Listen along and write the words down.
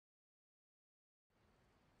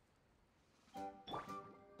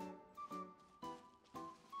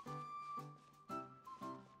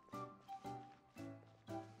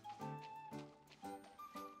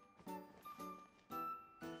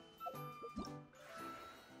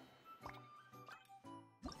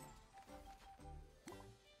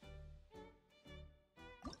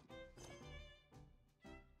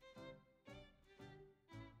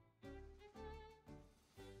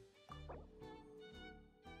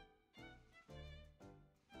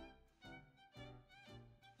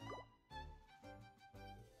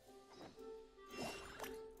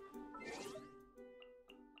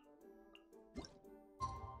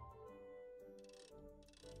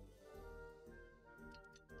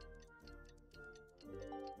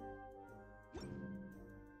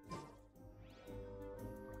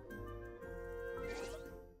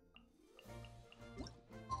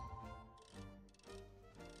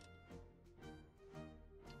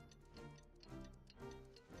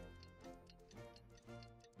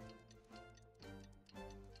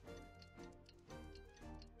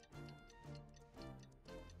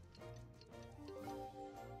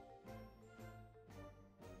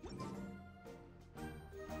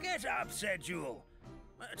Get up, said Jewel.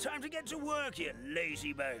 Time to get to work, you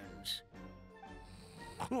lazy bones.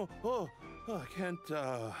 I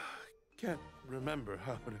can't remember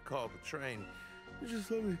how to call the train.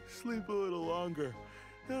 Just let me sleep a little longer,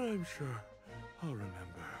 and I'm sure I'll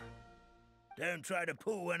remember. Don't try to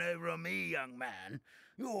pull one over on me, young man.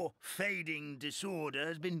 Your fading disorder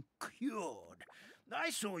has been cured. I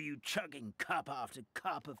saw you chugging cup after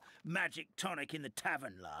cup of magic tonic in the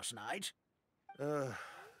tavern last night.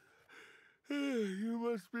 You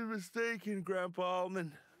must be mistaken, Grandpa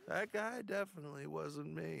Almond. That guy definitely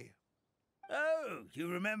wasn't me. Oh, you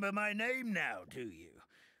remember my name now, do you?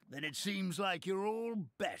 Then it seems like you're all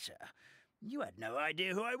better. You had no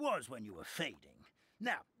idea who I was when you were fading.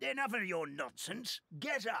 Now, enough of your nonsense.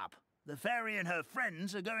 Get up. The fairy and her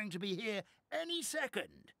friends are going to be here any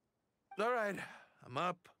second. All right, I'm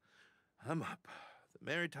up. The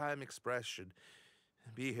Maritime Express should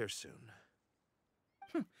be here soon.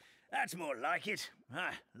 That's more like it.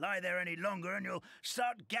 Lie there any longer and you'll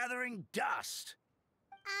start gathering dust.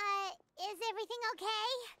 Is everything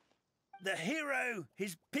okay? The hero,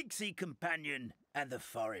 his pixie companion, and the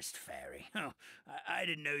forest fairy. Oh, I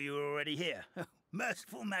didn't know you were already here.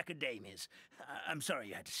 Merciful macadamias. I'm sorry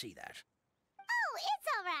you had to see that. Oh, it's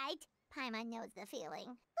all right. Paimon knows the feeling.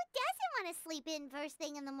 Who doesn't want to sleep in first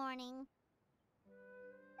thing in the morning?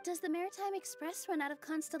 Does the Maritime Express run out of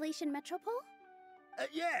Constellation Metropole?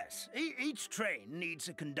 Yes. Each train needs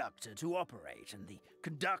a conductor to operate, and the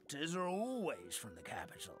conductors are always from the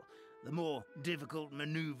capital. The more difficult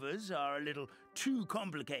maneuvers are a little too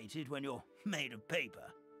complicated when you're made of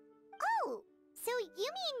paper. Oh, so you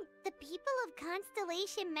mean the people of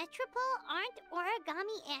Constellation Metropole aren't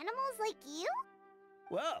origami animals like you?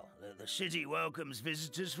 Well, the city welcomes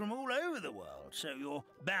visitors from all over the world, so you're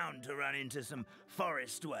bound to run into some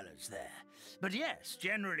forest dwellers there. But yes,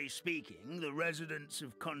 generally speaking, the residents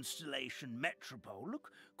of Constellation Metropole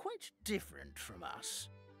look quite different from us.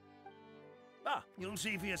 You'll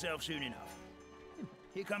see for yourself soon enough.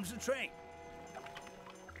 Here comes the train.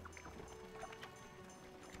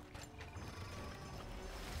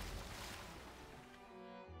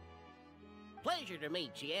 Pleasure to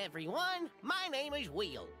meet you, everyone. My name is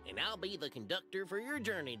Will, and I'll be the conductor for your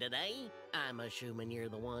journey today. I'm assuming you're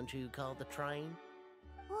the ones who called the train?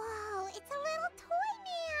 Whoa, it's a little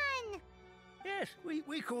toy man! Yes,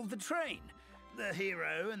 we called the train. The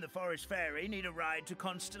hero and the forest fairy need a ride to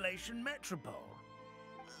Constellation Metropole.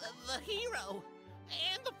 The hero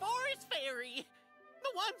and the forest fairy,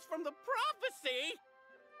 the ones from the prophecy.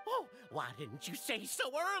 Oh, why didn't you say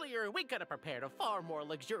so earlier? We could have prepared a far more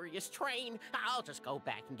luxurious train. I'll just go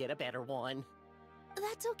back and get a better one.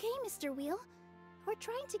 That's okay, Mr. Wheel. We're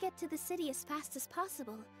trying to get to the city as fast as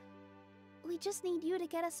possible. We just need you to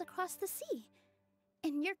get us across the sea.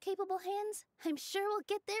 In your capable hands, I'm sure we'll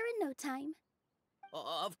get there in no time.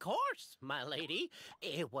 Of course, my lady.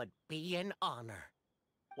 It would be an honor.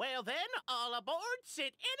 Well then, all aboard,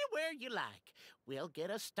 sit anywhere you like. We'll get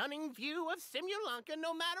a stunning view of Simulanka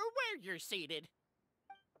no matter where you're seated.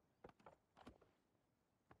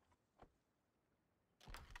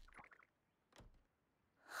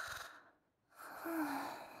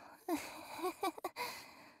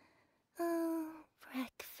 Oh,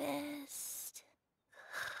 breakfast.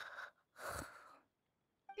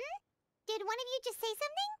 Did one of you just say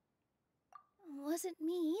something? Wasn't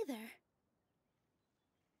me either.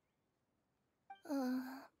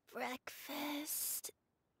 Breakfast.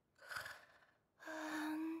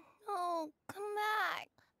 No, come back.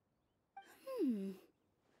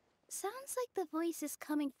 sounds like the voice is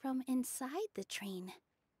coming from inside the train.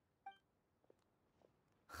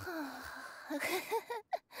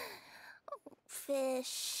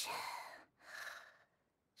 Fish.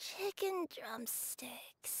 Chicken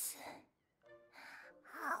drumsticks.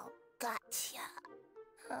 Oh, gotcha.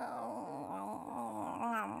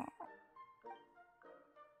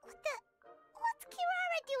 What's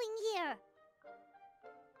Kirara doing here?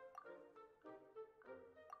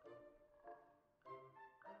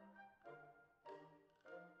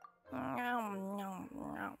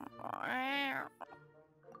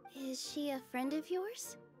 Is she a friend of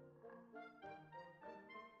yours?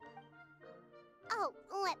 Oh,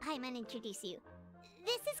 let Paimon introduce you.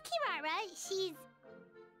 This is Kirara. She's...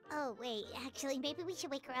 Oh, wait. Actually, maybe we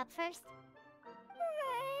should wake her up first.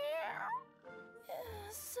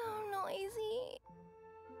 So noisy.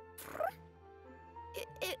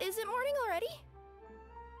 Is it morning already?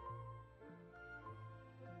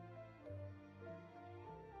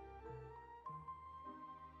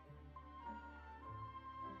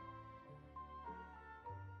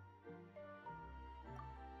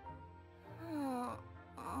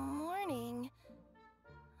 Morning.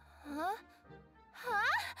 Huh?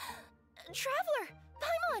 Traveler!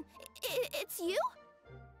 Paimon! It's you?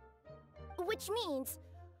 Which means...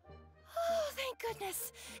 Oh, thank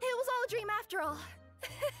goodness. It was all a dream after all.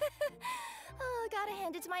 Oh, gotta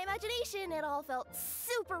hand it to my imagination. It all felt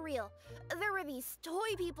super real. There were these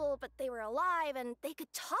toy people, but they were alive and they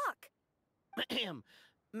could talk.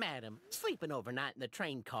 Madam, sleeping overnight in the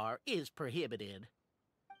train car is prohibited.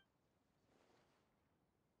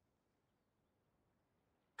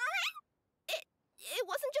 It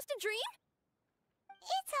wasn't just a dream?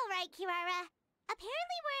 It's all right, Kirara.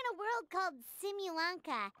 Apparently we're in a world called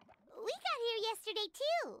Simulanka. We got here yesterday,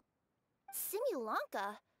 too.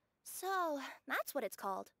 Simulanka? So, that's what it's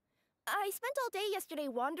called. I spent all day yesterday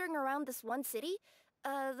wandering around this one city.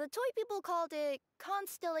 The toy people called it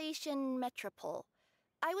Constellation Metropole.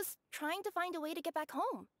 I was trying to find a way to get back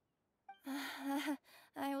home.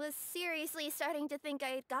 I was seriously starting to think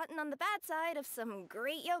I'd gotten on the bad side of some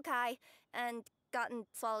great yokai and gotten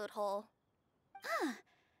swallowed whole. Ah,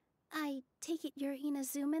 I take it you're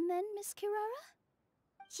Inazuman then, Miss Kirara?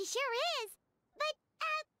 She sure is. But,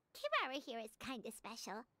 Kirara here is kinda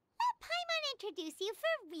special. Let Paimon introduce you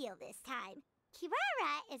for real this time.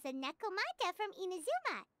 Kirara is a Nekomata from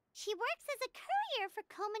Inazuma. She works as a courier for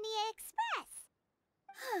Komanie Express.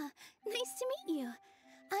 Ah, nice to meet you.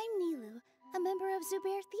 I'm Nilu, a member of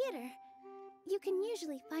Zubair Theater. You can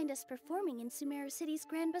usually find us performing in Sumeru City's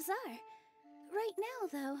Grand Bazaar. Right now,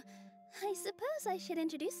 though, I suppose I should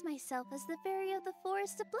introduce myself as the Fairy of the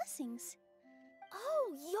Forest of Blessings.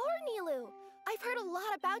 Oh, you're Nilu! I've heard a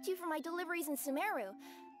lot about you from my deliveries in Sumeru.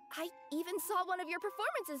 I even saw one of your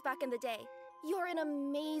performances back in the day. You're an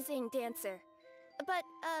amazing dancer. But,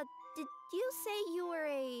 did you say you were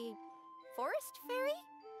a forest fairy?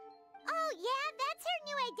 Oh, yeah, that's her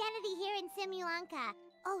new identity here in Simulanka.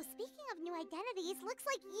 Oh, speaking of new identities, looks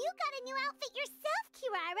like you got a new outfit yourself,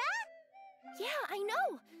 Kirara! Yeah, I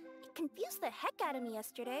know! It confused the heck out of me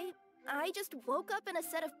yesterday. I just woke up in a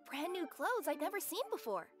set of brand new clothes I'd never seen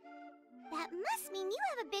before. That must mean you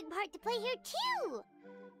have a big part to play here, too!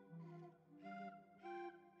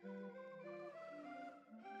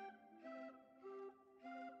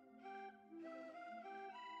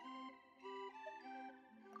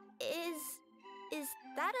 Is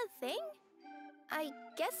that a thing? I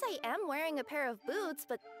guess I am wearing a pair of boots,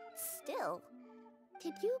 but still.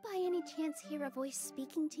 Did you by any chance hear a voice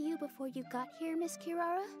speaking to you before you got here, Miss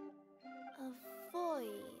Kirara? A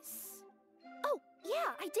voice... Oh,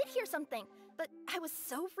 yeah, I did hear something, but I was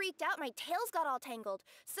so freaked out my tails got all tangled,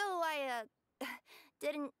 so I,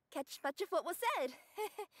 didn't catch much of what was said.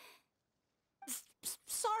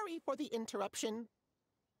 Sorry for the interruption,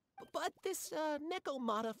 but this,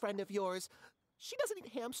 Nekomata friend of yours, she doesn't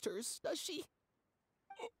eat hamsters, does she?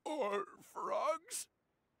 Or frogs?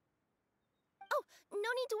 Oh, no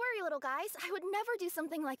need to worry, little guys. I would never do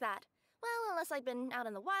something like that. Well, unless I'd been out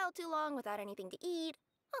in the wild too long without anything to eat.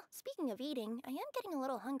 Oh, speaking of eating, I am getting a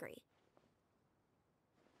little hungry.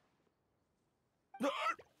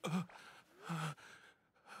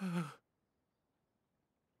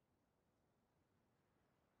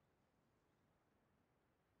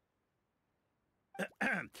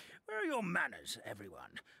 Where are your manners,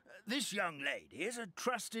 everyone? This young lady is a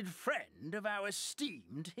trusted friend of our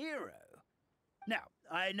esteemed hero. Now,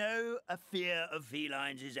 I know a fear of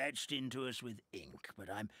felines is etched into us with ink, but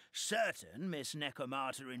I'm certain Miss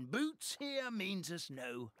Nekomata in boots here means us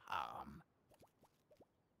no harm.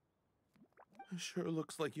 Sure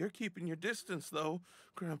looks like you're keeping your distance, though,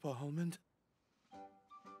 Grandpa Almond.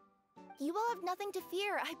 You all have nothing to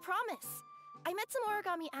fear, I promise. I met some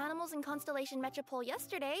origami animals in Constellation Metropole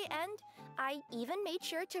yesterday, and I even made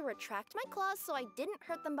sure to retract my claws so I didn't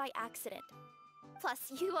hurt them by accident. Plus,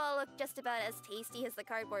 you all look just about as tasty as the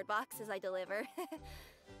cardboard boxes I deliver.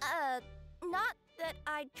 Not that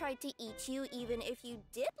I tried to eat you even if you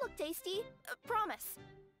did look tasty. Promise.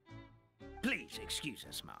 Please excuse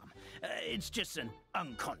us, Mom. It's just an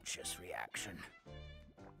unconscious reaction.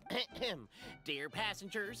 Dear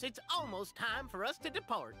passengers, it's almost time for us to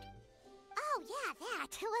depart. Oh, yeah,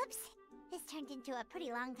 that. Whoops. This turned into a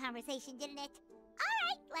pretty long conversation, didn't it? All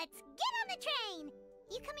right, let's get on the train.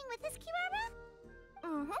 You coming with us,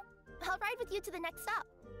 Kirara? Mm-hmm. I'll ride with you to the next stop.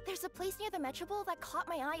 There's a place near the Metropole that caught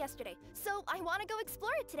my eye yesterday, so I want to go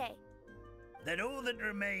explore it today. Then all that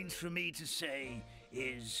remains for me to say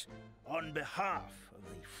is, on behalf of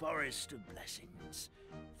the Forest of Blessings,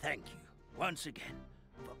 thank you once again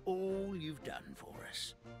for all you've done for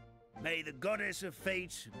us. May the Goddess of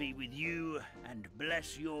Fate be with you and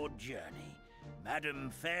bless your journey,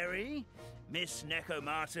 Madam Fairy, Miss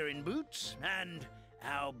Nekomata in boots, and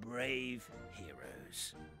our brave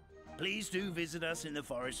heroes. Please do visit us in the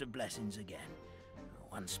Forest of Blessings again,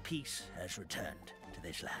 once peace has returned to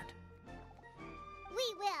this land.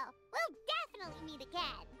 We will. We'll definitely meet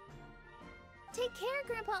again. Take care,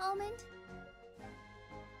 Grandpa Almond.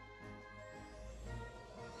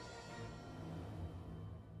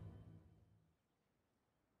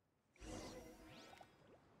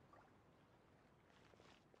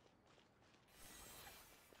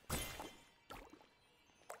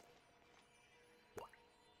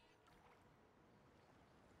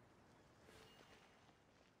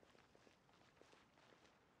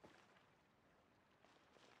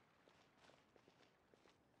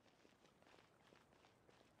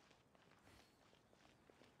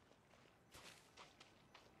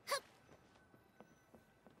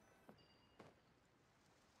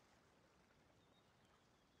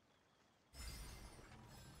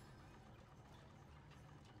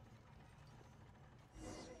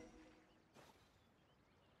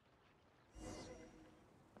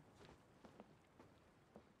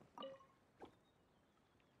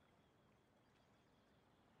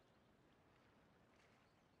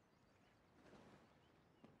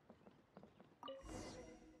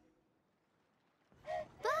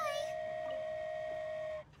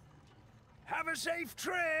 Have a safe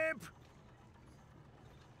trip!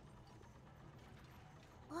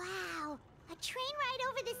 Wow, a train ride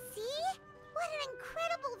over the sea? What an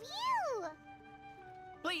incredible view!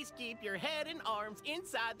 Please keep your head and arms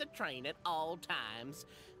inside the train at all times.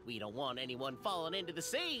 We don't want anyone falling into the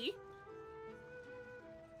sea.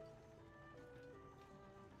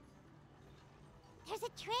 There's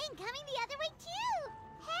a train coming the other way too!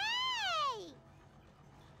 Hey!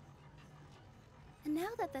 And now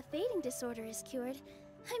that the fading disorder is cured,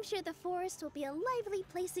 I'm sure the forest will be a lively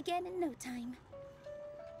place again in no time.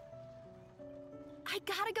 I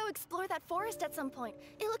gotta go explore that forest at some point.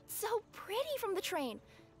 It looked so pretty from the train.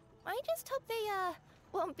 I just hope they,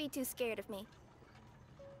 won't be too scared of me.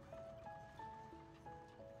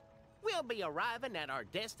 We'll be arriving at our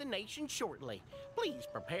destination shortly. Please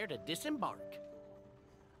prepare to disembark.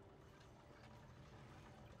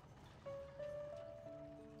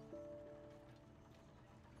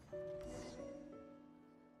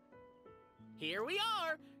 Here we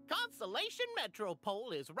are! Constellation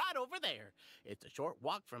Metropole is right over there. It's a short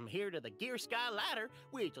walk from here to the Gear Sky Ladder,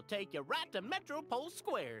 which will take you right to Metropole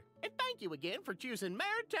Square. And thank you again for choosing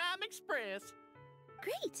Maritime Express.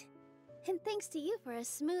 Great! And thanks to you for a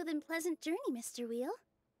smooth and pleasant journey, Mr. Wheel.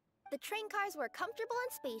 The train cars were comfortable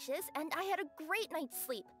and spacious, and I had a great night's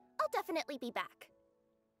sleep. I'll definitely be back.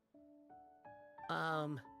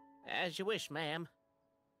 As you wish, ma'am.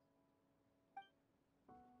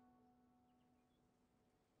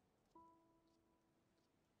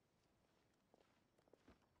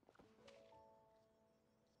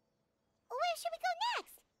 Where should we go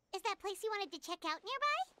next? Is that place you wanted to check out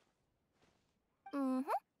nearby? Mm-hmm.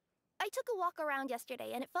 I took a walk around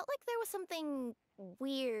yesterday, and it felt like there was something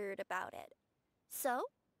weird about it. So,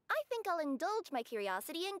 I think I'll indulge my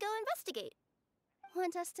curiosity and go investigate.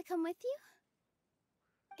 Want us to come with you?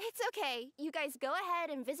 It's okay. You guys go ahead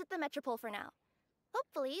and visit the Metropole for now.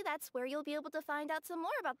 Hopefully, that's where you'll be able to find out some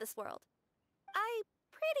more about this world. I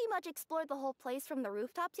pretty much explored the whole place from the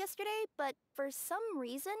rooftops yesterday, but for some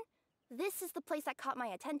reason, this is the place that caught my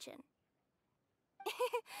attention.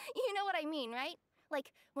 You know what I mean, right?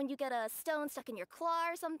 Like, when you get a stone stuck in your claw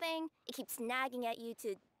or something, it keeps nagging at you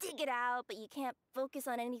to dig it out, but you can't focus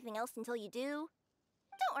on anything else until you do.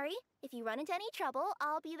 Don't worry, if you run into any trouble,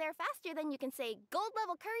 I'll be there faster than you can say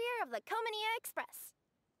gold-level courier of the Komania Express.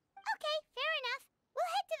 Okay, fair enough.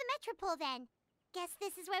 We'll head to the Metropole then. Guess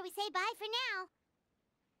this is where we say bye for now.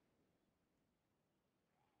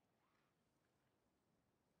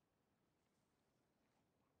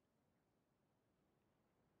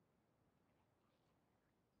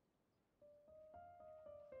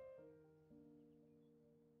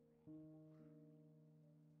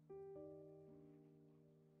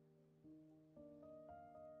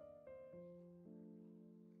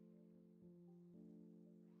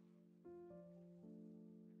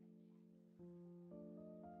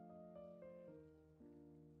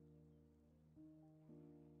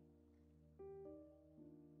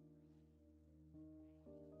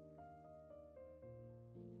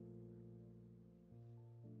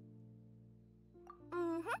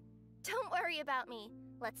 Don't worry about me.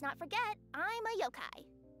 Let's not forget, I'm a yokai.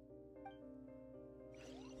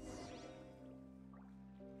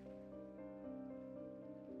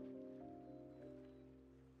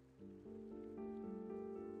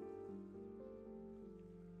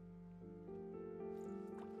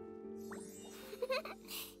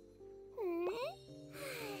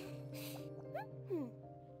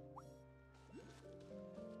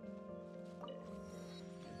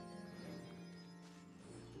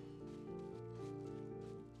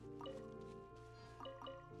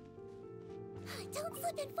 Don't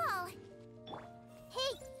slip and fall.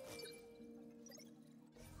 Hey!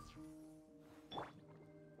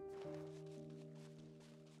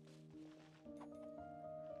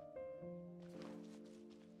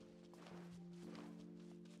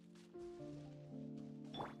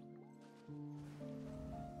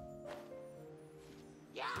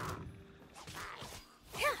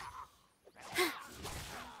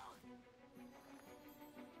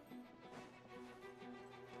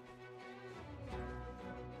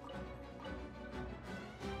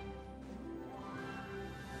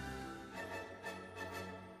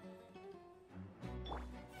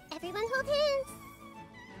 Everyone hold hands.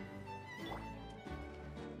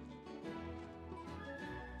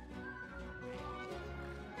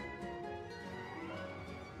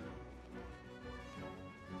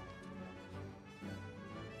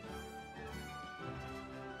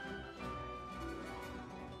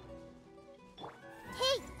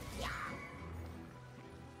 Hey!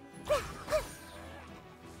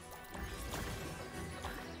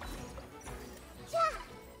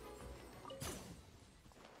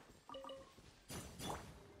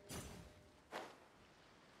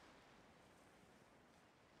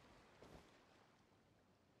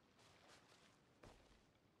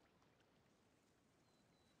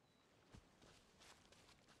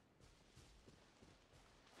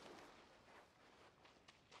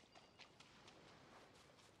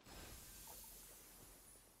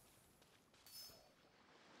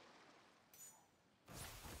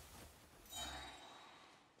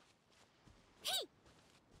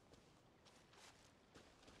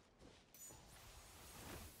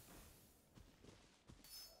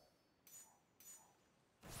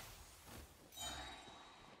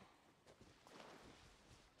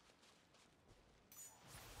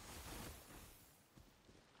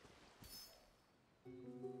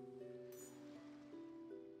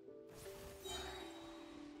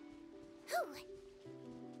 Ooh.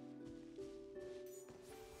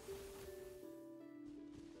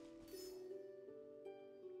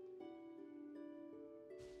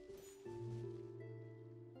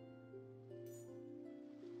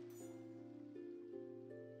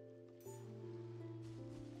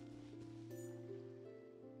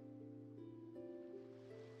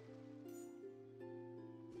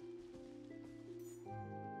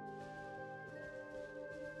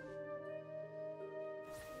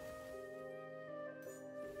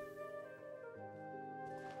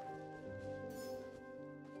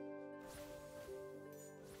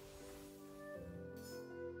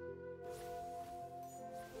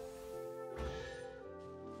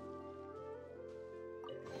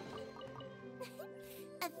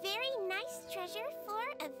 A very nice treasure for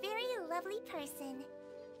a very lovely person.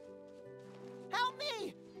 Help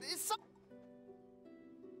me!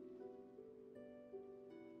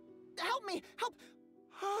 Help me! Help!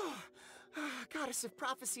 Oh, goddess of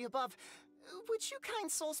prophecy above, would you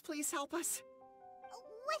kind souls please help us?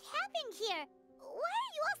 What happened here? Why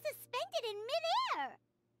are you all suspended in midair?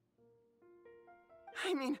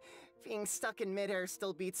 I mean, being stuck in midair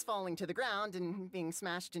still beats falling to the ground and being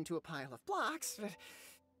smashed into a pile of blocks, but...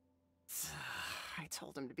 I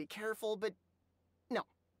told him to be careful, but... No.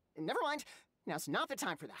 Never mind. Now's not the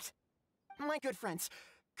time for that. My good friends,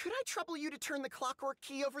 could I trouble you to turn the clockwork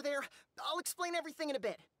key over there? I'll explain everything in a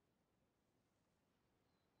bit.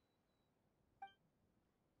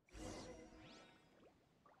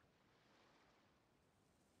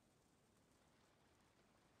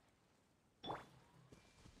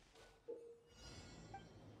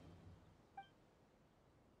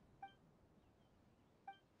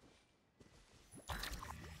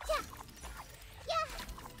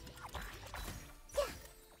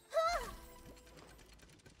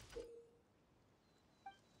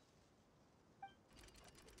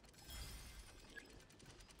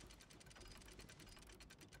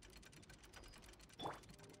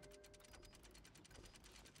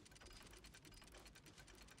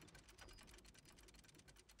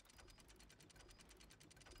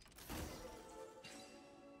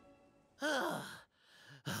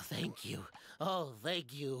 Thank you. Oh,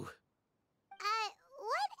 thank you.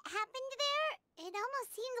 What happened there? It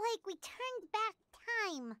almost seemed like we turned back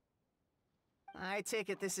time. I take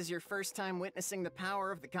it this is your first time witnessing the power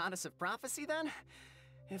of the goddess of prophecy, then?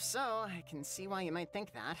 If so, I can see why you might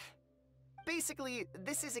think that. Basically,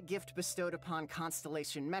 this is a gift bestowed upon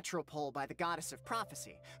Constellation Metropole by the goddess of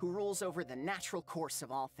prophecy, who rules over the natural course of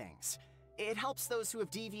all things. It helps those who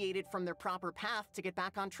have deviated from their proper path to get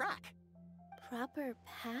back on track. Proper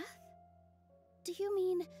path? Do you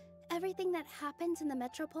mean everything that happens in the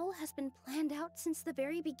Metropole has been planned out since the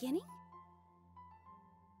very beginning?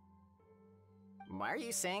 Why are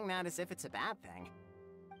you saying that as if it's a bad thing?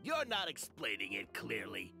 You're not explaining it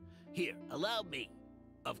clearly. Here, allow me.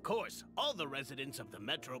 Of course, all the residents of the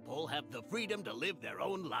Metropole have the freedom to live their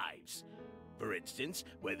own lives. For instance,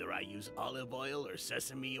 whether I use olive oil or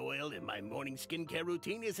sesame oil in my morning skincare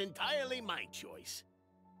routine is entirely my choice.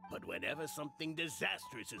 But whenever something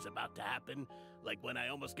disastrous is about to happen, like when I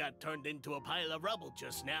almost got turned into a pile of rubble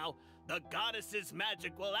just now, the goddess's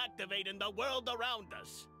magic will activate in the world around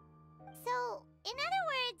us. So, in other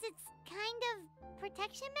words, it's kind of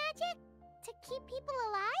protection magic? To keep people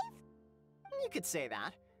alive? You could say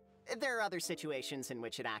that. There are other situations in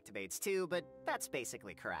which it activates too, but that's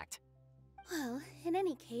basically correct. Well, in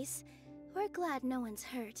any case, we're glad no one's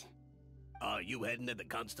hurt. Are you heading to the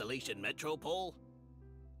Constellation Metropole?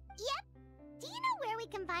 Yep. Do you know where we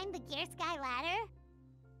can find the Gear Sky Ladder?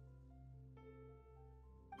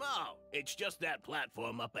 Oh, it's just that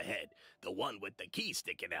platform up ahead. The one with the key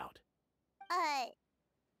sticking out.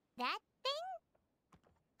 That thing?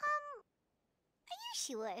 Are you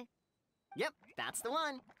sure? Yep, that's the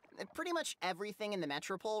one. Pretty much everything in the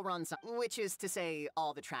Metropole runs, which is to say,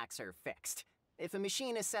 all the tracks are fixed. If a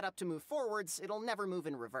machine is set up to move forwards, it'll never move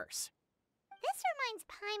in reverse. This reminds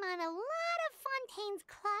Paimon a lot of Fontaine's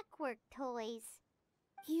clockwork toys.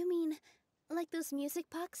 You mean, like those music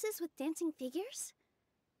boxes with dancing figures?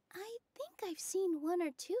 I think I've seen one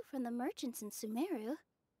or two from the merchants in Sumeru.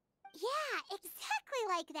 Yeah, exactly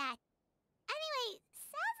like that. Anyway,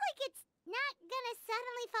 sounds like it's not gonna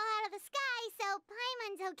suddenly fall out of the sky, so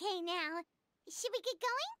Paimon's okay now. Should we get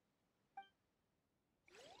going?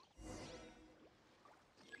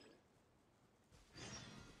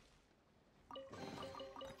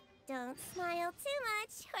 Don't smile too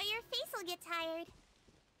much, or your face will get tired.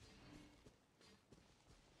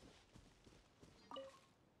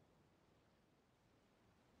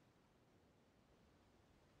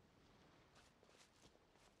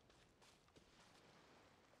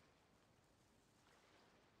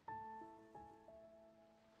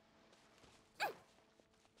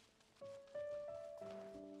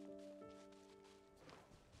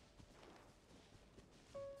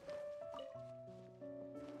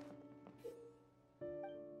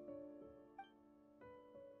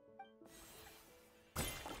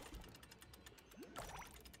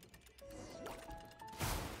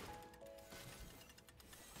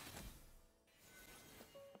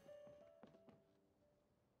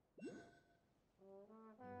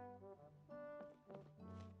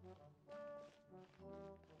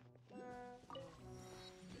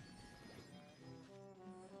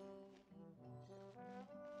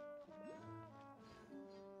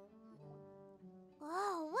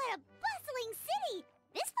 Whoa, what a bustling city!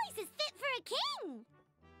 This place is fit for a king!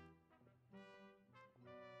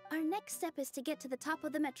 Our next step is to get to the top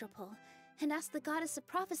of the Metropole and ask the goddess of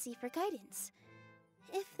prophecy for guidance.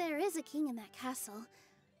 If there is a king in that castle,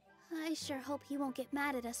 I sure hope he won't get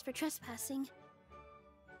mad at us for trespassing.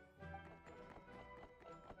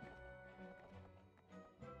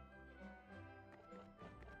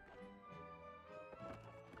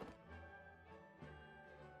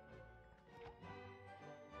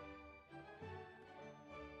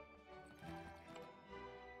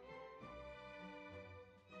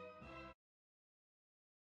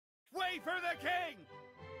 Wait for the king!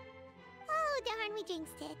 Oh, darn, we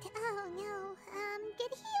jinxed it. Oh, no.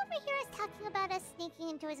 Did he overhear us talking about us sneaking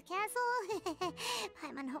into his castle?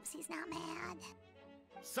 Paimon hopes he's not mad.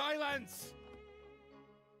 Silence!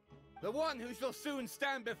 The one who shall soon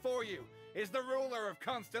stand before you is the ruler of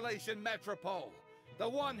Constellation Metropole, the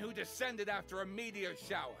one who descended after a meteor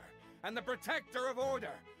shower, and the protector of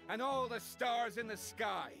order and all the stars in the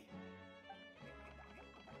sky.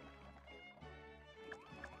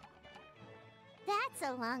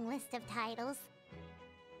 That's a long list of titles.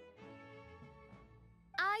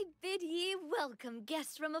 I bid ye welcome,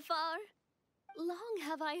 guests from afar. Long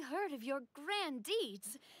have I heard of your grand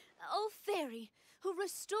deeds, O fairy, who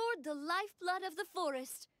restored the lifeblood of the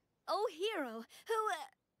forest, O hero,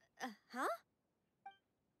 who, huh?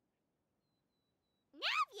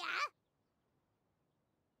 Navia?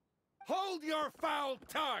 Hold your foul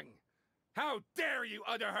tongue! How dare you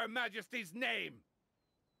utter Her Majesty's name?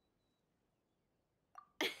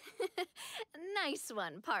 Nice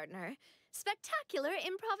one, partner. Spectacular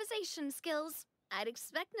improvisation skills. I'd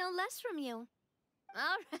expect no less from you.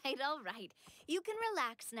 All right. You can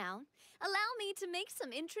relax now. Allow me to make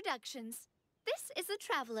some introductions. This is the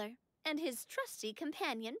Traveler, and his trusty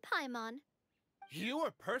companion, Paimon. You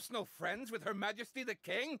are personal friends with Her Majesty the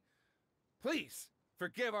King? Please,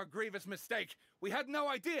 forgive our grievous mistake. We had no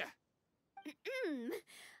idea.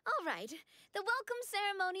 All right. The welcome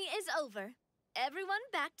ceremony is over. Everyone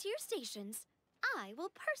back to your stations. I will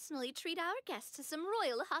personally treat our guests to some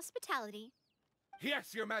royal hospitality.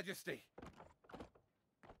 Yes, Your Majesty.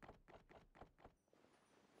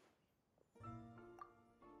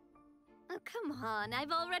 Oh, come on.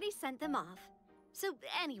 I've already sent them off. So,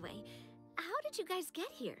 anyway, how did you guys get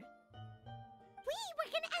here? We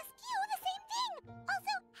were gonna ask you the same thing!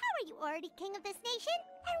 Also, how are you already king of this nation?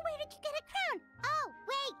 And where did you get a crown? Oh,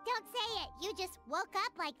 wait, don't say it! You just woke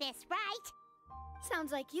up like this, right?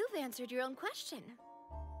 Sounds like you've answered your own question.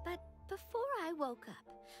 But before I woke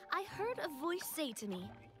up, I heard a voice say to me,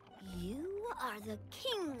 "You are the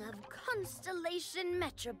king of Constellation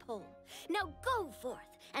Metropole. Now go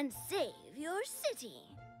forth and save your city."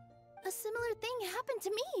 A similar thing happened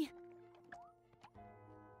to me.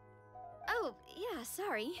 Oh, yeah,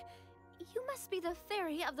 sorry. You must be the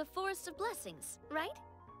fairy of the Forest of Blessings, right?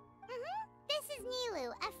 This is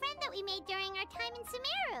Nilu, a friend that we made during our time in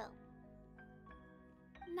Sumeru.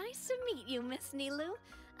 Nice to meet you, Miss Nilu.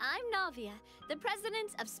 I'm Navia, the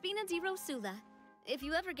president of Spina di Rosula. If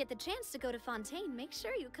you ever get the chance to go to Fontaine, make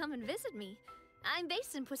sure you come and visit me. I'm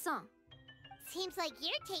based in Poisson. Seems like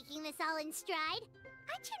you're taking this all in stride.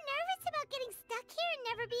 Aren't you nervous about getting stuck here and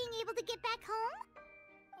never being able to get back home?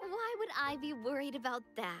 Why would I be worried about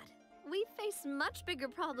that? We've faced much bigger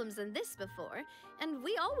problems than this before, and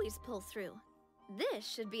we always pull through. This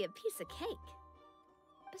should be a piece of cake.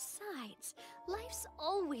 Besides, life's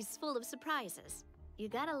always full of surprises. You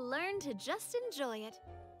gotta learn to just enjoy it.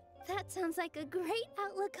 That sounds like a great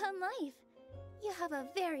outlook on life. You have a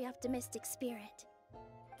very optimistic spirit.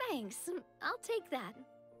 Thanks, I'll take that.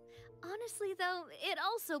 Honestly, though, it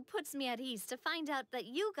also puts me at ease to find out that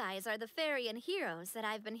you guys are the fairy and heroes that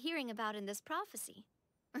I've been hearing about in this prophecy.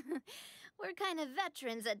 We're kind of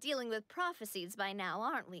veterans at dealing with prophecies by now,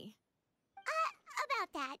 aren't we?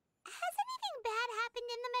 About that, has anything bad happened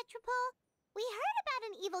in the Metropole? We heard about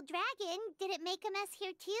an evil dragon. Did it make a mess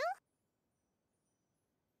here too?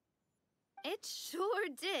 It sure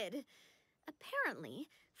did. Apparently,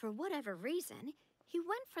 for whatever reason, he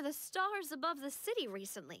went for the stars above the city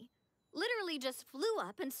recently. Literally just flew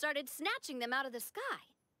up and started snatching them out of the sky.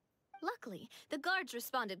 Luckily, the guards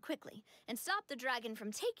responded quickly and stopped the dragon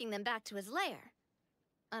from taking them back to his lair.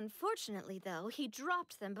 Unfortunately, though, he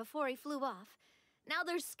dropped them before he flew off. Now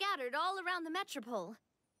they're scattered all around the Metropole.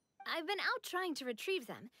 I've been out trying to retrieve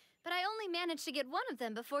them, but I only managed to get one of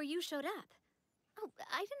them before you showed up. Oh,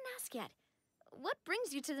 I didn't ask yet. What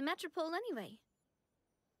brings you to the Metropole anyway?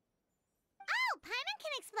 Oh, Paimon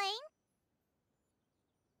can explain.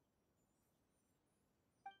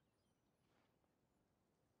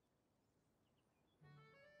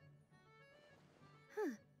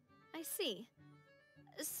 I see.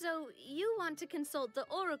 So, you want to consult the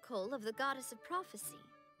oracle of the goddess of prophecy?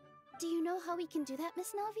 Do you know how we can do that,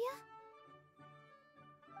 Miss Navia?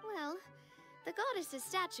 Well, the goddess's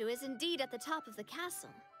statue is indeed at the top of the castle.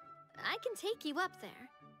 I can take you up there.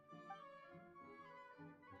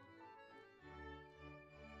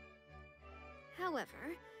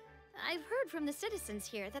 However, I've heard from the citizens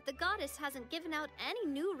here that the goddess hasn't given out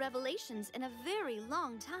any new revelations in a very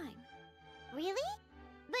long time. Really?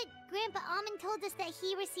 But Grandpa Almond told us that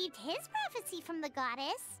he received his prophecy from the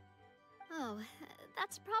goddess. Oh,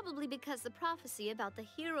 that's probably because the prophecy about the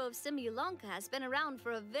hero of Simiulanka has been around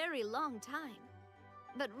for a very long time.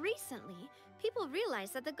 But recently, people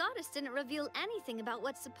realized that the goddess didn't reveal anything about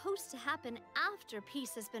what's supposed to happen after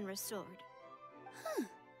peace has been restored. Huh.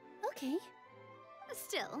 Okay.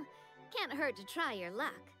 Still, can't hurt to try your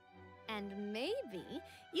luck. And maybe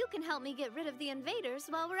you can help me get rid of the invaders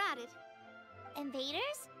while we're at it.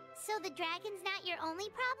 Invaders? So the dragon's not your only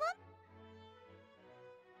problem?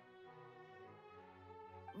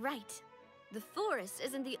 Right. The forest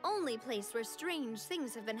isn't the only place where strange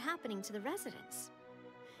things have been happening to the residents.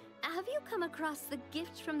 Have you come across the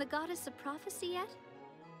gift from the goddess of prophecy yet?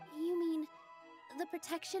 You mean the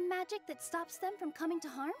protection magic that stops them from coming to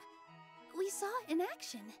harm? We saw it in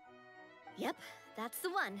action. Yep, that's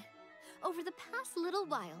the one. Over the past little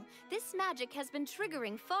while, this magic has been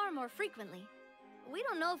triggering far more frequently. We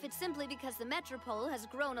don't know if it's simply because the metropole has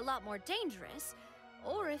grown a lot more dangerous,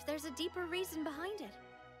 or if there's a deeper reason behind it.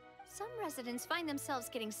 Some residents find themselves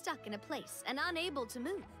getting stuck in a place and unable to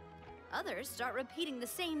move. Others start repeating the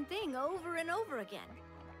same thing over and over again,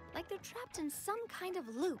 like they're trapped in some kind of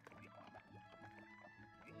loop.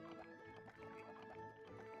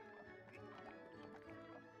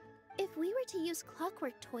 If we were to use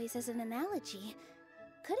clockwork toys as an analogy,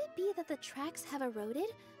 could it be that the tracks have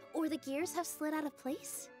eroded, or the gears have slid out of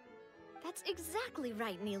place? That's exactly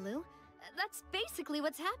right, Nilu. That's basically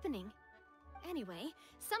what's happening. Anyway,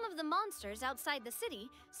 some of the monsters outside the city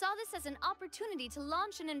saw this as an opportunity to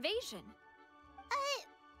launch an invasion.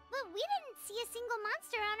 But we didn't see a single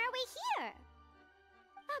monster on our way here.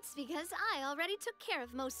 That's because I already took care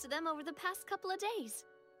of most of them over the past couple of days.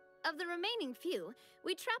 Of the remaining few,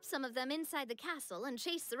 we trapped some of them inside the castle and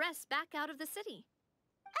chased the rest back out of the city.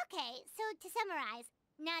 Okay, so to summarize,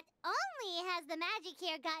 not only has the magic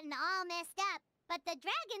here gotten all messed up, but the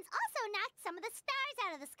dragons also knocked some of the stars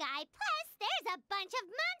out of the sky, plus there's a bunch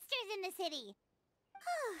of monsters in the city.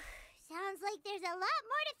 Sounds like there's a lot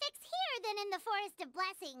more to fix here than in the Forest of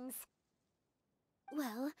Blessings.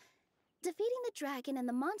 Well, defeating the dragon and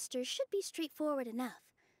the monsters should be straightforward enough.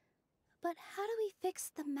 But how do we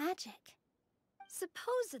fix the magic?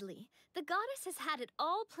 Supposedly, the goddess has had it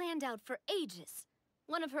all planned out for ages.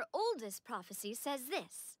 One of her oldest prophecies says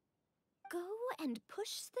this: "Go and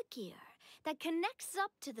push the gear that connects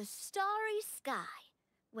up to the starry sky.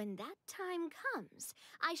 When that time comes,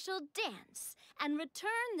 I shall dance and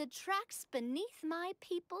return the tracks beneath my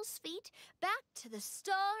people's feet back to the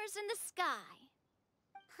stars in the sky."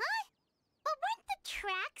 Huh? But weren't the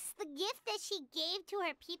tracks the gift that she gave to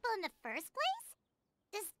her people in the first place?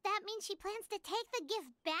 Does that mean she plans to take the gift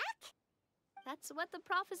back? That's what the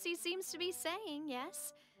prophecy seems to be saying,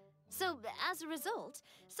 yes. So, as a result,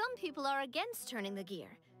 some people are against turning the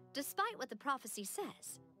gear, despite what the prophecy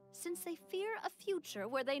says, since they fear a future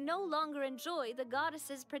where they no longer enjoy the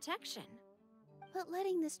goddess's protection. But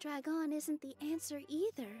letting this drag on isn't the answer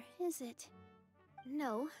either, is it?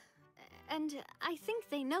 No, and I think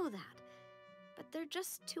they know that. But they're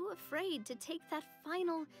just too afraid to take that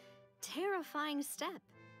final, terrifying step.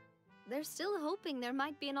 They're still hoping there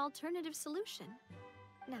might be an alternative solution.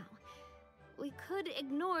 Now, we could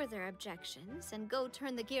ignore their objections and go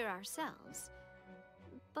turn the gear ourselves.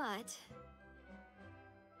 But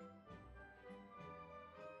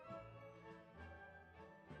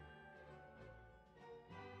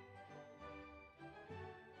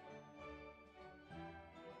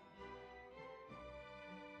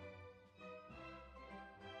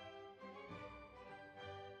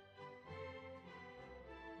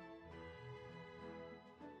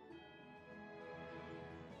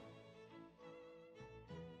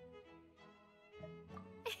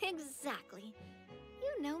exactly.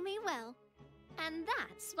 You know me well. And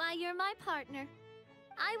that's why you're my partner.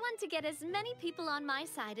 I want to get as many people on my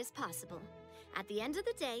side as possible. At the end of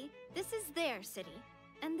the day, this is their city,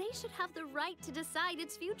 and they should have the right to decide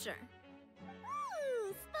its future.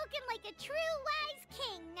 Ooh, spoken like a true wise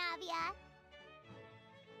king, Navia.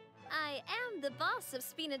 I am the boss of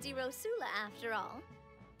Spina di Rosula, after all.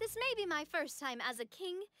 This may be my first time as a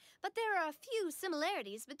king, but there are a few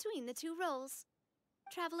similarities between the two roles.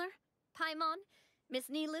 Traveler, Paimon, Miss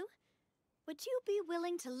Nilu, would you be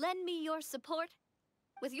willing to lend me your support?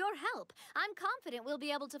 With your help, I'm confident we'll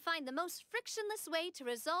be able to find the most frictionless way to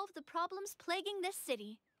resolve the problems plaguing this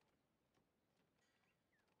city.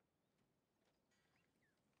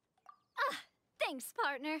 Thanks,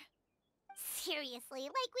 partner. Seriously,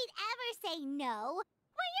 like we'd ever say no.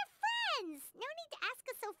 We're your friends. No need to ask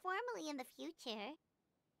us so formally in the future.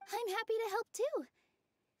 I'm happy to help too.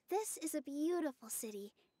 This is a beautiful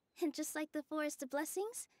city, and just like the Forest of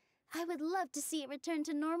Blessings, I would love to see it return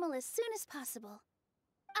to normal as soon as possible.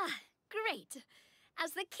 Great.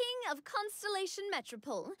 As the King of Constellation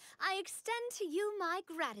Metropole, I extend to you my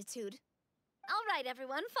gratitude. All right,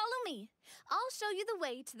 everyone, follow me. I'll show you the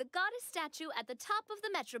way to the goddess statue at the top of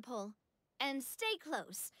the metropole. And stay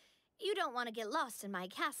close. You don't want to get lost in my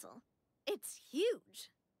castle. It's huge.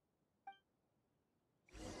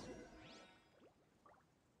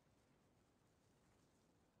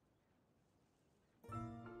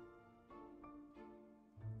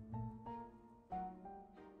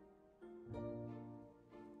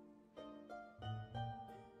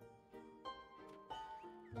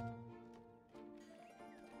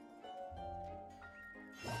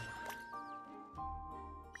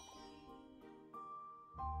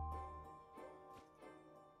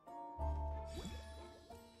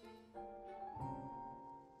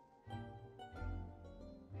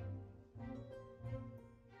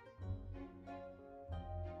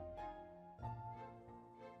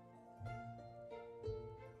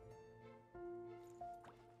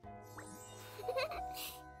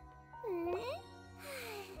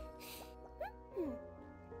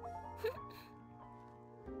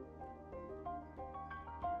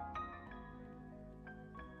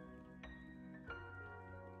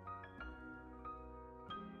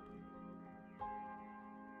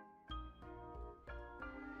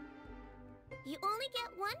 You only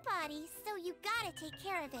get one body, so you gotta take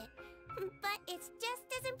care of it. But it's just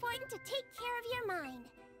as important to take care of your mind.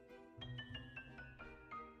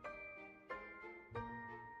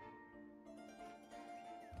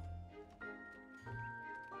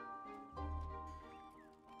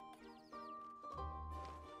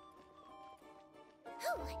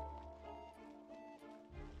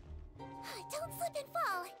 Don't slip and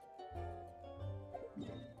fall!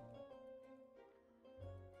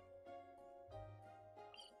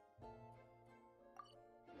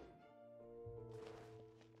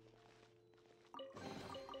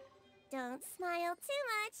 Don't smile too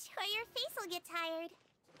much, or your face will get tired.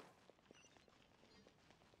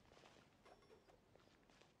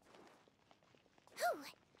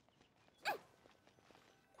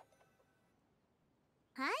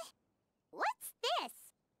 Huh? What's this?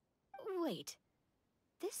 Wait.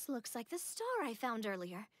 This looks like the star I found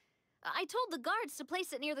earlier. I told the guards to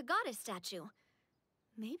place it near the goddess statue.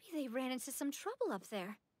 Maybe they ran into some trouble up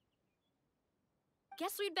there.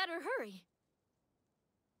 Guess we'd better hurry.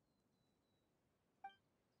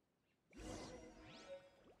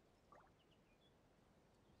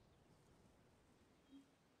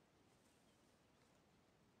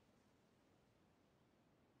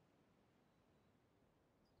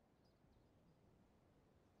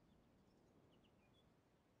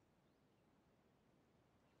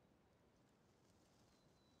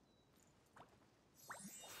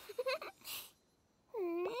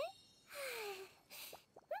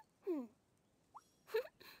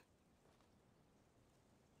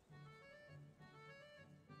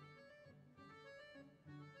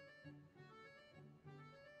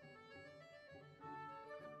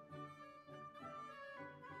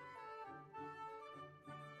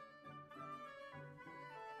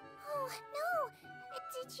 Oh, no!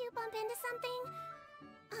 Did you bump into something?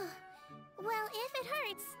 Well, if it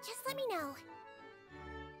hurts, just let me know.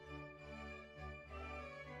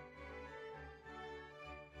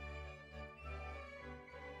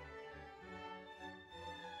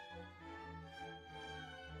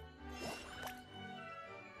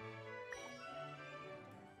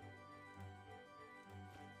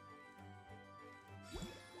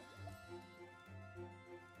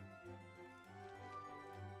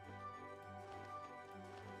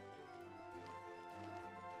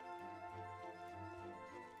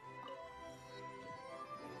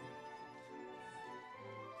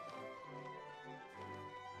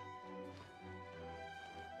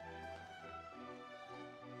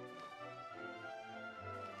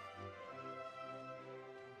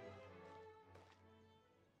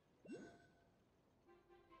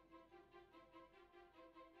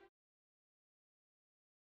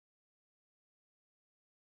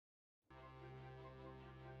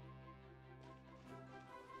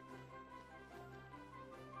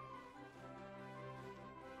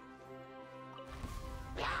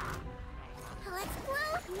 Let's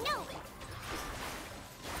blow no!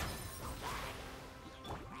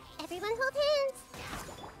 Everyone hold hands!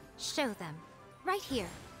 Show them. Right here.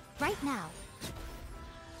 Right now.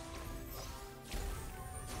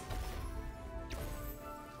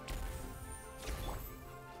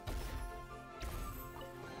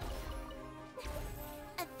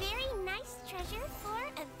 A very nice treasure for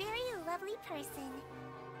a very lovely person.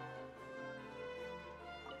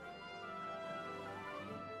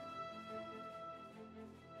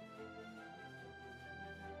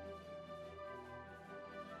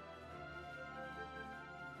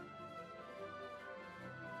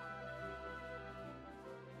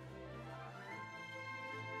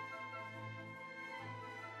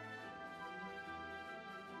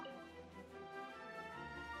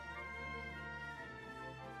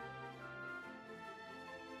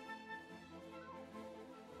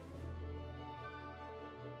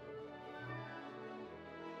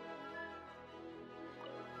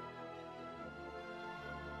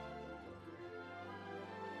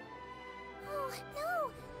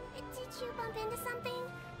 No! Did you bump into something?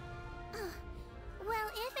 Well,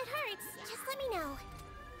 if it hurts, just let me know.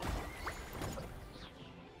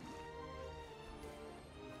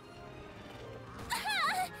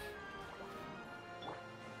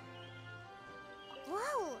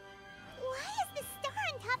 Whoa! Why is the star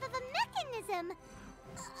on top of a mechanism?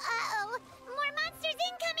 Uh-oh! More monsters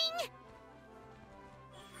incoming!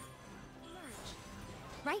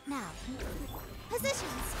 Right now.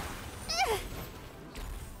 Positions.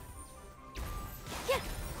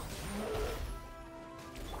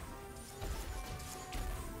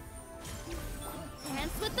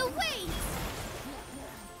 Dance with the waves!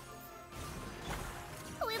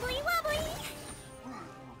 Wibbly wobbly!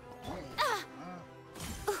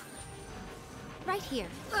 Right here.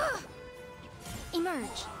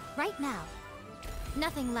 Emerge. Right now.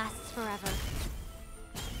 Nothing lasts forever.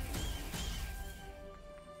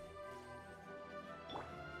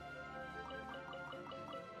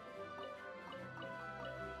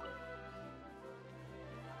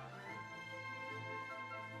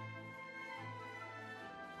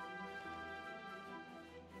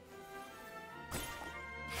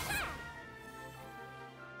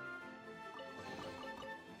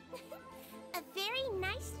 A very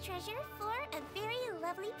nice treasure for a very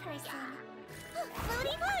lovely person.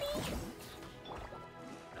 Floaty floaty!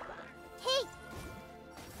 Hey!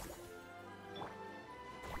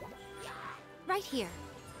 Right here.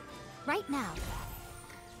 Right now.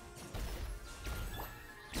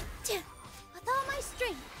 With all my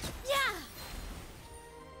strength! Yeah!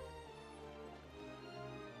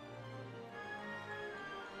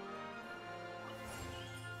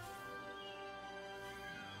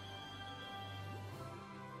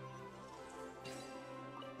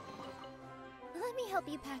 Let me help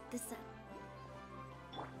you pack this up.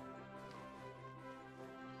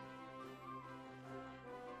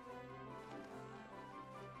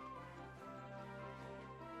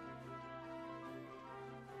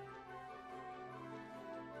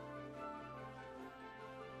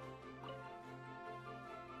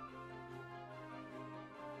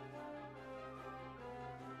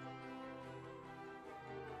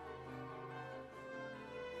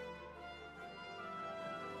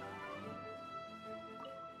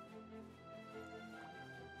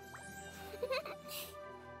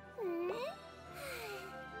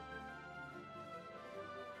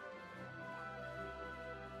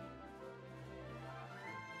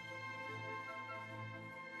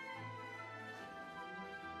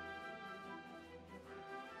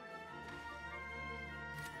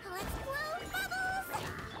 Let's blow bubbles!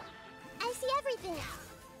 I see everything.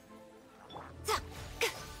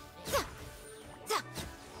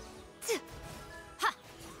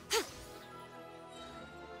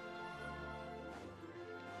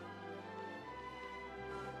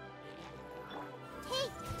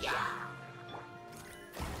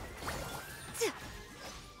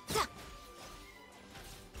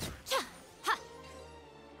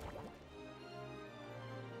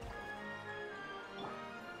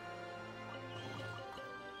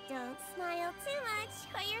 Don't smile too much,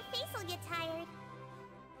 or your face will get tired.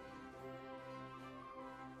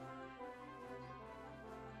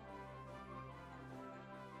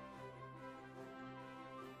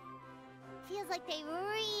 Feels like they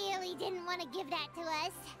really didn't want to give that to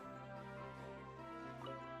us.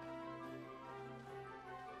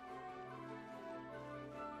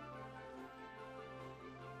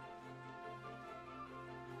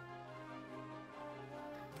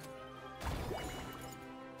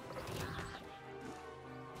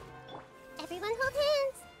 Everyone hold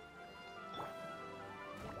hands!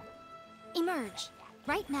 Emerge.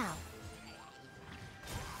 Right now.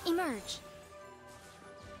 Emerge.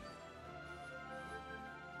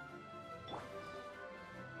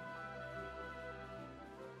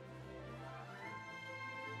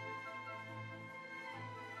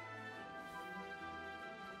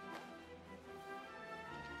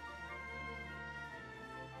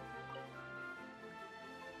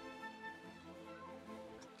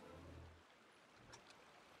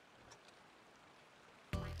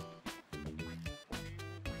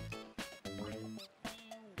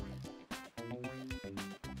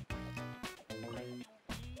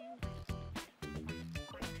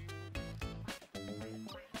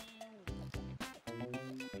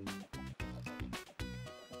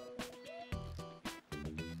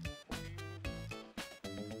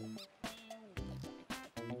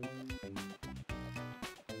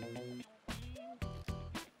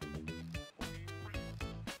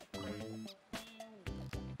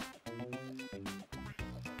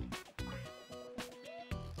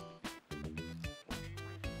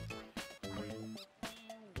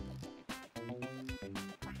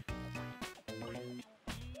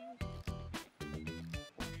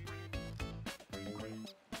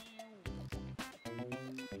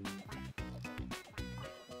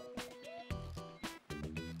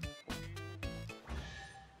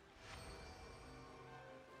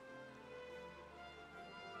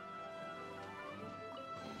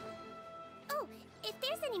 If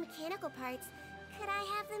there's any mechanical parts, could I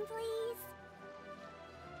have them, please?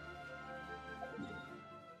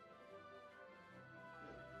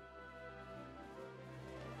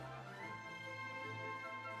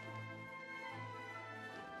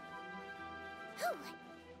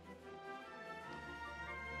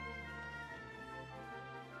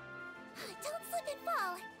 Don't slip and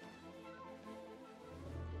fall.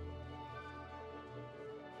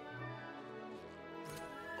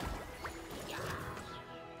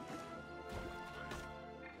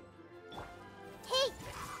 Hey!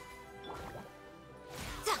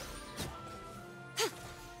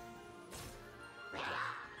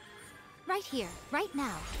 Right here, right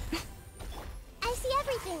now. I see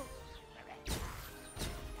everything.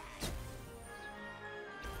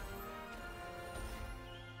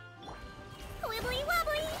 Wibbly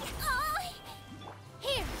wobbly! Oh!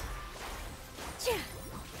 Here!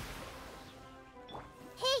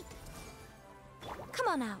 Hey! Come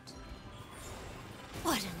on out.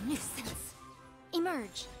 What a nuisance.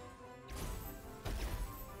 Emerge.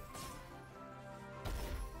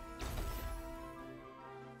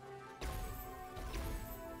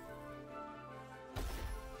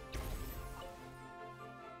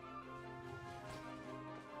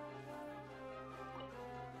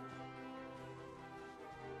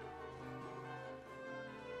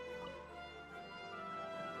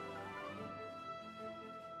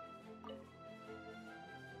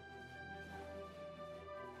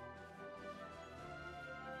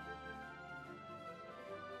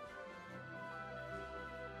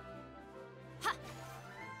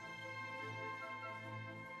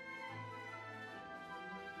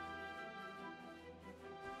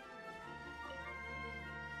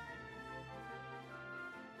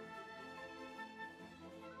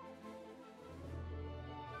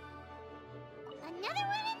 Another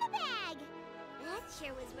one in the bag! That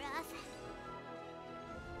sure was rough.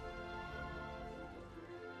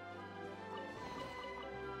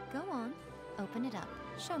 Go on, open it up.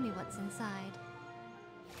 Show me what's inside.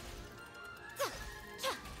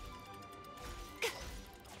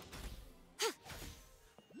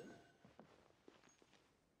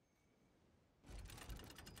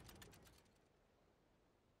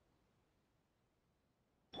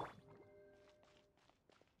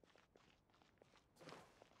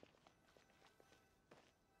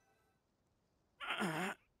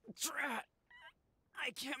 Drat!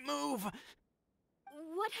 I can't move!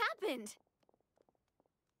 What happened?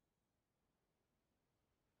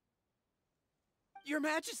 Your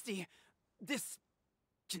Majesty! This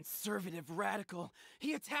conservative radical,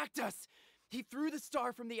 he attacked us! He threw the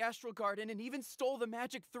star from the Astral Garden and even stole the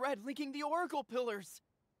magic thread linking the Oracle Pillars!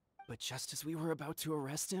 But just as we were about to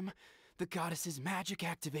arrest him, the goddess's magic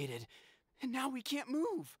activated, and now we can't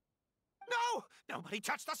move! No! Nobody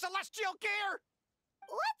touched the celestial gear!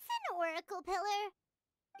 What's an oracle pillar?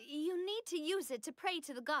 You need to use it to pray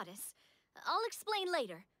to the goddess. I'll explain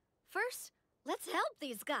later. First, let's help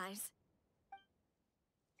these guys.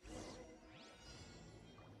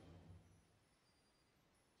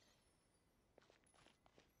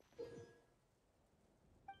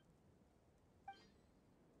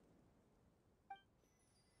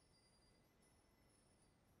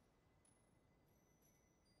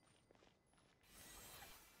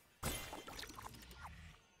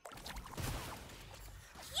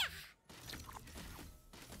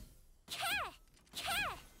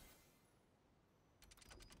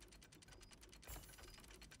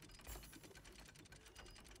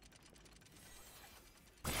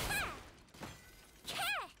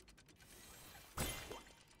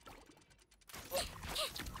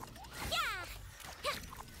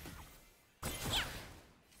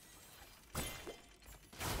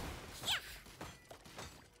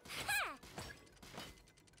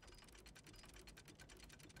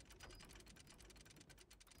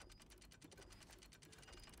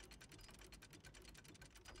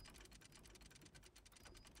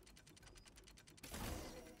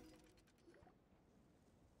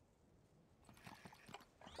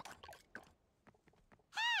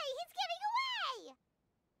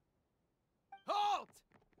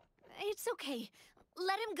 It's okay.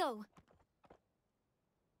 Let him go.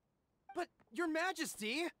 But, Your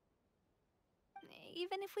Majesty!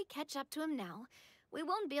 Even if we catch up to him now, we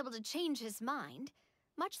won't be able to change his mind,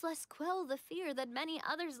 much less quell the fear that many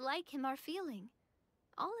others like him are feeling.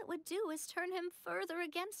 All it would do is turn him further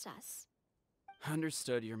against us.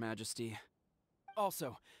 Understood, Your Majesty.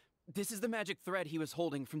 Also, this is the magic thread he was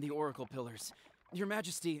holding from the Oracle Pillars. Your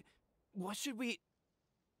Majesty, what should we...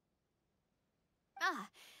 Ah,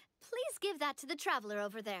 please give that to the traveler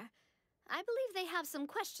over there. I believe they have some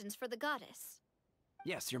questions for the goddess.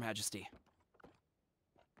 Yes, Your Majesty.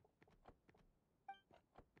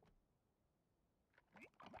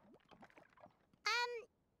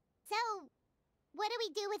 So, what do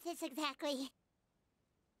we do with this exactly?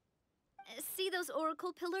 See those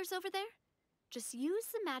oracle pillars over there? Just use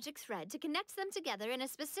the magic thread to connect them together in a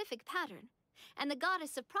specific pattern, and the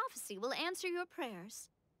goddess of prophecy will answer your prayers.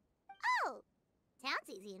 Oh, sounds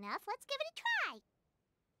easy enough. Let's give it a try.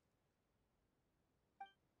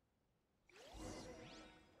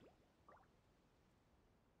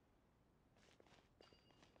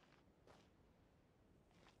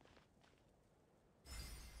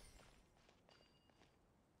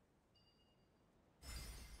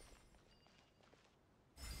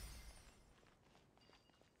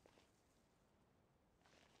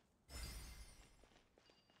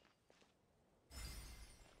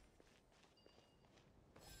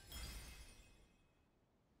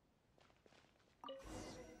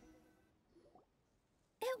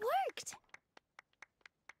 It worked!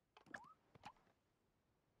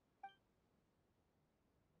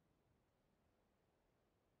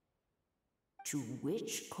 To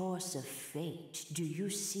which course of fate do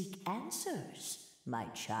you seek answers, my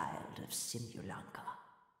child of Simulanka?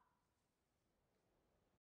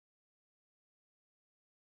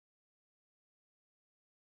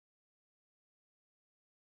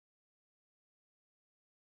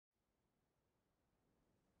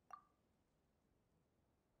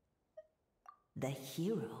 The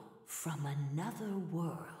hero from another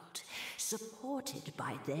world, supported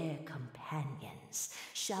by their companions,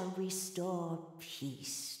 shall restore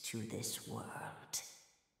peace to this world.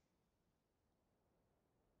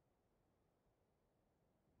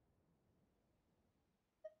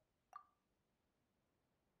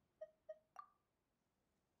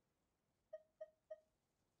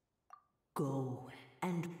 Go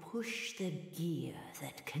and push the gear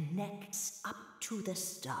that connects up to the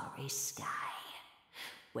starry sky.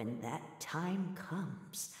 When that time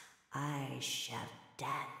comes, I shall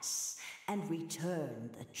dance and return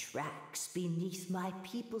the tracks beneath my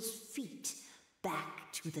people's feet back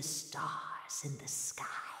to the stars in the sky.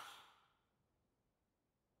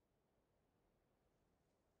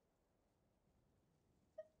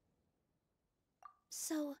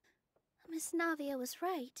 So, Miss Navia was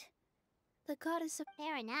right. The goddess of...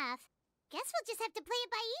 Fair enough. Guess we'll just have to play it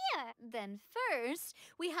by ear. Then first,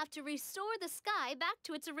 we have to restore the sky back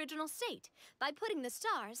to its original state by putting the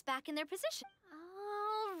stars back in their position.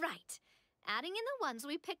 All right. Adding in the ones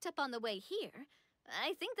we picked up on the way here,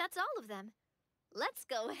 I think that's all of them. Let's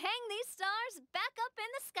go hang these stars back up in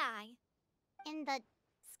the sky. In the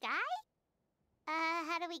sky?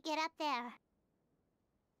 How do we get up there?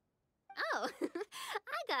 Oh,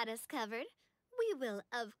 I got us covered. We will,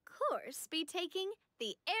 of course, be taking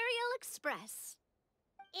the aerial express.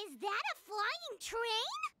 Is that a flying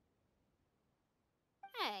train?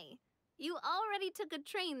 Hey, you already took a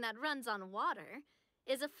train that runs on water.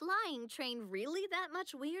 Is a flying train really that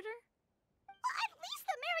much weirder? Well, at least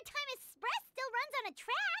the Maritime Express still runs on a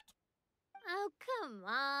track. Oh, come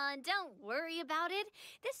on, don't worry about it.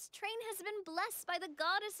 This train has been blessed by the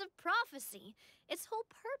goddess of prophecy. Its whole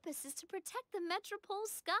purpose is to protect the metropole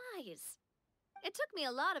skies. It took me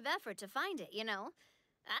a lot of effort to find it, you know.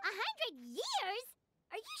 100 years?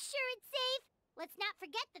 Are you sure it's safe? Let's not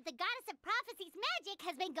forget that the goddess of prophecy's magic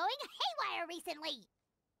has been going haywire recently.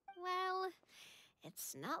 Well,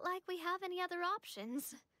 it's not like we have any other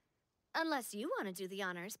options. Unless you want to do the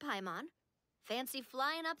honors, Paimon. Fancy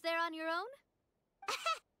flying up there on your own?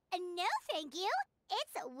 No, thank you.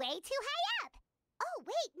 It's way too high up. Oh,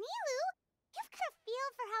 wait, Nilu. You've got a feel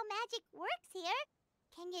for how magic works here.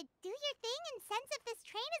 Can you do your thing and sense if this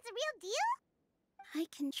train is the real deal? I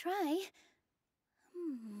can try.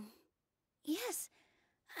 Yes,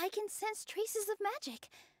 I can sense traces of magic,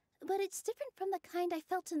 but it's different from the kind I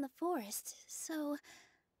felt in the forest, so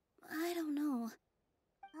I don't know.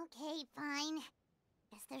 Okay, fine.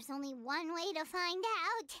 Guess there's only one way to find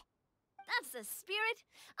out. That's the spirit.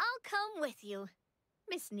 I'll come with you.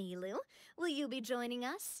 Miss Nilu, will you be joining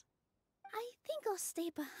us? I think I'll stay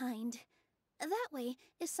behind. That way,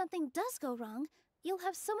 if something does go wrong, you'll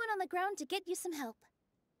have someone on the ground to get you some help.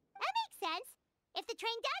 That makes sense. If the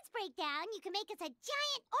train does break down, you can make us a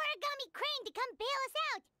giant origami crane to come bail us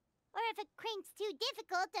out. Or if a crane's too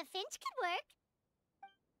difficult, a finch could work.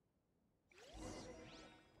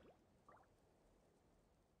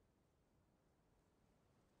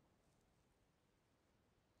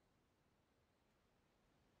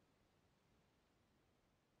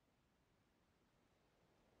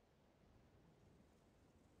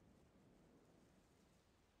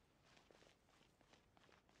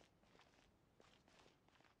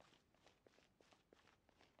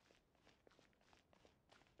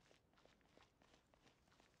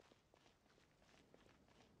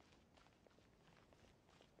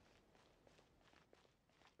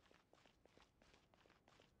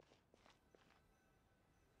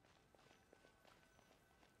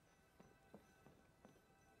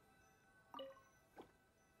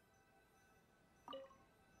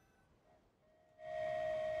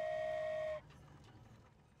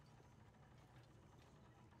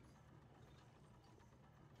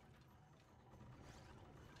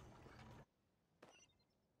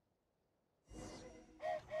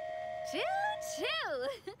 Choo-choo!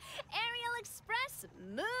 Aerial Express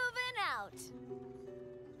moving out.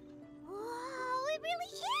 Whoa, it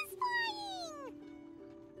really is flying!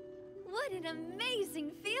 What an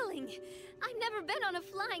amazing feeling! I've never been on a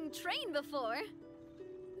flying train before.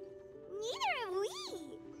 Neither have we.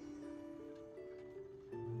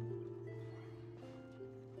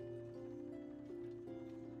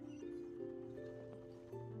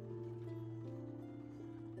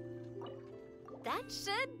 That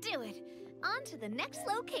should do it. On to the next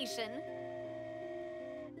location.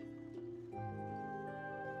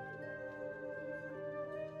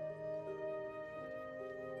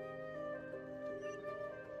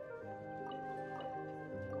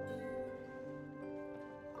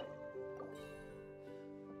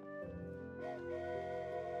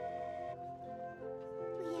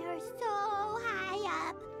 We are so high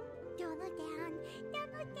up. Don't look down.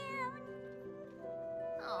 Don't look down.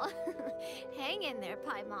 Oh, hang in there,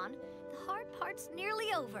 Paimon. The hard part's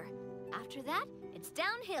nearly over. After that, it's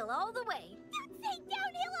downhill all the way. Don't say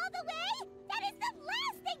downhill all the way! That is the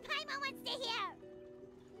last thing Paimon wants to hear!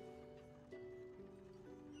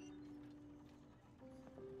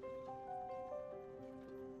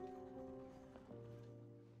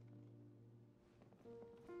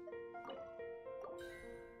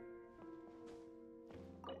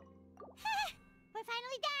 We're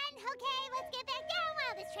finally done! Okay, let's get back down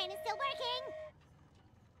while this train is still working!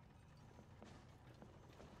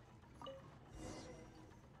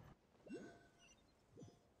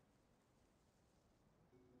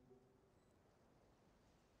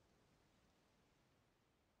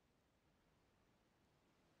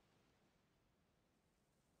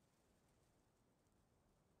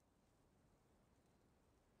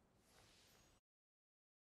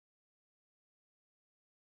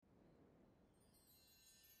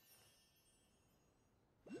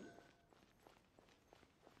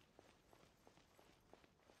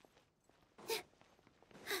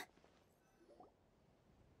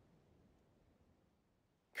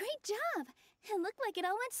 Great job! It looked like it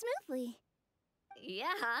all went smoothly.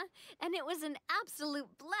 Yeah, and it was an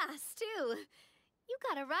absolute blast, too. You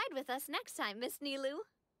gotta ride with us next time, Miss Nilu.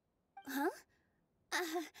 Huh?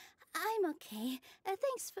 I'm okay.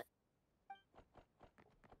 Thanks for...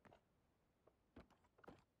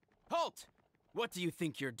 Halt! What do you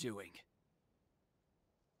think you're doing?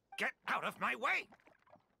 Get out of my way!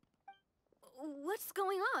 What's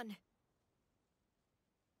going on?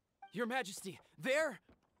 Your Majesty, there!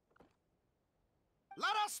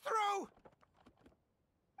 Let us through!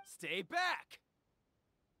 Stay back!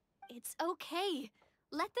 It's okay.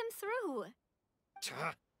 Let them through.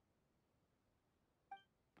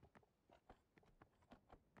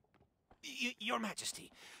 Your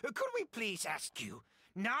Majesty, could we please ask you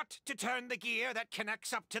not to turn the gear that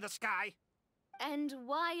connects up to the sky? And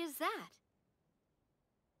why is that?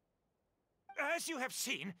 As you have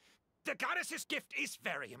seen, the goddess's gift is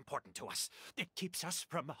very important to us. It keeps us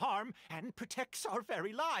from harm and protects our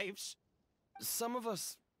very lives. Some of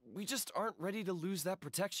us, we just aren't ready to lose that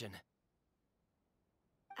protection.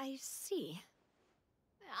 I see.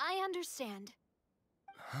 I understand.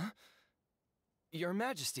 Huh? Your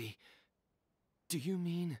Majesty, do you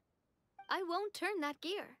mean... I won't turn that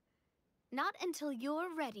gear. Not until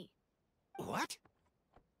you're ready. What?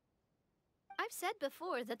 I've said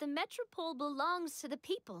before that the Metropole belongs to the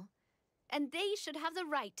people, and they should have the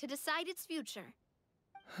right to decide its future.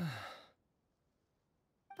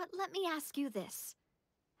 But let me ask you this.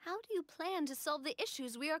 How do you plan to solve the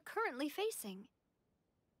issues we are currently facing?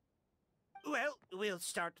 Well, we'll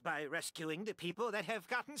start by rescuing the people that have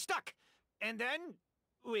gotten stuck. And then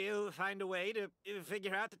we'll find a way to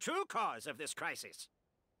figure out the true cause of this crisis.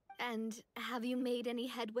 And have you made any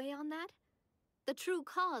headway on that? The true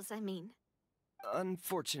cause, I mean.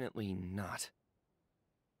 Unfortunately not.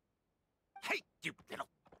 Hey, you little...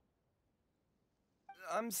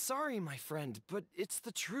 I'm sorry, my friend, but it's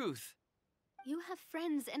the truth. You have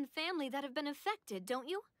friends and family that have been affected, don't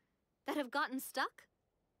you? That have gotten stuck?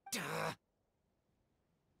 Duh.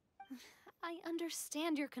 I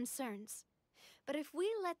understand your concerns. But if we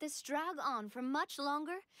let this drag on for much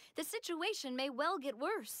longer, the situation may well get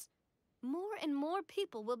worse. More and more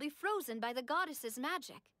people will be frozen by the goddess's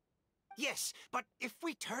magic. Yes, but if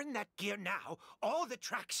we turn that gear now, all the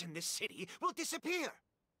tracks in this city will disappear.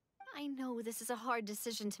 I know this is a hard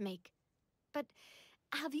decision to make. But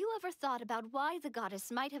have you ever thought about why the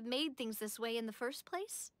goddess might have made things this way in the first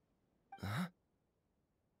place? Huh?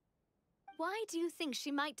 Why do you think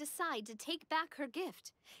she might decide to take back her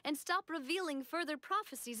gift and stop revealing further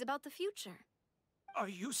prophecies about the future? Are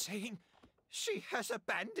you saying she has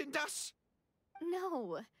abandoned us?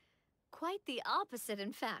 No. Quite the opposite,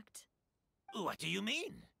 in fact. What do you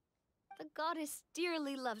mean? The goddess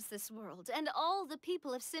dearly loves this world and all the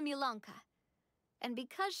people of Simulanka. And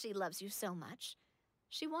because she loves you so much,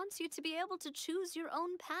 she wants you to be able to choose your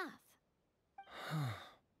own path.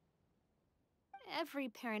 Every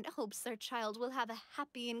parent hopes their child will have a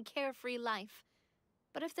happy and carefree life.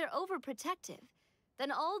 But if they're overprotective,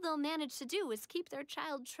 then all they'll manage to do is keep their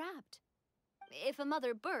child trapped. If a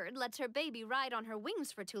mother bird lets her baby ride on her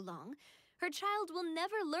wings for too long, her child will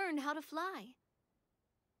never learn how to fly.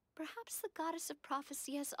 Perhaps the goddess of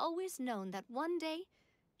prophecy has always known that one day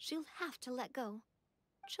she'll have to let go.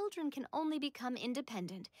 Children can only become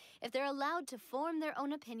independent if they're allowed to form their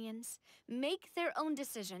own opinions, make their own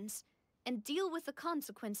decisions, and deal with the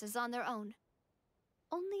consequences on their own.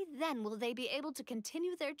 Only then will they be able to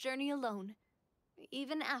continue their journey alone,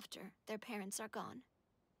 even after their parents are gone.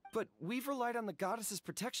 But we've relied on the goddess's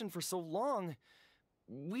protection for so long.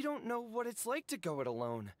 We don't know what it's like to go it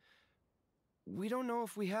alone. We don't know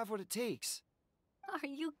if we have what it takes. Are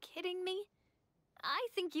you kidding me? I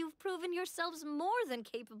think you've proven yourselves more than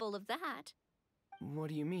capable of that. What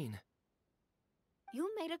do you mean?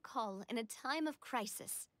 You made a call in a time of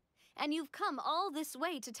crisis, and you've come all this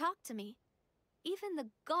way to talk to me. Even the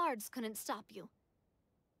guards couldn't stop you.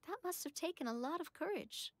 That must have taken a lot of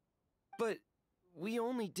courage. But we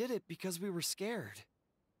only did it because we were scared.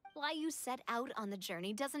 Why you set out on the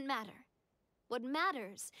journey doesn't matter. What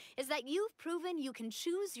matters is that you've proven you can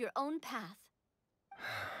choose your own path.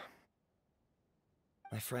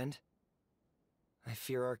 My friend, I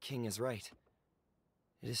fear our king is right.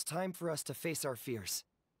 It is time for us to face our fears.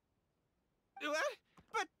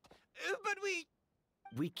 What? But we...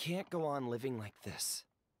 We can't go on living like this.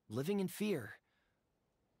 Living in fear.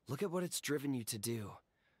 Look at what it's driven you to do.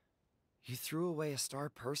 You threw away a star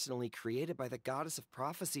personally created by the goddess of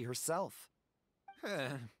prophecy herself.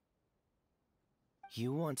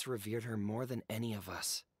 You once revered her more than any of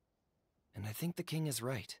us. And I think the king is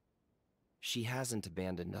right. She hasn't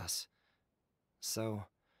abandoned us. So,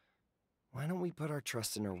 why don't we put our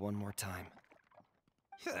trust in her one more time?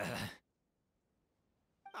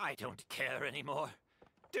 I don't care anymore.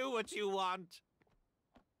 Do what you want.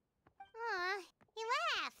 Aw, he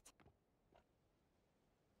laughed.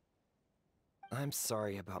 I'm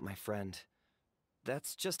sorry about my friend.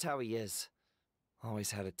 That's just how he is.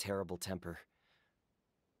 Always had a terrible temper.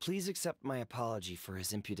 Please accept my apology for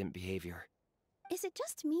his impudent behavior. Is it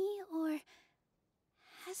just me, or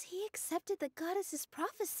has he accepted the goddess's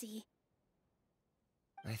prophecy?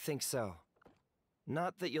 I think so.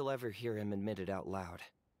 Not that you'll ever hear him admit it out loud.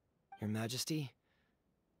 Your Majesty,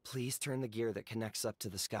 please turn the gear that connects up to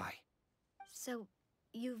the sky. So,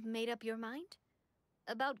 you've made up your mind?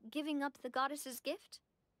 About giving up the goddess's gift?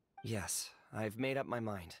 Yes, I've made up my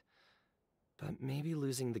mind. But maybe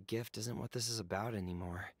losing the gift isn't what this is about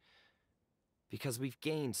anymore. Because we've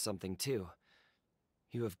gained something too.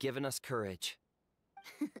 You have given us courage.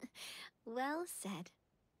 Well said.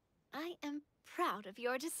 I am proud of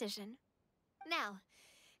your decision. Now,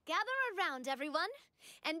 gather around, everyone,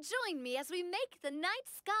 and join me as we make the night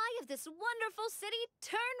sky of this wonderful city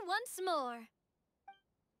turn once more.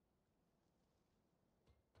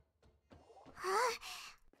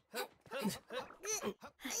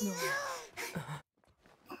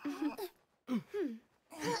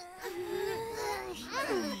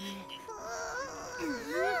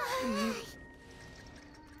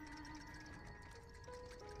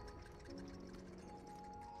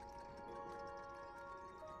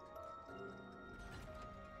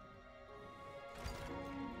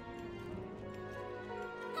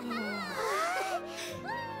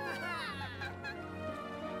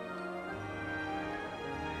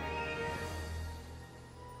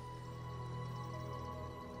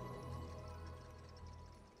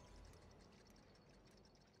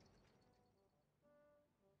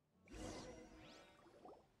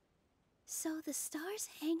 So the stars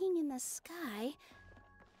hanging in the sky,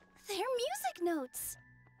 they're music notes!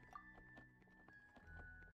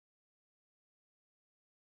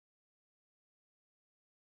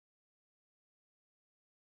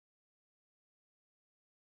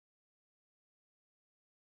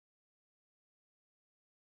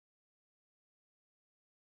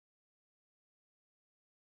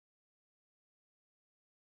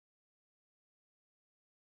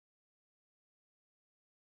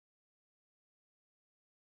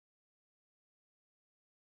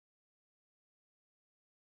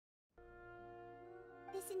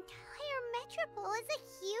 This entire metropole is a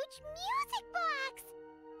huge music box!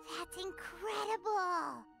 That's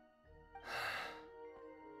incredible!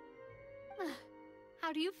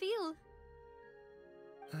 How do you feel?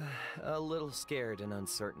 A little scared and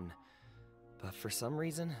uncertain. But for some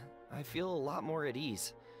reason, I feel a lot more at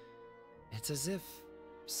ease. It's as if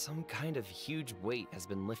some kind of huge weight has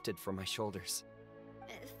been lifted from my shoulders.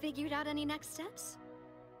 Figured out any next steps?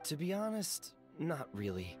 To be honest, not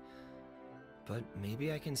really. But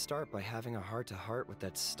maybe I can start by having a heart-to-heart with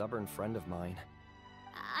that stubborn friend of mine.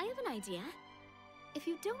 I have an idea. If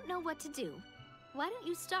you don't know what to do, why don't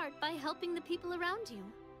you start by helping the people around you?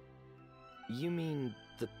 You mean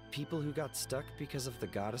the people who got stuck because of the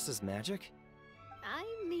goddess's magic? I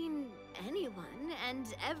mean anyone and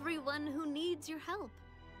everyone who needs your help.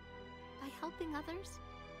 By helping others,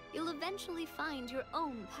 you'll eventually find your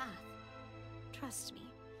own path. Trust me,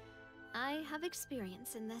 I have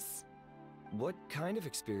experience in this. What kind of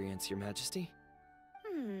experience, Your Majesty?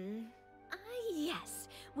 Yes.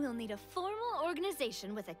 We'll need a formal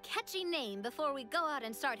organization with a catchy name before we go out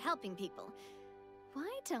and start helping people.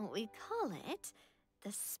 Why don't we call it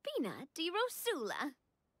the Spina di Rosula?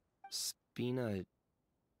 Spina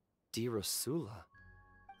di Rosula?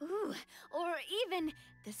 Ooh, or even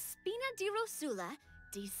the Spina di Rosula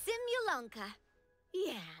di Similanka.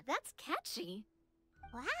 Yeah, that's catchy.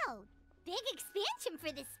 Wow, big expansion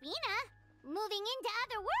for the Spina. Moving into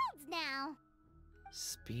other worlds now.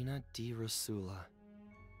 Spina di Rosula.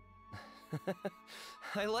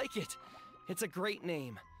 I like it. It's a great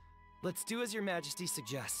name. Let's do as Your Majesty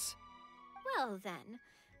suggests. Well then,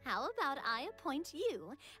 how about I appoint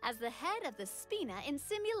you as the head of the Spina in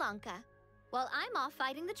Similanka? While I'm off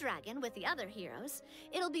fighting the dragon with the other heroes,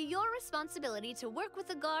 it'll be your responsibility to work with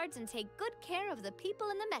the guards and take good care of the people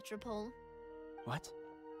in the metropole. What?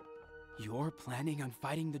 You're planning on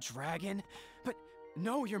fighting the dragon? But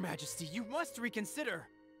no, Your Majesty, you must reconsider.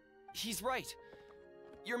 He's right.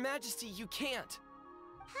 Your Majesty, you can't.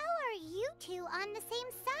 How are you two on the same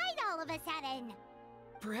side all of a sudden?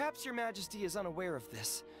 Perhaps Your Majesty is unaware of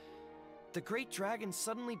this. The great dragon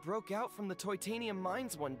suddenly broke out from the Titanium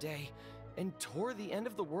mines one day and tore the end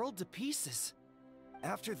of the world to pieces.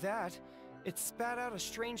 After that, it spat out a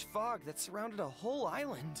strange fog that surrounded a whole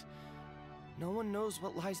island. No one knows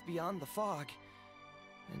what lies beyond the fog,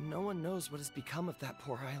 and no one knows what has become of that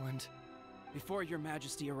poor island. Before Your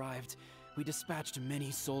Majesty arrived, we dispatched many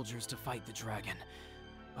soldiers to fight the dragon,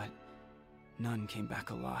 but none came back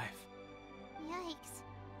alive. Yikes.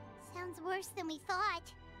 Sounds worse than we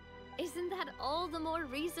thought. Isn't that all the more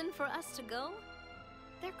reason for us to go?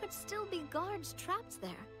 There could still be guards trapped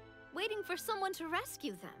there, waiting for someone to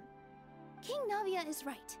rescue them. King Navia is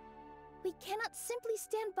right. We cannot simply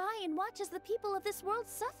stand by and watch as the people of this world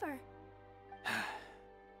suffer.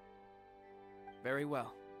 Very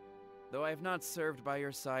well. Though I have not served by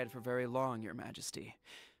your side for very long, Your Majesty.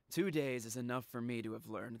 2 days is enough for me to have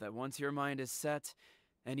learned that once your mind is set,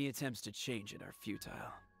 any attempts to change it are futile.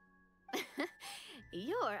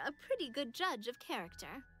 You're a pretty good judge of character.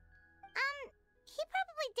 He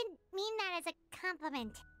probably didn't mean that as a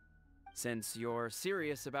compliment. Since you're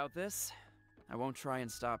serious about this, I won't try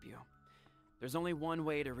and stop you. There's only one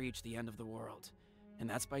way to reach the end of the world, and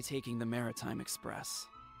that's by taking the Maritime Express.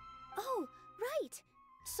 Oh, right!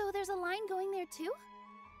 So there's a line going there too?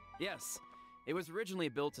 Yes. It was originally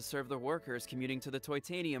built to serve the workers commuting to the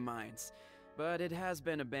Titanium mines, but it has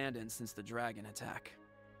been abandoned since the dragon attack.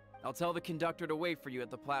 I'll tell the conductor to wait for you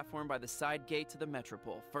at the platform by the side gate to the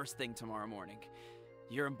metropole first thing tomorrow morning.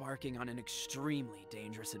 You're embarking on an extremely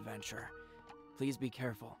dangerous adventure. Please be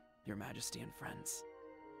careful, Your Majesty and friends.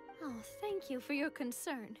 Oh, thank you for your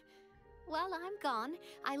concern. While I'm gone,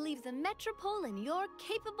 I leave the metropole in your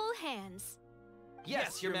capable hands.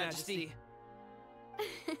 Yes, Your Majesty.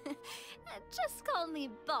 Just call me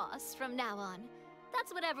boss from now on.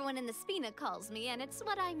 That's what everyone in the Spina calls me, and it's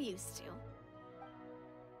what I'm used to.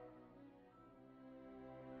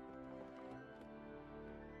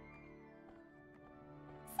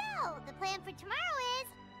 So, the plan for tomorrow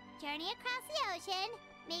is journey across the ocean,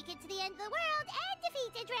 make it to the end of the world, and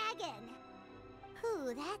defeat a dragon.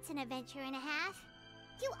 Whew, that's an adventure and a half.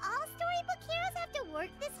 Do all storybook heroes have to work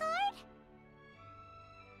this hard?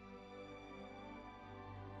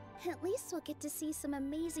 At least we'll get to see some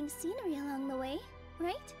amazing scenery along the way,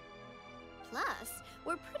 right? Plus,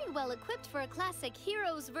 we're pretty well equipped for a classic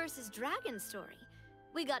heroes versus dragon story.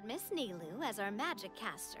 We got Miss Nilu as our magic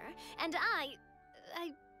caster, and I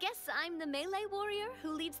guess I'm the melee warrior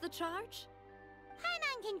who leads the charge?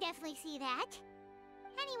 Paimon can definitely see that.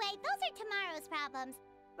 Anyway, those are tomorrow's problems.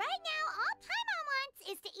 Right now, all Paimon wants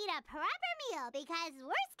is to eat a proper meal, because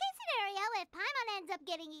worst case scenario, if Paimon ends up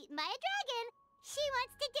getting eaten by a dragon, she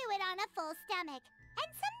wants to do it on a full stomach. And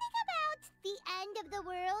something about the end of the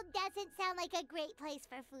world doesn't sound like a great place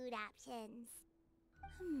for food options.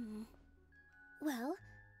 Well,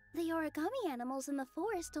 the origami animals in the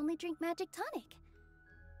forest only drink magic tonic.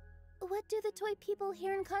 What do the toy people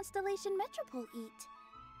here in Constellation Metropole eat?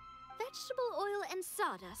 Vegetable oil and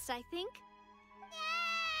sawdust, I think.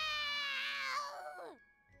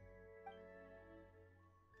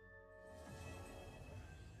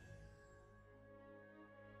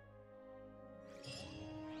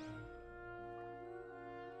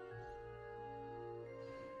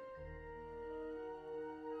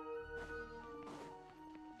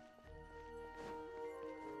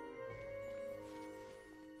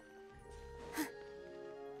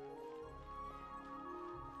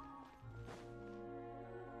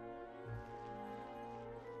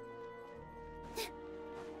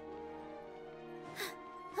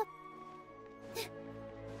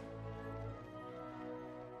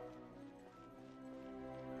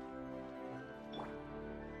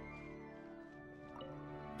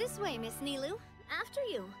 This way, Miss Nilu. After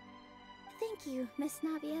you. Thank you, Miss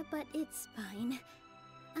Navia, but it's fine.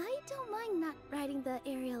 I don't mind not riding the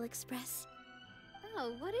aerial express.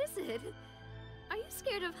 Oh, what is it? Are you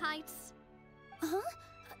scared of heights? Huh?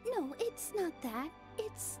 No, it's not that.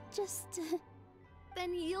 It's just...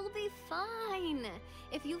 Then you'll be fine.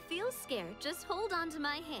 If you feel scared, just hold on to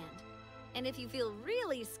my hand. And if you feel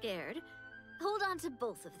really scared, hold on to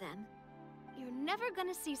both of them. You're never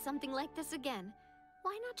gonna see something like this again.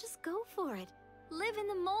 Why not just go for it? Live in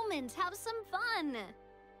the moment, have some fun!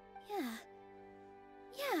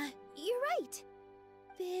 Yeah, you're right.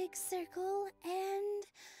 Big circle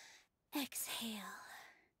and exhale.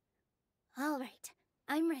 All right,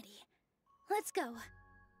 I'm ready. Let's go.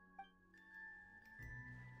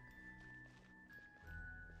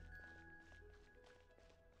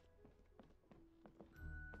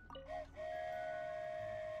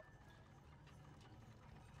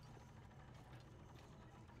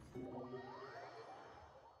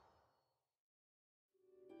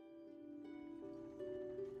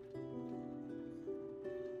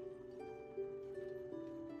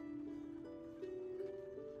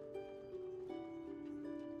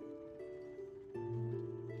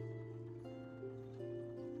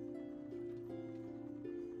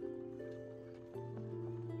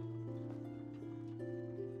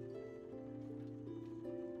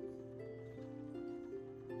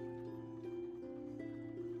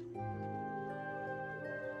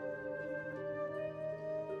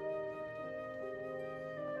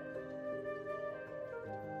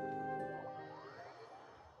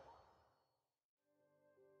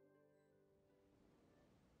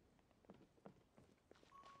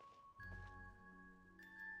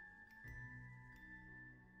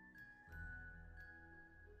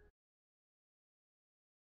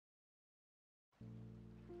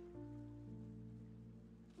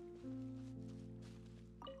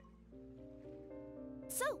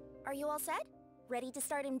 So, are you all set? Ready to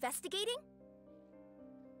start investigating?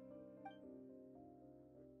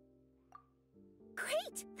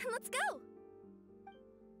 Great! Then let's go!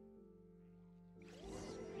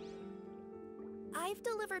 I've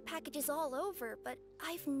delivered packages all over, but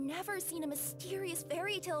I've never seen a mysterious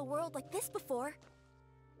fairy tale world like this before.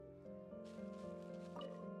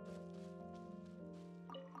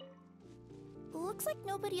 Looks like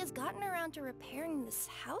nobody has gotten around to repairing this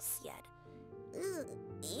house yet. Ugh,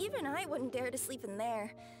 even I wouldn't dare to sleep in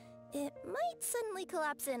there. It might suddenly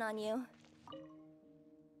collapse in on you.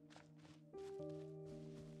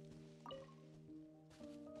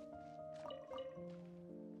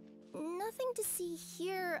 Nothing to see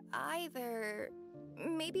here either.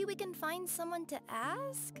 Maybe we can find someone to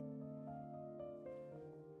ask?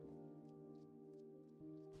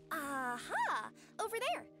 Aha! Over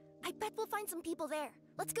there! I bet we'll find some people there.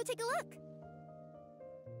 Let's go take a look.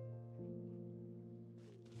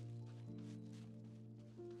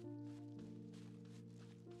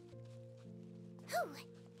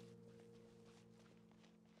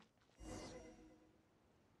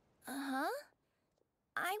 Uh-huh.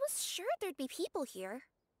 I was sure there'd be people here.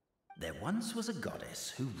 There once was a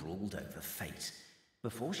goddess who ruled over fate.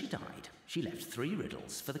 Before she died, she left 3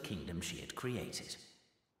 riddles for the kingdom she had created.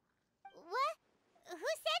 What? Who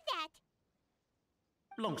said that?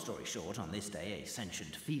 Long story short, on this day, a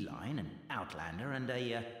sentient feline, an outlander, and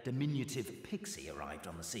a diminutive pixie arrived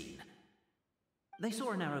on the scene. They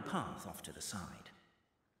saw a narrow path off to the side.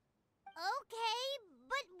 Okay,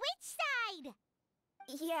 but which side?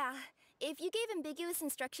 Yeah, if you gave ambiguous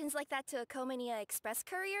instructions like that to a Comania Express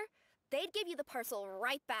courier, they'd give you the parcel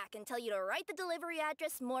right back and tell you to write the delivery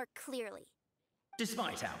address more clearly.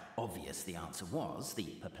 Despite how obvious the answer was, the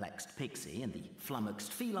perplexed pixie and the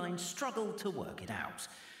flummoxed feline struggled to work it out.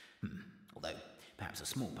 Although, perhaps a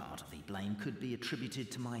small part of the blame could be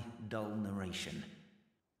attributed to my dull narration.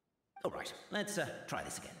 All right, let's try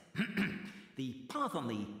this again. The path on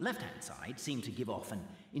the left-hand side seemed to give off an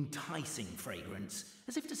enticing fragrance,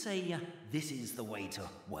 as if to say, this is the way to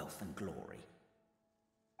wealth and glory.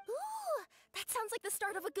 Ooh, that sounds like the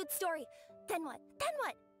start of a good story. Then what? Then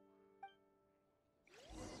what?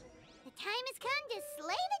 The time has come to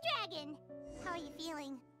slay the dragon. How are you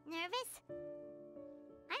feeling? Nervous?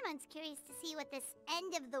 I'm curious to see what this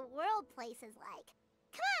end of the world place is like.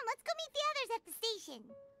 Come on, let's go meet the others at the station.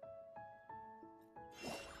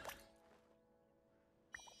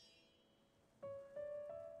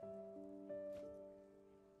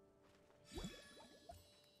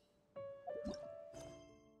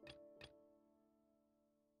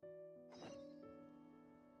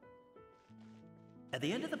 At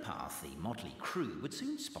the end of the path, the motley crew would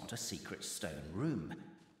soon spot a secret stone room.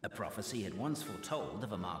 A prophecy had once foretold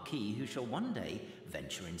of a Marquis who shall one day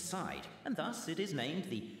venture inside, and thus it is named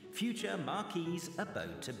the future Marquis's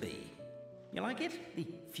abode to be. You like it? The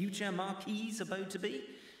future Marquis's abode to be?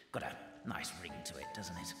 Got a nice ring to it,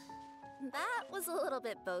 doesn't it? That was a little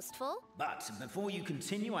bit boastful. But before you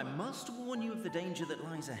continue, I must warn you of the danger that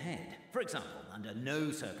lies ahead. For example, under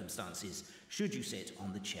no circumstances should you sit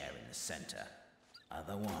on the chair in the center.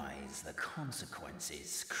 Otherwise, the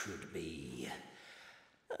consequences could be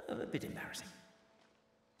a bit embarrassing.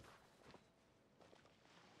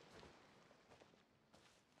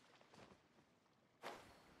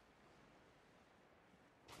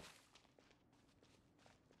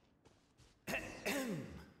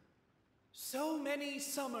 So many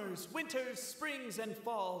summers, winters, springs, and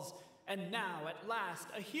falls, and now at last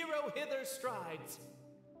a hero hither strides.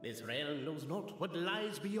 This realm knows not what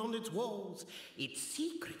lies beyond its walls. Its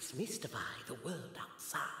secrets mystify the world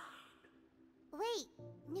outside. Wait,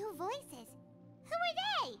 new voices. Who are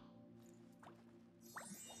they?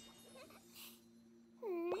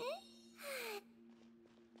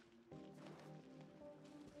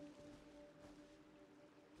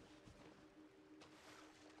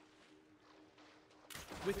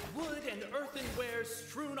 With wood and earthenware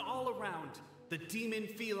strewn all around, the demon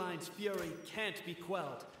feline's fury can't be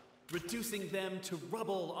quelled. Reducing them to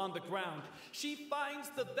rubble on the ground, she finds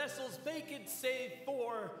the vessel's vacant save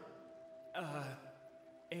for...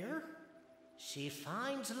 air? She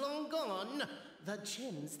finds long gone the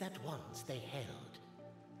gems that once they held.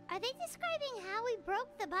 Are they describing how we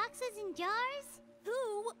broke the boxes and jars?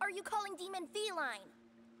 Who are you calling demon feline?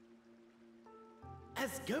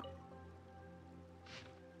 As go...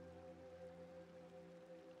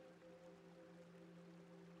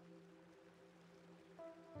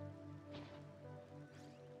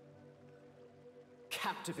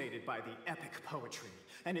 Captivated by the epic poetry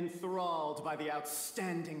and enthralled by the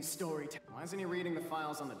outstanding storytelling. Why isn't he reading the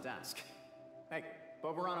files on the desk? Hey,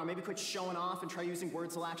 Boberano, maybe quit showing off and try using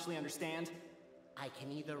words he'll actually understand. I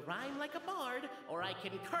can either rhyme like a bard, or I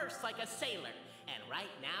can curse like a sailor. And right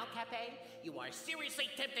now, Cape, you are seriously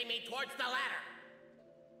tempting me towards the latter.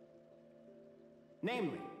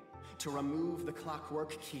 Namely, to remove the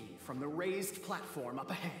clockwork key from the raised platform up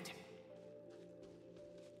ahead.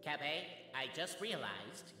 Cape, I just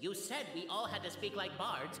realized you said we all had to speak like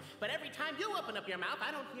bards, but every time you open up your mouth, I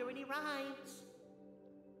don't hear any rhymes.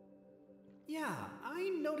 Yeah,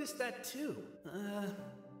 I noticed that too.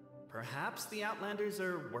 Perhaps the Outlanders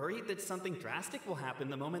are worried that something drastic will happen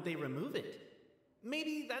the moment they remove it.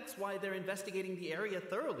 Maybe that's why they're investigating the area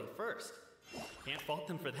thoroughly first. Can't fault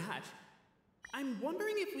them for that. I'm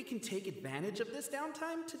wondering if we can take advantage of this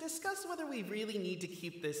downtime to discuss whether we really need to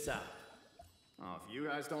keep this up. Oh, if you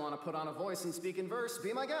guys don't want to put on a voice and speak in verse,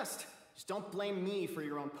 be my guest. Just don't blame me for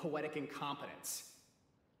your own poetic incompetence.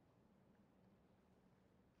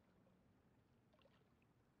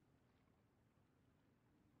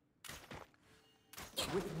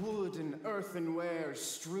 With wood and earthenware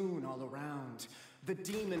strewn all around, the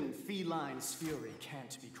demon feline's fury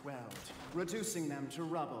can't be quelled, reducing them to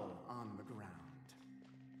rubble on the ground.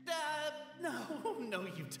 No,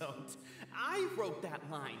 you don't. I wrote that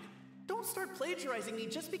line. Don't start plagiarizing me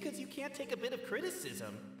just because you can't take a bit of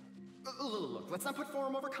criticism. Look, let's not put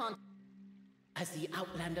form over content. As the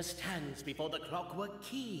Outlander stands before the clockwork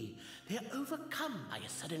key, they're overcome by a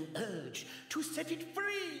sudden urge to set it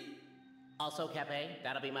free. Also, Cape,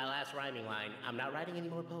 that'll be my last rhyming line. I'm not writing any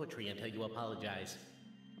more poetry until you apologize.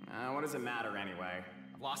 What does it matter anyway?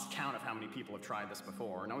 I've lost count of how many people have tried this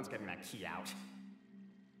before. No one's getting that key out.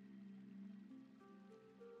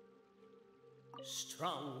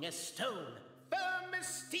 Strong as stone, firm as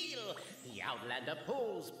steel, the Outlander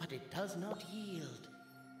pulls, but it does not yield.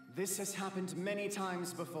 This has happened many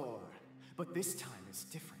times before, but this time is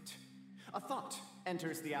different. A thought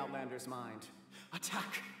enters the Outlander's mind.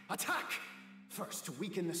 Attack! Attack! First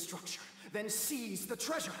weaken the structure, then seize the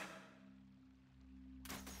treasure.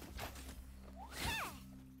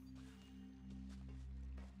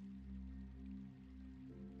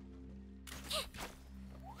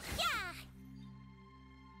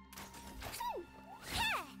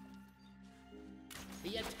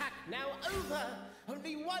 The attack now over.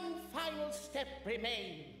 Only one final step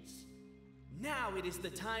remains. Now it is the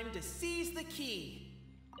time to seize the key.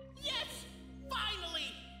 Yes! Finally!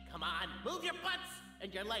 Come on, move your butts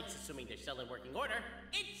and your legs, assuming they're still in working order.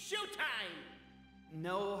 It's showtime!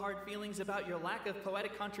 No hard feelings about your lack of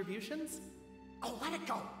poetic contributions? Oh, let it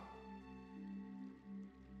go!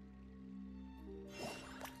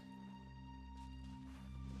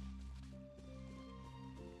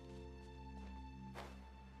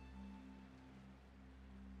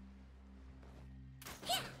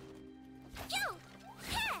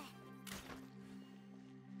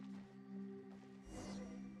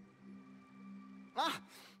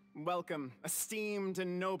 Welcome, esteemed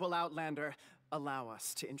and noble Outlander. Allow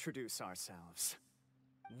us to introduce ourselves.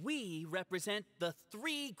 We represent the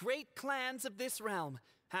 3 great clans of this realm,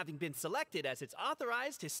 having been selected as its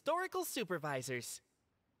authorized historical supervisors.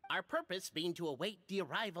 Our purpose being to await the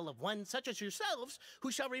arrival of one such as yourselves,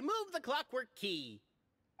 who shall remove the clockwork key.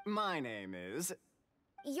 My name is...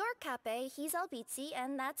 You're Cape, he's Albizzi,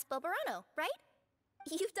 and that's Bobarano, right?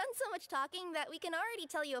 You've done so much talking that we can already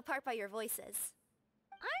tell you apart by your voices.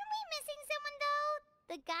 Aren't we missing someone,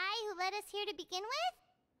 though? The guy who led us here to begin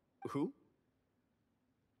with? Who?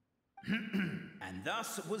 And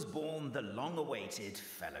thus was born the long-awaited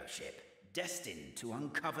fellowship, destined to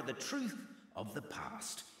uncover the truth of the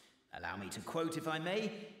past. Allow me to quote, if I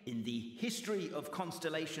may, in the history of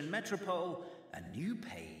Constellation Metropole, a new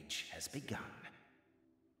page has begun.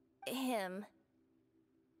 Him.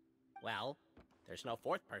 Well, there's no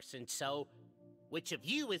 4th person, so which of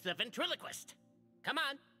you is the ventriloquist? Come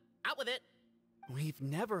on, out with it. We've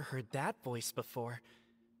never heard that voice before,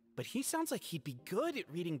 but he sounds like he'd be good at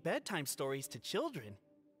reading bedtime stories to children.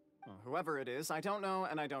 Well, whoever it is, I don't know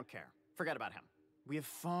and I don't care. Forget about him. We have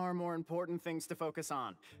far more important things to focus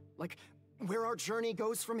on, like where our journey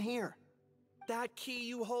goes from here. That key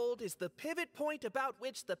you hold is the pivot point about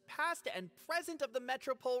which the past and present of the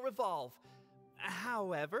Metropole revolve.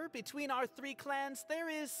 However, between our 3 clans, there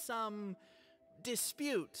is some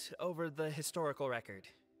dispute over the historical record.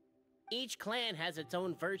 Each clan has its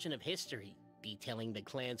own version of history, detailing the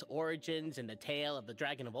clan's origins and the tale of the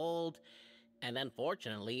dragon of old, and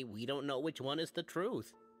unfortunately, we don't know which one is the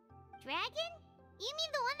truth. Dragon? You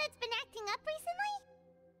mean the one that's been acting up recently?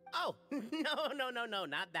 Oh, no,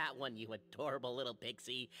 not that one, you adorable little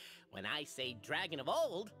pixie. When I say dragon of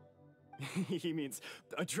old... He means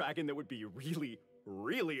a dragon that would be really,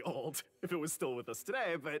 really old if it was still with us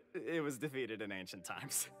today, but it was defeated in ancient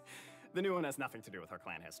times. The new one has nothing to do with our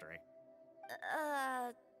clan history.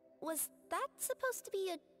 Was that supposed to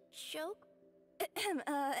be a joke?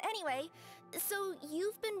 Anyway, so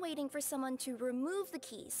you've been waiting for someone to remove the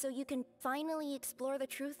keys so you can finally explore the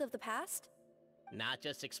truth of the past? Not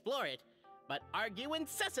just explore it, but argue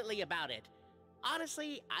incessantly about it.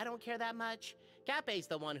 Honestly, I don't care that much. Cape's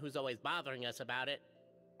the one who's always bothering us about it.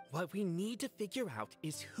 What we need to figure out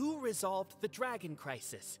is who resolved the dragon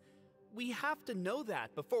crisis. We have to know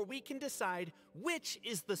that before we can decide which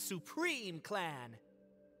is the supreme clan.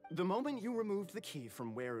 The moment you removed the key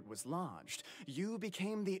from where it was lodged, you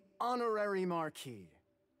became the honorary Marquis.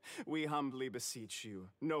 We humbly beseech you,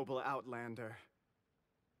 noble Outlander.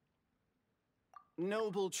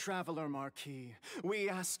 Noble Traveler Marquis, we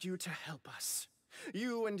ask you to help us.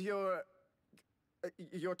 You and your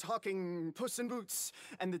talking Puss in Boots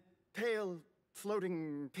and the pale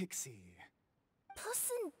floating pixie.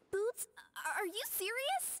 Puss in Boots? Are you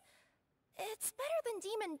serious? It's better than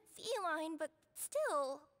demon feline, but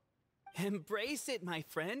still... Embrace it, my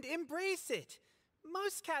friend, embrace it.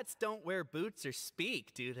 Most cats don't wear boots or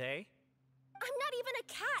speak, do they? I'm not even a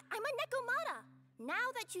cat, I'm a Nekomata.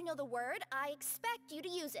 Now that you know the word, I expect you to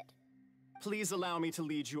use it. Please allow me to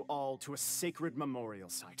lead you all to a sacred memorial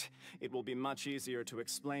site. It will be much easier to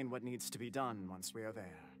explain what needs to be done once we are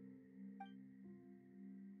there.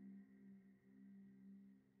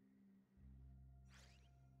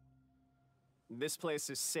 This place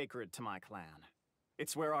is sacred to my clan.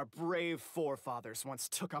 It's where our brave forefathers once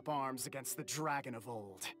took up arms against the dragon of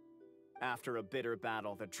old. After a bitter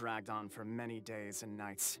battle that dragged on for many days and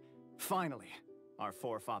nights, finally, our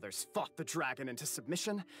forefathers fought the dragon into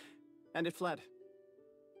submission, and it fled.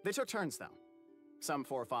 They took turns, though. Some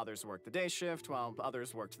forefathers worked the day shift, while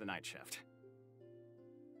others worked the night shift.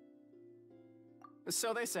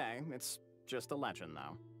 So they say. It's just a legend,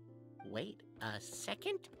 though. Wait a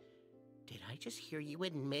second? Did I just hear you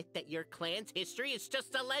admit that your clan's history is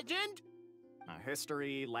just a legend?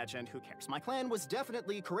 History, legend, who cares? My clan was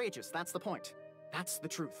definitely courageous, that's the point. That's the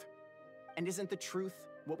truth. And isn't the truth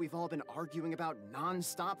what we've all been arguing about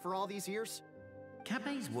non-stop for all these years?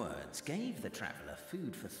 Cape's words gave the traveler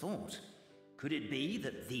food for thought. Could it be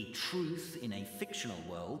that the truth in a fictional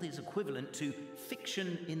world is equivalent to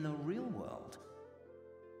fiction in the real world?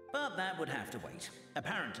 But that would have to wait.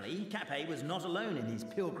 Apparently, Capet was not alone in his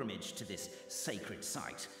pilgrimage to this sacred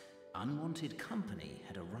site. Unwanted company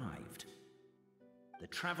had arrived. The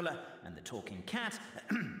traveler and the talking cat,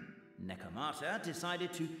 Necomata,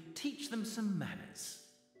 decided to teach them some manners.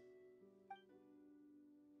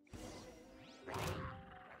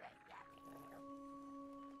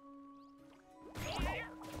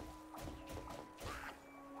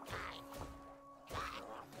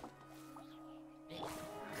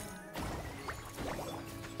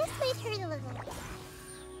 This might hurt a little.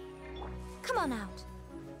 Come on out.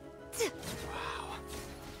 Wow.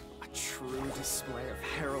 A true display of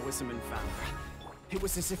heroism and valor. It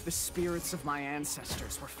was as if the spirits of my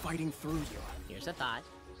ancestors were fighting through you. Here's a thought.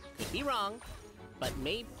 Could be wrong, but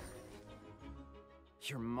maybe...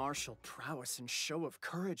 Your martial prowess and show of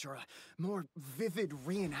courage are a more vivid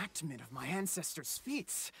reenactment of my ancestors'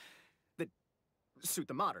 feats that suit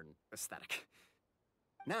the modern aesthetic.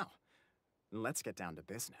 Now, let's get down to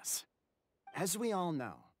business. As we all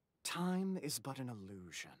know, time is but an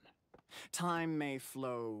illusion. Time may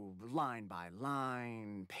flow line by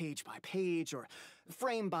line, page by page, or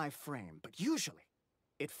frame by frame, but usually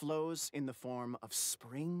it flows in the form of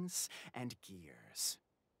springs and gears.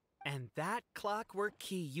 And that clockwork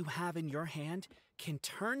key you have in your hand can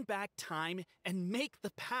turn back time and make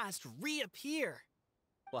the past reappear.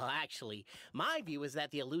 Well, actually, my view is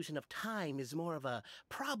that the illusion of time is more of a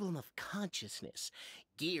problem of consciousness.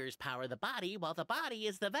 Gears power the body, while the body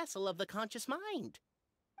is the vessel of the conscious mind.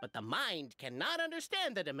 But the mind cannot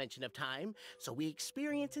understand the dimension of time, so we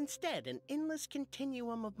experience instead an endless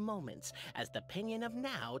continuum of moments as the pinion of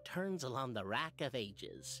now turns along the rack of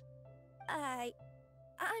ages.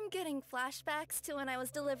 I'm getting flashbacks to when I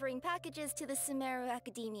was delivering packages to the Sumeru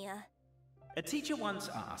Academia. A teacher once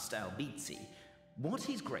asked Albizzi what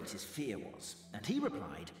his greatest fear was, and he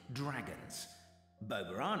replied, dragons.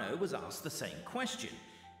 Boberano was asked the same question.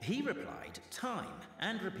 He replied, time,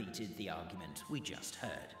 and repeated the argument we just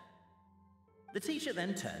heard. The teacher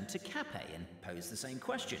then turned to Capet and posed the same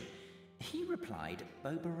question. He replied,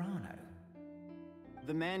 Boberano.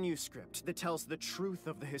 The manuscript that tells the truth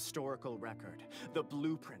of the historical record, the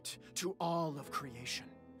blueprint to all of creation,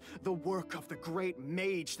 the work of the great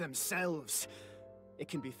mage themselves. It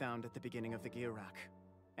can be found at the beginning of the gear rack,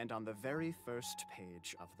 and on the very first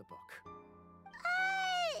page of the book.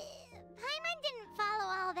 Paimon didn't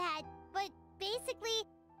follow all that, but basically,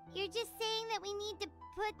 you're just saying that we need to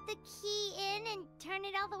put the key in and turn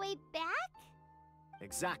it all the way back?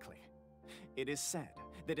 Exactly. It is said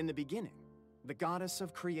that in the beginning, the goddess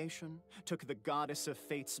of creation took the goddess of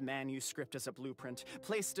fate's manuscript as a blueprint,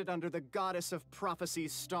 placed it under the goddess of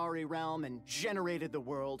prophecy's starry realm, and generated the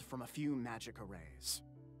world from a few magic arrays.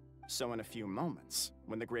 So in a few moments,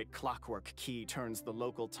 when the great clockwork key turns the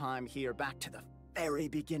local time here back to the very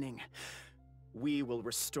beginning, we will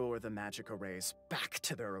restore the magic arrays back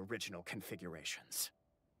to their original configurations.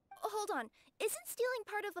 Hold on, isn't stealing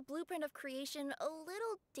part of the blueprint of creation a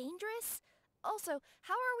little dangerous? Also,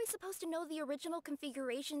 how are we supposed to know the original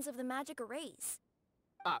configurations of the magic arrays?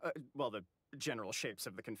 Well, the general shapes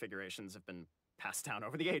of the configurations have been passed down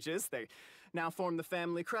over the ages. They now form the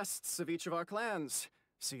family crests of each of our clans.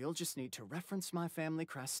 So you'll just need to reference my family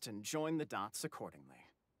crest and join the dots accordingly.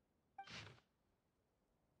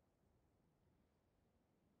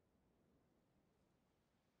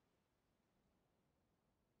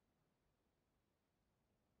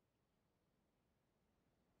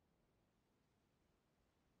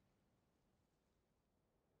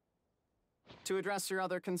 To address your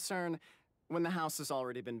other concern, when the house has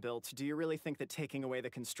already been built, do you really think that taking away the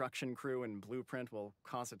construction crew and blueprint will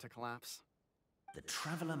cause it to collapse? The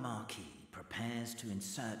Traveler Marquis prepares to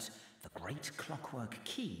insert the great clockwork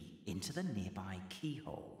key into the nearby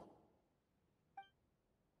keyhole.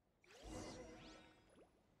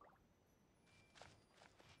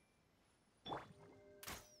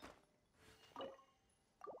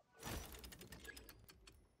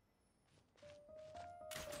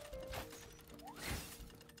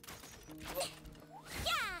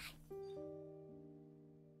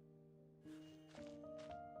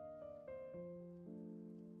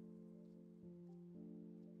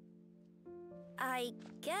 I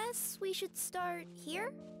guess we should start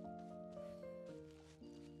here?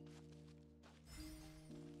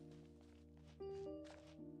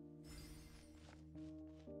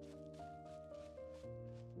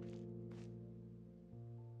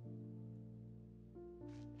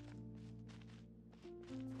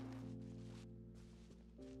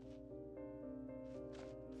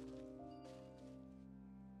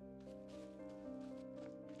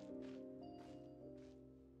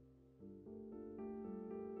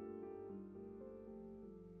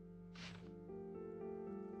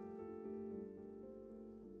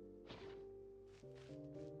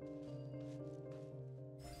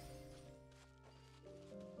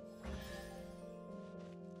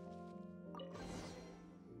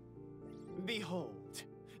 Behold,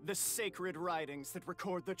 the sacred writings that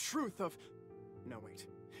record the truth of... No, wait.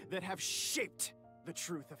 That have shaped the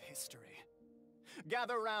truth of history.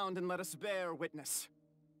 Gather round and let us bear witness.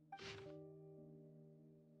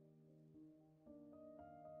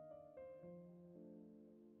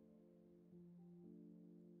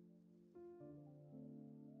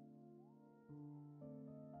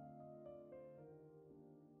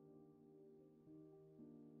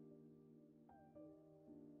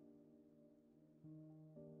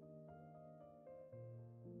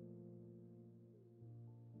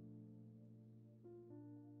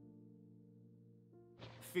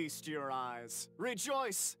 Feast your eyes,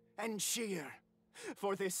 rejoice, and cheer,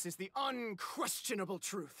 for this is the unquestionable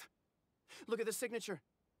truth. Look at the signature.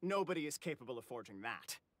 Nobody is capable of forging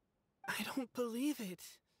that. I don't believe it.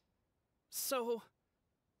 So,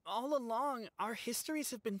 all along, our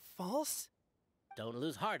histories have been false? Don't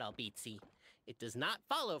lose heart, Albizzi. It does not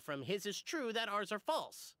follow from his is true that ours are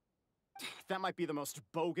false. That might be the most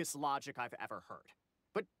bogus logic I've ever heard.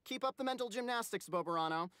 But keep up the mental gymnastics,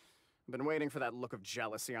 Boberano. I've been waiting for that look of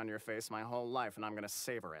jealousy on your face my whole life, and I'm gonna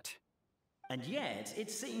savor it. And yet, it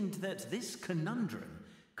seemed that this conundrum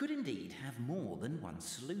could indeed have more than one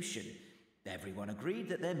solution. Everyone agreed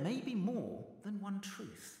that there may be more than one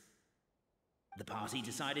truth. The party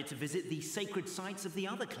decided to visit the sacred sites of the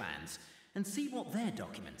other clans and see what their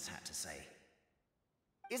documents had to say.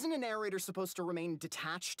 Isn't a narrator supposed to remain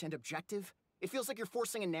detached and objective? It feels like you're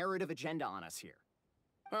forcing a narrative agenda on us here.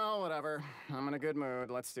 Well, whatever. I'm in a good mood.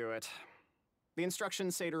 Let's do it. The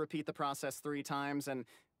instructions say to repeat the process 3 times, and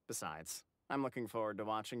besides, I'm looking forward to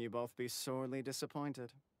watching you both be sorely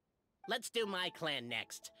disappointed. Let's do my clan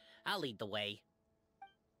next. I'll lead the way.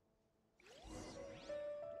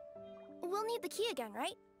 We'll need the key again,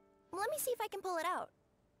 right? Let me see if I can pull it out.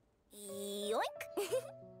 Yoink!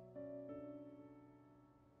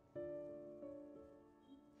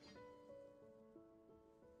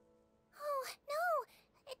 Oh, no!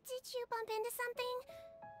 Did you bump into something?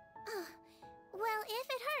 Oh, well, if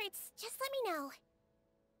it hurts, just let me know.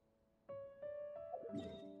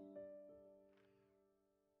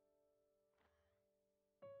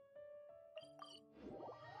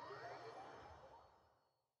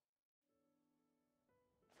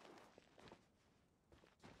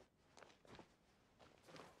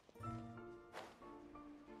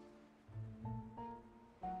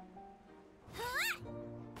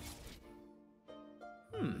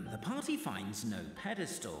 The party finds no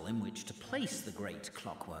pedestal in which to place the great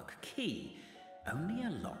clockwork key, only a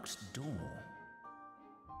locked door.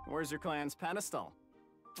 Where's your clan's pedestal?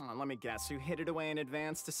 Oh, let me guess, you hid it away in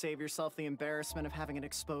advance to save yourself the embarrassment of having it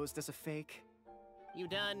exposed as a fake? You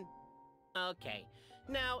done? Okay.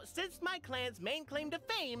 Now, since my clan's main claim to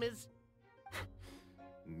fame is...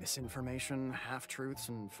 Misinformation, half-truths,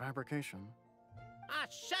 and fabrication. Ah,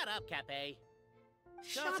 shut up, Cape.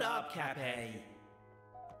 Shut up, Cape.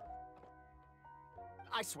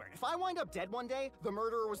 I swear, if I wind up dead one day, the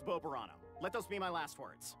murderer was Boberano. Let those be my last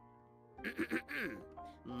words.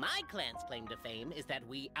 My clan's claim to fame is that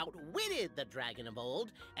we outwitted the dragon of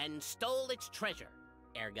old and stole its treasure.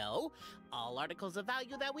 Ergo, all articles of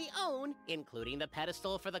value that we own, including the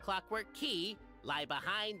pedestal for the clockwork key, lie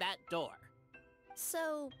behind that door.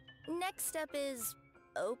 So, next step is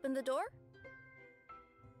open the door?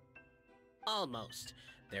 Almost.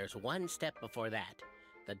 There's one step before that.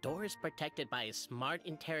 The door is protected by a smart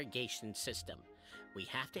interrogation system. We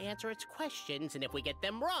have to answer its questions, and if we get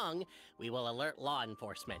them wrong, we will alert law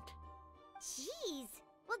enforcement. Jeez!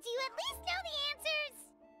 Well, do you at least know the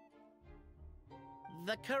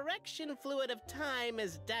answers? The correction fluid of time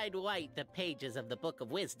has dyed white the pages of the Book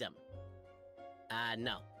of Wisdom.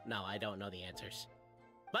 No, I don't know the answers.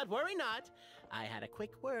 But worry not. I had a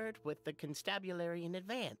quick word with the constabulary in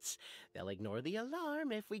advance. They'll ignore the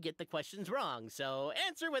alarm if we get the questions wrong, so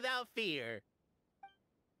answer without fear.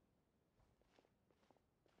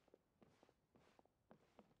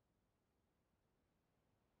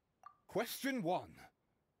 Question 1.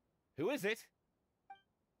 Who is it?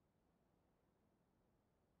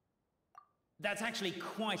 That's actually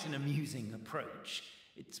quite an amusing approach.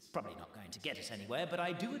 It's probably not going to get us anywhere, but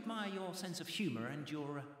I do admire your sense of humor and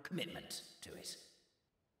your commitment to it.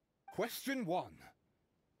 Question 1.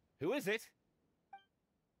 Who is it?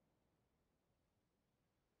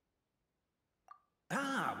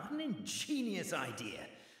 Ah, what an ingenious idea.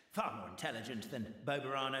 Far more intelligent than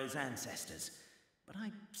Boberano's ancestors. But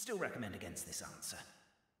I still recommend against this answer.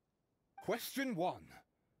 Question 1.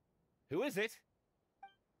 Who is it?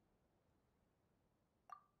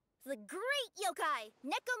 The great yokai,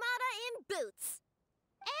 Nekomata in boots.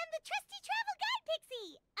 And the trusty travel guide,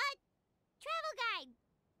 Pixie! Travel guide.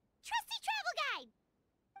 Trusty travel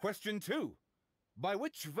Question 2. By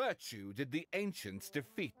which virtue did the ancients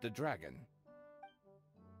defeat the dragon?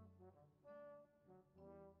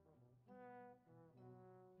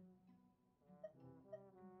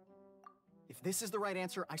 If this is the right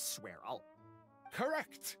answer, I swear I'll...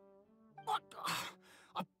 Correct! What?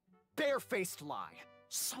 A barefaced lie.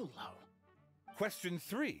 So low. Question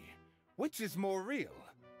 3. Which is more real?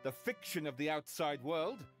 The fiction of the outside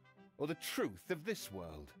world, or the truth of this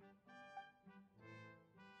world?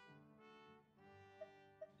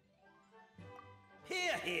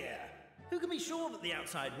 Hear, hear! Who can be sure that the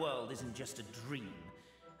outside world isn't just a dream,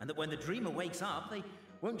 and that when the dreamer wakes up, they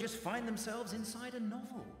won't just find themselves inside a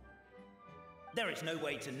novel? There is no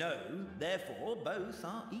way to know, therefore both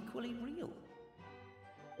are equally real.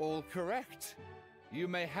 All correct. You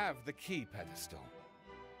may have the key pedestal.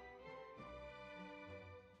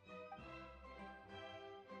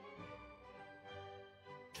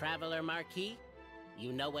 Traveler Marquis,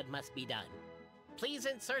 you know what must be done. Please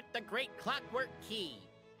insert the great clockwork key.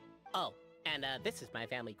 Oh, and this is my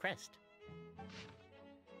family crest.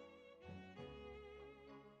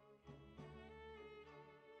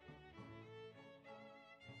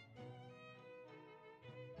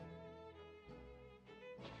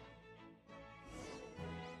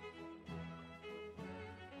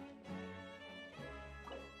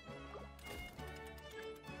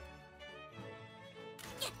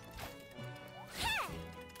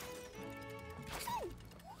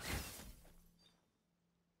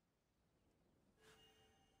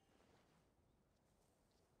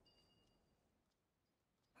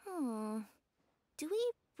 Do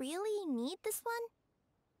we really need this one?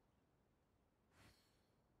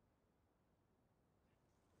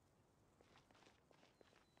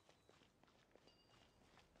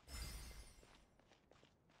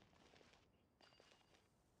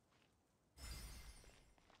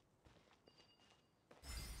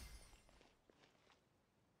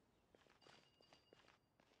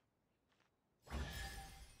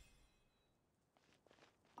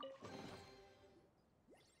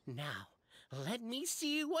 Now, let me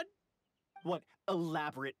see what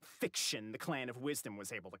elaborate fiction the Clan of Wisdom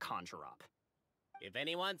was able to conjure up. If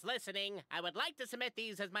anyone's listening, I would like to submit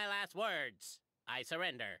these as my last words. I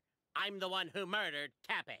surrender. I'm the one who murdered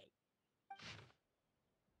Cappe.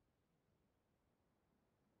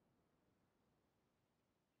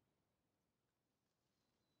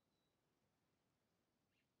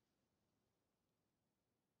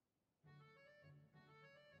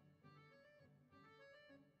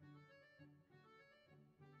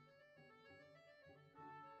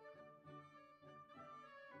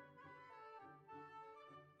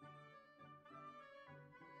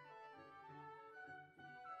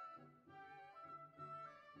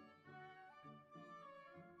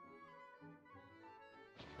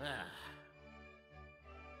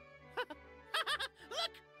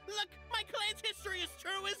 Look! My clan's history is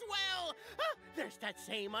true as well! There's that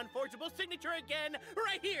same unforgeable signature again,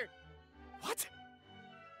 right here! What?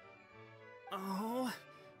 Oh,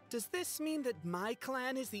 does this mean that my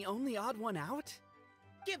clan is the only odd one out?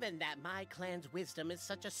 Given that my clan's wisdom is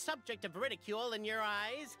such a subject of ridicule in your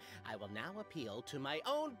eyes, I will now appeal to my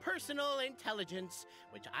own personal intelligence,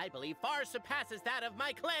 which I believe far surpasses that of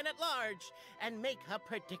my clan at large, and make a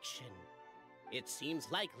prediction. It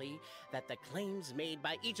seems likely that the claims made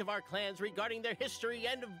by each of our clans regarding their history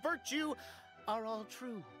and virtue are all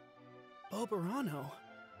true. Boberano?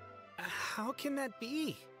 How can that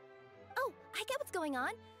be? Oh, I get what's going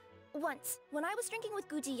on. Once, when I was drinking with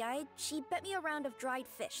Gujiyai, she bet me a round of dried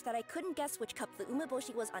fish that I couldn't guess which cup the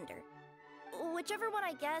umeboshi was under. Whichever one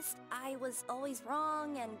I guessed, I was always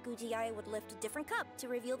wrong, and Gujiyai would lift a different cup to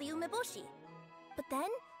reveal the umeboshi. But then,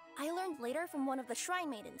 I learned later from one of the shrine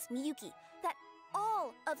maidens, Miyuki, that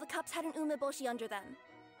all of the cups had an umeboshi under them.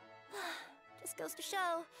 Just goes to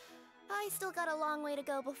show, I still got a long way to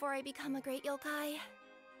go before I become a great yokai.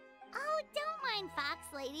 Oh, don't mind Fox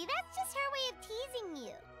Lady, that's just her way of teasing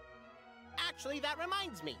you. Actually, that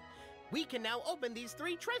reminds me. We can now open these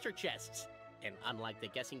 3 treasure chests. And unlike the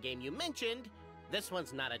guessing game you mentioned, this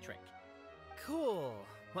one's not a trick. Cool.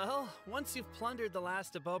 Well, once you've plundered the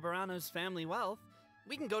last of Boberano's family wealth,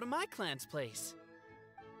 we can go to my clan's place.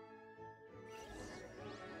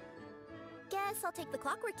 Guess I'll take the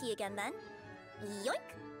clockwork key again then. Yoink!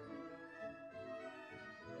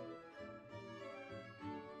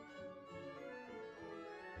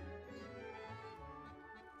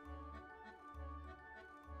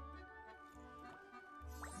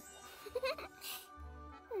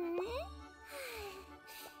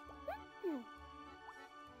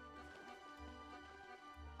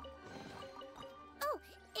 Oh,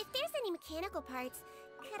 if there's any mechanical parts,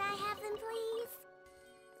 could I have them, please?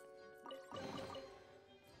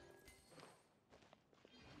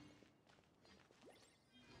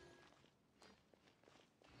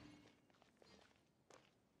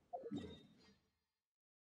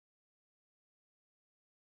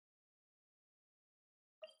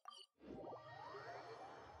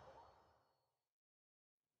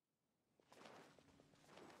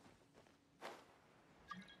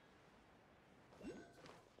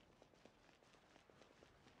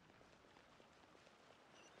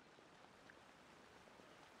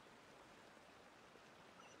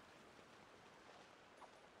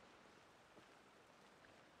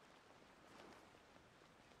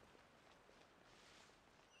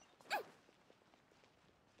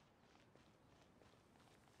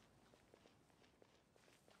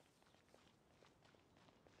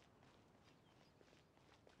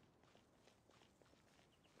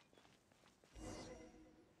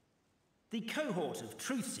 The cohort of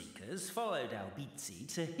truth-seekers followed Albizzi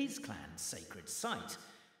to his clan's sacred site.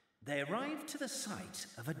 They arrived to the site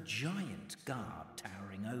of a giant guard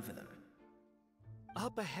towering over them.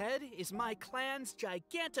 Up ahead is my clan's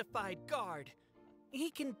gigantified guard.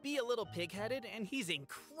 He can be a little pig-headed, and he's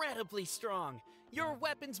incredibly strong. Your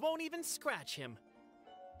weapons won't even scratch him.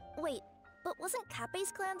 Wait, but wasn't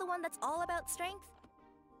Kappei's clan the one that's all about strength?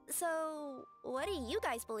 So, what do you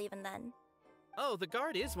guys believe in then? Oh, the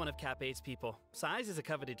guard is one of Kappei's people. Size is a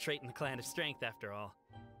coveted trait in the clan of strength, after all.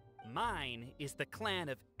 Mine is the clan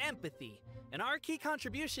of empathy, and our key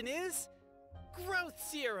contribution is growth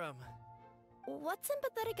serum. What's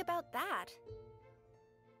empathetic about that?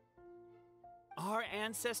 Our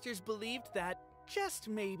ancestors believed that, just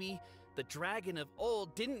maybe, the dragon of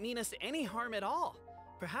old didn't mean us any harm at all.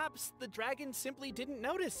 Perhaps the dragon simply didn't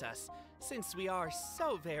notice us, since we are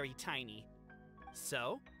so very tiny.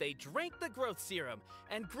 So, they drank the growth serum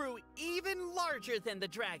and grew even larger than the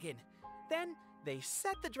dragon. Then, they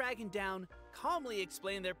set the dragon down, calmly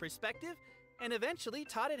explained their perspective, and eventually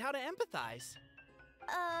taught it how to empathize.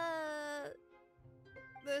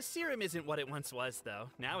 The serum isn't what it once was, though.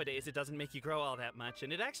 Nowadays, it doesn't make you grow all that much,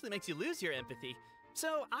 and it actually makes you lose your empathy.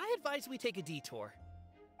 So, I advise we take a detour.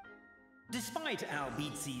 Despite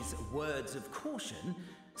Albizzi's words of caution,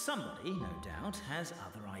 somebody, no doubt, has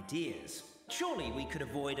other ideas. Surely we could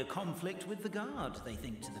avoid a conflict with the guard, they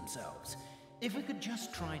think to themselves, if we could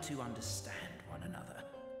just try to understand one another.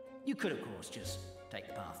 You could, of course, just take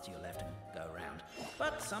the path to your left and go around.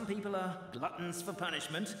 But some people are gluttons for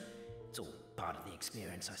punishment. It's all part of the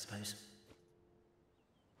experience, I suppose.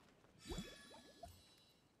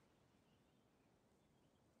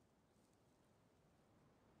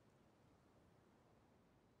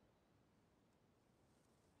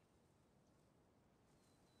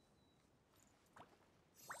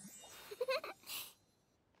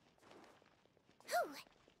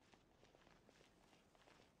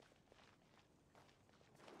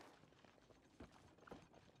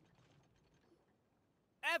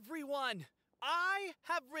 Everyone, I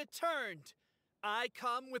have returned. I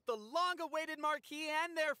come with the long-awaited Marquis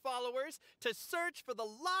and their followers to search for the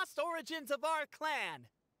lost origins of our clan.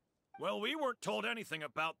 Well, we weren't told anything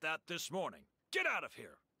about that this morning. Get out of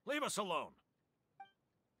here. Leave us alone.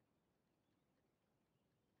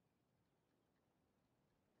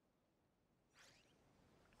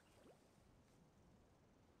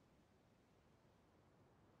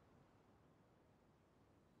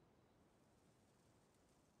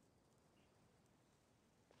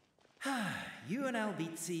 You and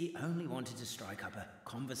Albizzi only wanted to strike up a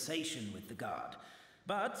conversation with the guard.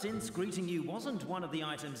 But since greeting you wasn't one of the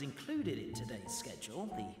items included in today's schedule,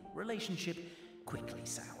 the relationship quickly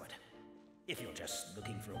soured. If you're just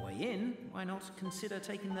looking for a way in, why not consider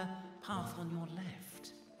taking the path on your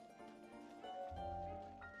left?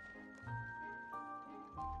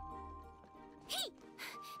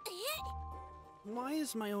 Why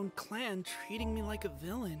is my own clan treating me like a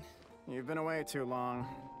villain? You've been away too long.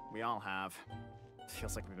 We all have.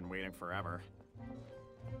 Feels like we've been waiting forever.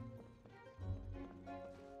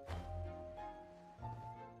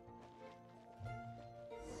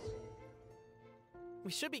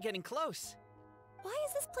 We should be getting close. Why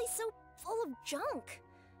is this place so full of junk?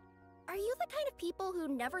 Are you the kind of people who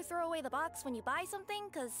never throw away the box when you buy something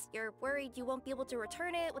because you're worried you won't be able to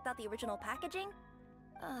return it without the original packaging?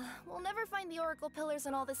 We'll never find the Oracle Pillars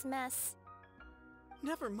in all this mess.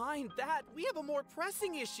 Never mind that. We have a more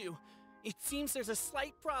pressing issue. It seems there's a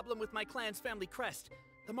slight problem with my clan's family crest.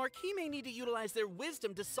 The Marquis may need to utilize their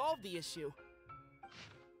wisdom to solve the issue.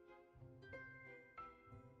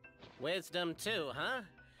 Wisdom too, huh?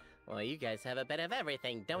 Well, you guys have a bit of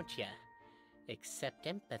everything, don't ya? Except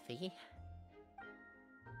empathy.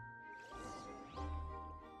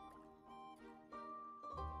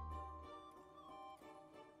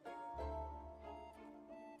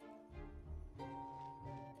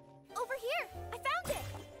 Over here! I found it!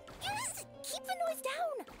 Yes! Keep the noise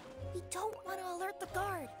down! We don't want to alert the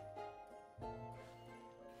guard.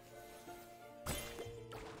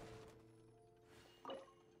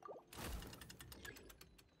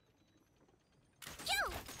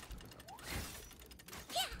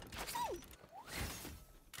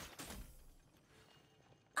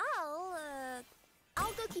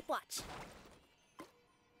 I'll go keep watch.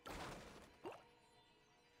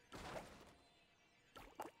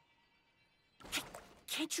 Hey,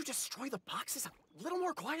 can't you destroy the boxes a little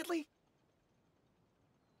more quietly?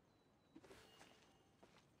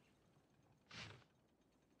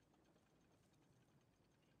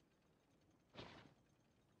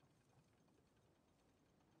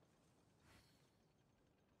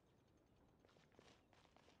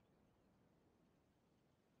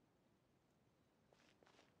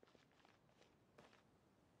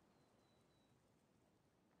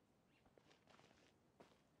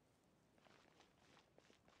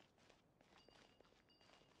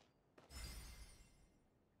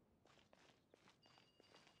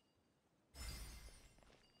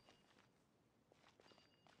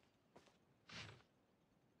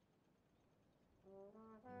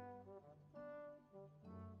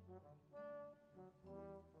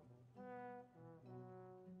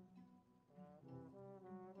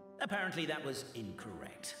 Apparently that was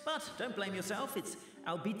incorrect. But don't blame yourself, it's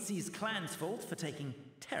Albizi's clan's fault for taking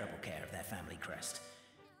terrible care of their family crest.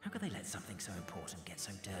 How could they let something so important get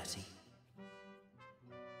so dirty?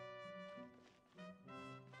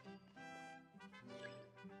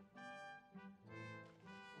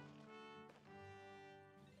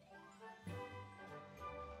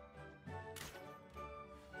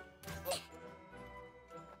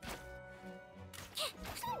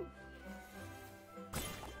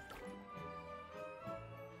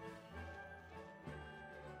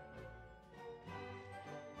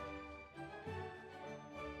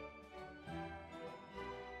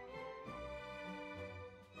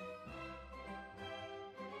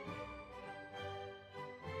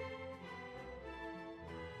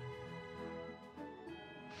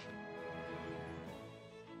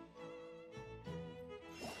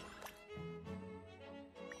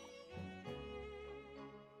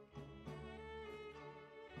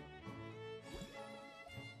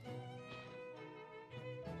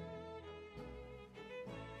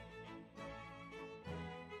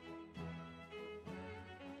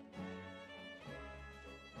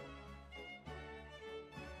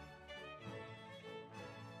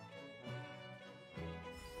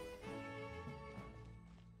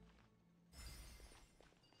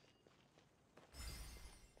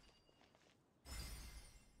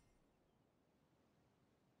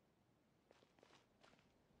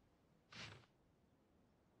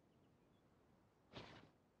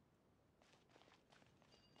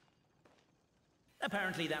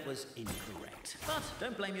 Apparently that was incorrect. But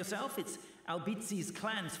don't blame yourself, it's Albizi's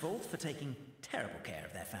clan's fault for taking terrible care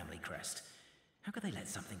of their family crest. How could they let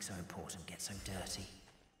something so important get so dirty?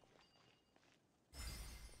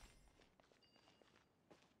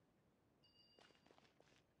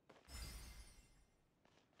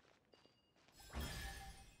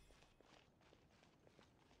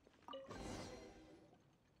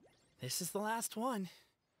 This is the last one.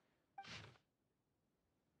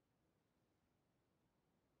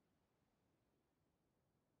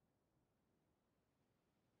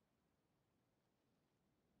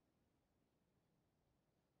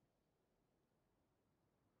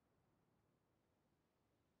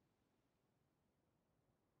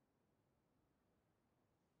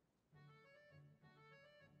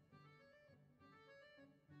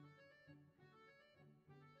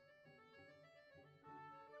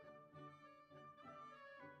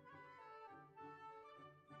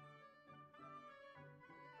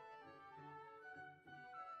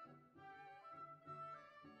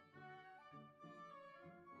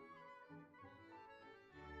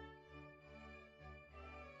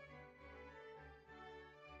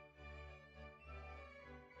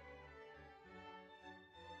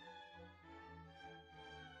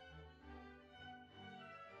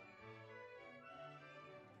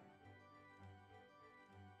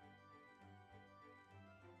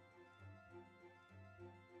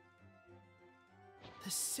 The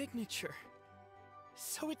signature.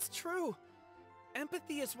 So it's true.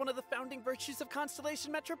 Empathy is one of the founding virtues of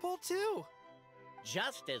Constellation Metropole, too.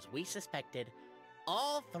 Just as we suspected,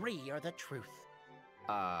 all three are the truth.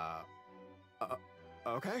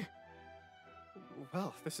 Okay.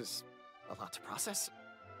 Well, this is a lot to process.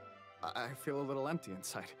 I feel a little empty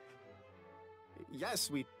inside. Yes,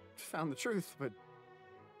 we found the truth, but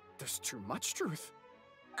there's too much truth.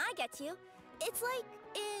 I get you. It's like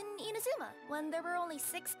in Inazuma, when there were only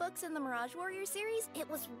 6 books in the Mirage Warrior series, it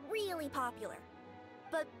was really popular.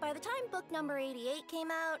 But by the time book number 88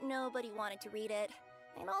 came out, nobody wanted to read it.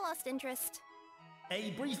 They all lost interest.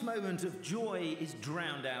 A brief moment of joy is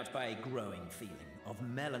drowned out by a growing feeling of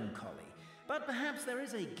melancholy. But perhaps there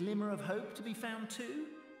is a glimmer of hope to be found too?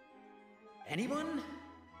 Anyone?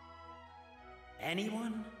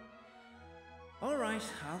 Anyone? All right,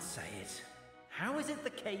 I'll say it. How is it the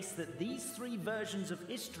case that these 3 versions of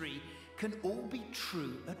history can all be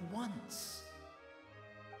true at once?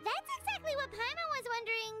 That's exactly what Paimon was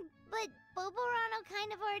wondering, but Boborano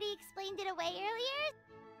kind of already explained it away earlier.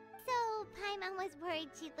 So Paimon was worried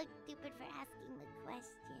she'd look stupid for asking the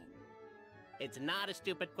question. It's not a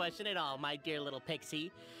stupid question at all, my dear little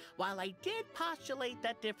pixie. While I did postulate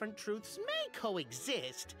that different truths may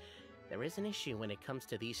coexist, there is an issue when it comes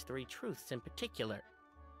to these 3 truths in particular.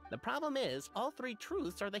 The problem is, all 3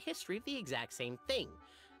 truths are the history of the exact same thing,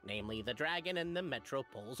 namely the dragon and the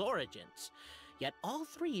Metropole's origins. Yet all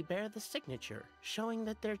 3 bear the signature, showing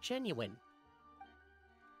that they're genuine.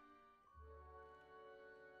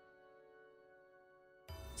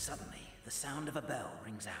 Suddenly, the sound of a bell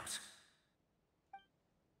rings out.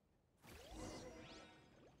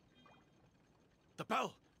 The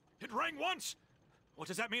bell! It rang once! What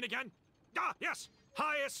does that mean again? Ah, yes!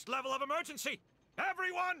 Highest level of emergency!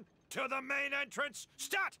 Everyone, to the main entrance!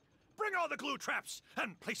 Stat! Bring all the glue traps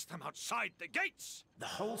and place them outside the gates! The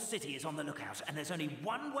whole city is on the lookout, and there's only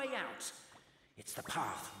one way out. It's the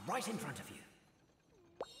path right in front of you.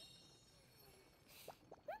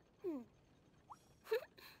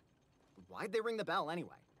 Why'd they ring the bell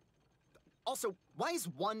anyway? Also, why is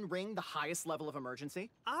one ring the highest level of emergency?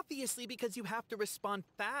 Obviously because you have to respond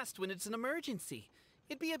fast when it's an emergency.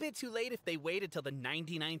 It'd be a bit too late if they waited till the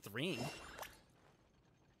 99th ring.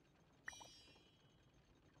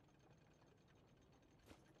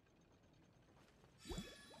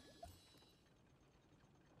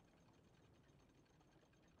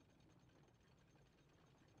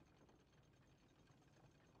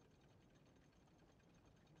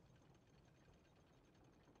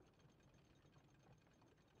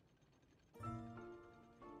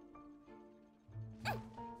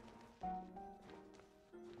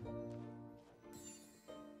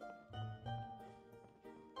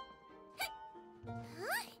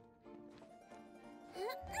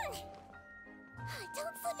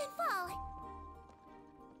 Don't slip and fall!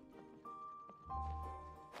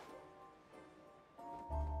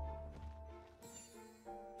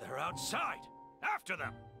 They're outside! After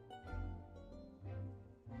them!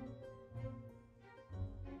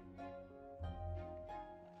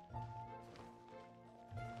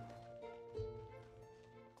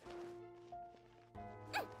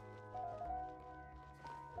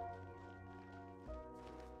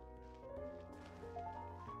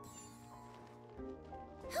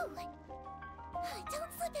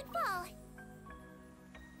 Don't slip and fall! We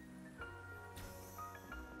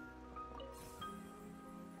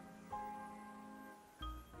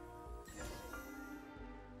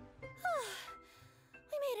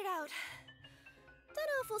made it out. Don't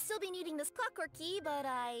know if we'll still be needing this clockwork key, but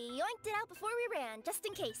I yoinked it out before we ran, just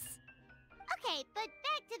in case. Okay, but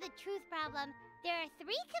back to the truth problem. There are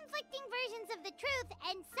 3 conflicting versions of the truth,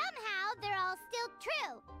 and somehow they're all still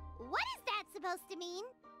true. What is that supposed to mean?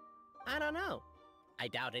 I don't know. I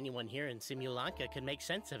doubt anyone here in Simulanka can make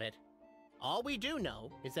sense of it. All we do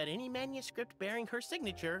know is that any manuscript bearing her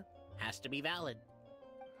signature has to be valid.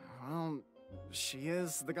 Well, she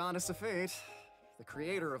is the goddess of fate, the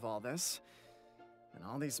creator of all this. And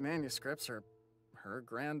all these manuscripts are her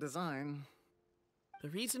grand design. The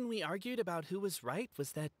reason we argued about who was right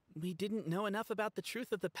was that we didn't know enough about the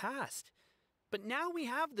truth of the past. But now we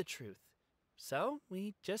have the truth. So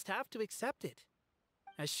we just have to accept it.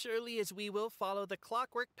 As surely as we will follow the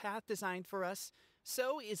clockwork path designed for us,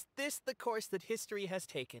 so is this the course that history has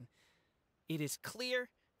taken. It is clear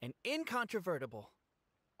and incontrovertible.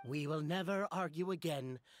 We will never argue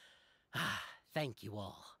again. Thank you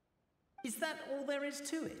all. Is that all there is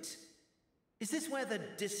to it? Is this where the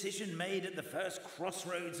decision made at the first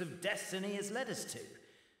crossroads of destiny has led us to?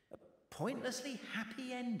 A pointlessly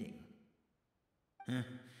happy ending?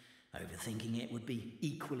 Overthinking it would be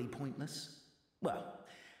equally pointless. Well,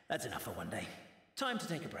 that's enough for one day. Time to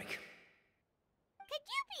take a break. Could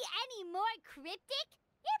you be any more cryptic?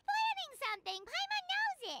 You're planning something. Paimon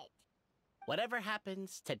knows it. Whatever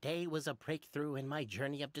happens, today was a breakthrough in my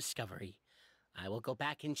journey of discovery. I will go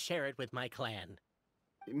back and share it with my clan.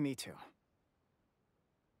 Me too.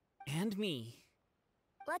 And me.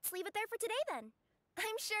 Let's leave it there for today then.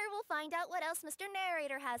 I'm sure we'll find out what else Mr.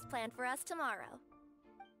 Narrator has planned for us tomorrow.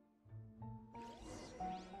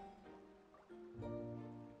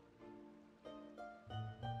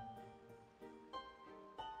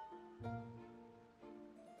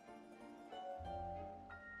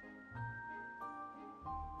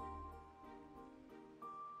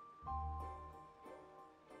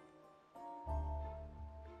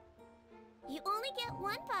 You only get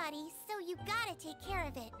one body, so you gotta take care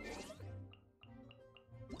of it.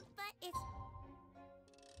 But it's...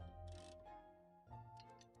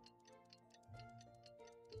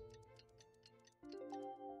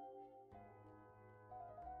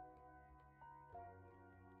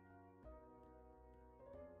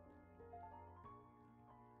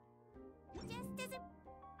 just as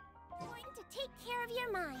important to take care of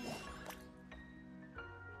your mind.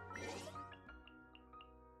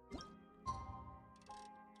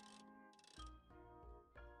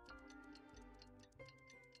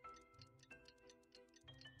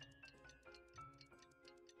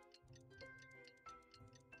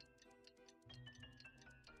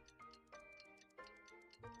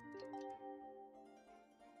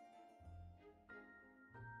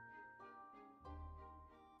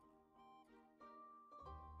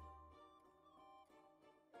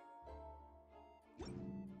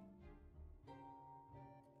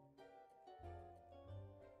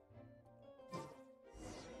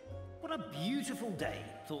 What a beautiful day,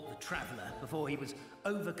 thought the traveller before he was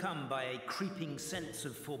overcome by a creeping sense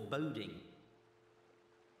of foreboding.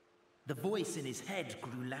 The voice in his head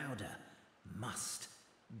grew louder. Must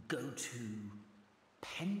go to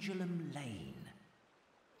Pendulum Lane.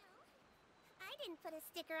 I didn't put a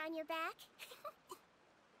sticker on your back.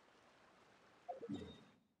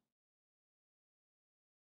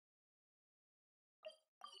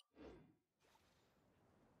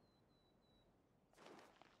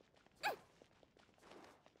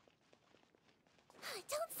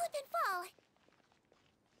 Don't slip and fall.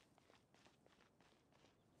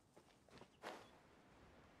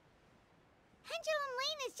 Pendulum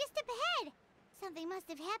Lane is just up ahead. Something must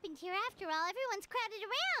have happened here after all. Everyone's crowded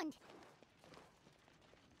around.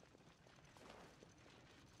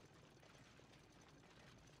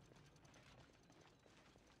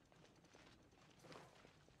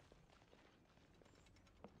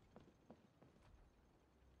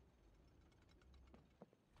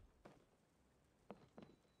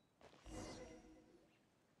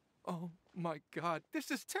 Oh my god,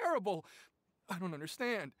 this is terrible! I don't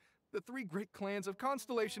understand. The three great clans of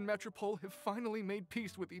Constellation Metropole have finally made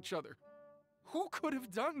peace with each other. Who could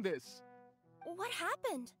have done this? What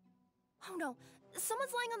happened? Oh no,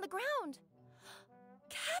 someone's lying on the ground.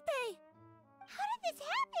 Cappe! How did this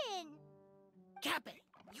happen? Cappe,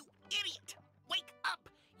 you idiot! Wake up!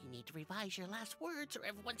 You need to revise your last words or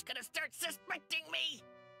everyone's gonna start suspecting me!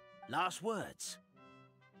 Last words?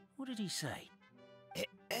 What did he say?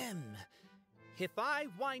 If I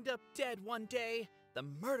wind up dead one day, the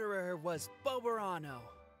murderer was Boberano.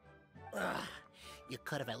 Ugh, you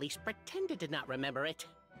could have at least pretended to not remember it.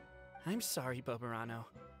 I'm sorry, Boberano,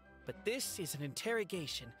 but this is an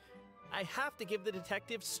interrogation. I have to give the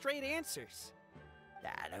detectives straight answers.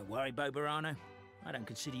 Don't worry, Boberano. I don't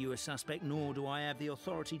consider you a suspect, nor do I have the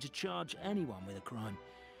authority to charge anyone with a crime.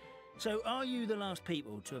 So, are you the last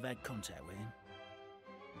people to have had contact with him?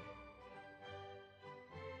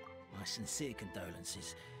 My sincere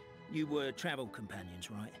condolences. You were travel companions,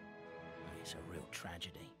 right? It's a real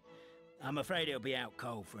tragedy. I'm afraid he'll be out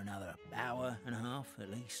cold for another hour and a half, at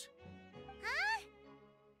least. Huh?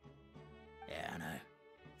 Yeah, I know.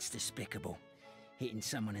 It's despicable. Hitting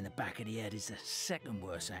someone in the back of the head is the second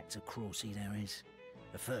worst act of cruelty there is.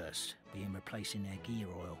 The first being replacing their gear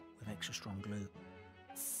oil with extra strong glue.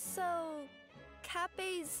 So,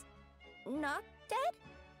 Cappe's not dead?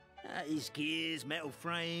 His gears, metal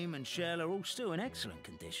frame and shell are all still in excellent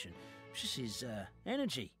condition. It's just his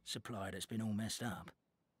energy supply that's been all messed up.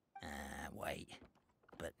 Wait.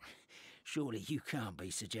 But surely you can't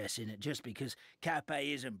be suggesting that just because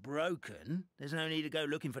Cappe isn't broken, there's no need to go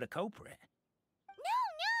looking for the culprit.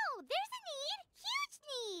 No! There's a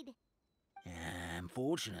need! Huge need!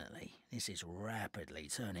 Unfortunately, this is rapidly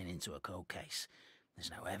turning into a cold case.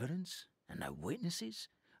 There's no evidence and no witnesses.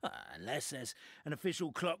 Unless there's an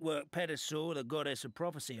official clockwork pedestal or the goddess of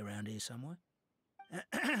prophecy around here somewhere.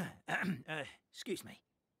 Excuse me.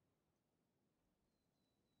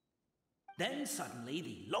 Then suddenly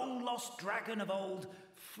the long-lost dragon of old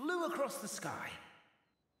flew across the sky.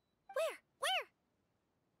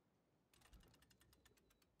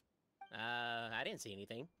 Where? I didn't see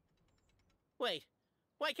anything. Wait,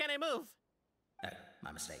 why can't I move? Oh,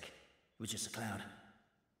 my mistake. It was just a cloud.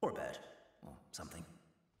 Or a bird. Or something.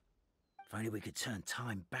 If only we could turn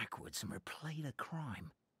time backwards and replay the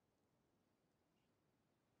crime.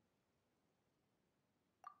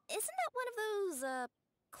 Isn't that one of those,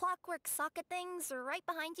 clockwork socket things right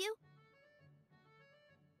behind you?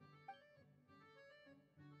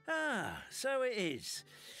 Ah, so it is.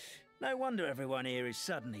 No wonder everyone here is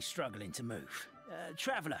suddenly struggling to move.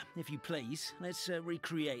 Traveller, if you please, let's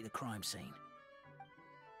recreate the crime scene.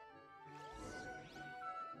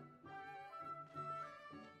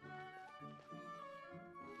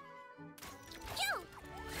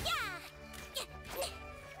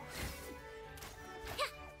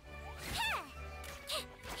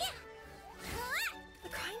 The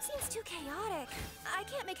crime seems too chaotic. I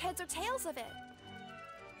can't make heads or tails of it.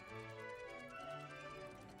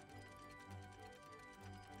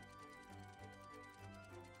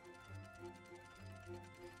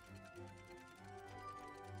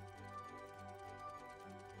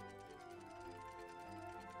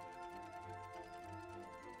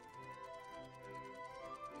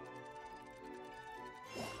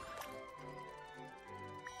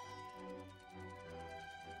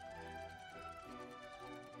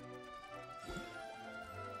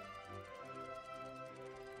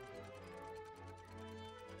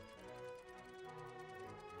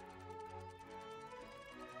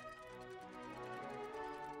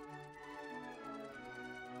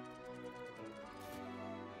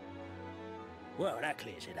 Well, that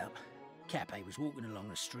clears it up. Cappe was walking along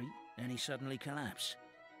the street, and he suddenly collapsed.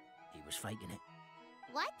 He was faking it.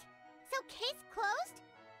 What? So case closed?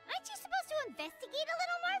 Aren't you supposed to investigate a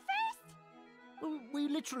little more first? Well, we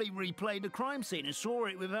literally replayed the crime scene and saw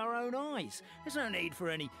it with our own eyes. There's no need for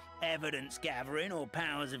any evidence gathering or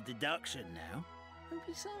powers of deduction now. And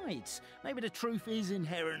besides, maybe the truth is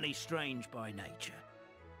inherently strange by nature.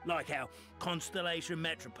 Like how Constellation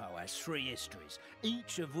Metropole has 3 histories,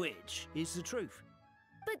 each of which is the truth.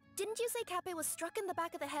 But didn't you say Cappe was struck in the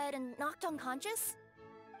back of the head and knocked unconscious?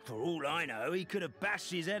 For all I know, he could have bashed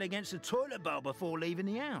his head against a toilet bowl before leaving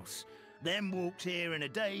the house, then walked here in a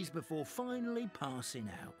daze before finally passing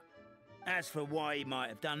out. As for why he might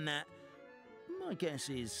have done that, my guess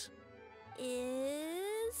is...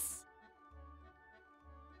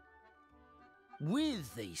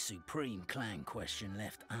 With the Supreme Clan question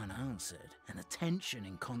left unanswered and the tension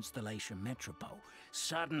in Constellation Metropole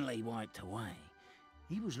suddenly wiped away,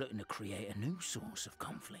 he was looking to create a new source of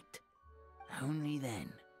conflict. Only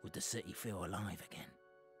then would the city feel alive again.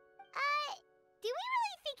 Do we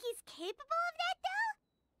really think he's capable of that,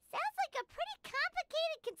 though? Sounds like a pretty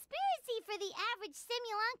complicated conspiracy for the average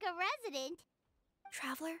Simulanga resident.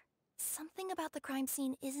 Traveler, something about the crime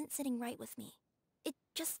scene isn't sitting right with me. It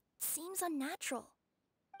just seems unnatural.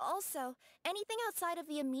 Also, anything outside of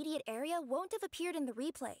the immediate area won't have appeared in the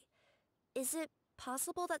replay. Is it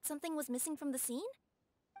possible that something was missing from the scene?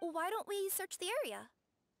 Why don't we search the area?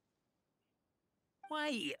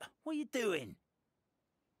 Wait, what are you doing?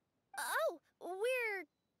 Oh, we're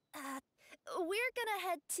gonna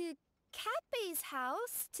head to Cappe's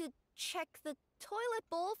house to check the toilet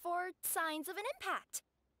bowl for signs of an impact.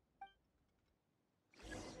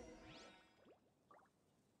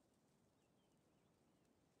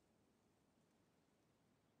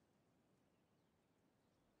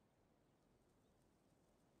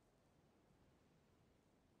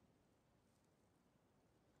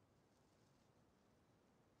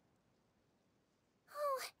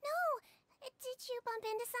 Did you bump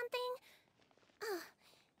into something?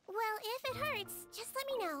 Well, if it hurts, just let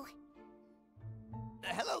me know.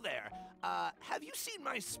 Hello there. Have you seen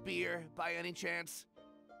my spear by any chance?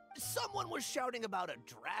 Someone was shouting about a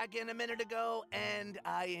dragon a minute ago, and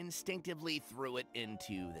I instinctively threw it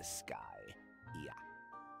into the sky. Yeah.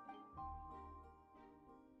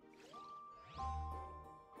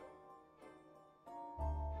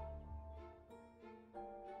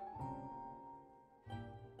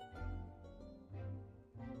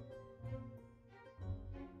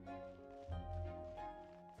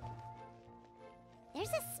 There's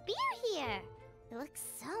a spear here. It looks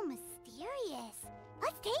so mysterious.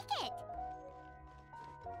 Let's take it.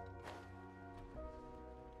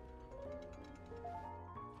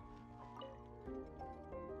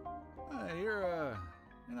 You're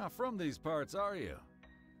not from these parts, are you?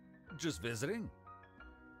 Just visiting?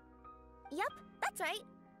 Yep, that's right.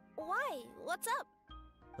 Why? What's up?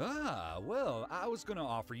 Ah, well, I was gonna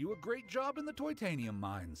offer you a great job in the Titanium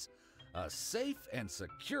mines. A safe and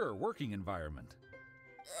secure working environment.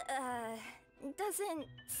 Doesn't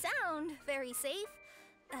sound very safe.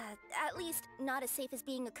 At least not as safe as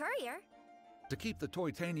being a courier. To keep the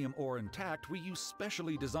titanium ore intact, we use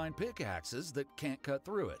specially designed pickaxes that can't cut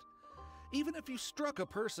through it. Even if you struck a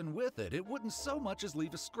person with it, it wouldn't so much as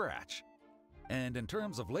leave a scratch. And in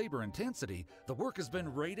terms of labor intensity, the work has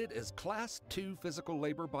been rated as Class 2 physical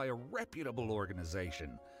labor by a reputable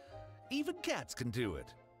organization. Even cats can do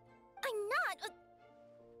it. I'm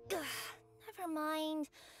not... Never mind.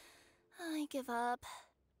 I give up.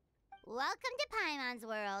 Welcome to Paimon's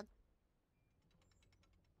world.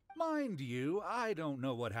 Mind you, I don't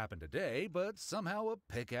know what happened today, but somehow a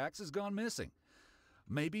pickaxe has gone missing.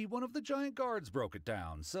 Maybe one of the giant guards broke it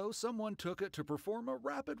down, so someone took it to perform a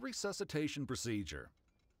rapid resuscitation procedure.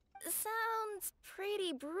 Sounds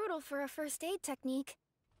pretty brutal for a first aid technique.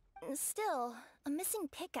 Still, a missing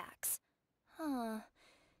pickaxe. Huh.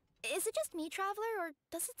 Is it just me, Traveler, or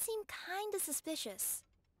does it seem kinda suspicious?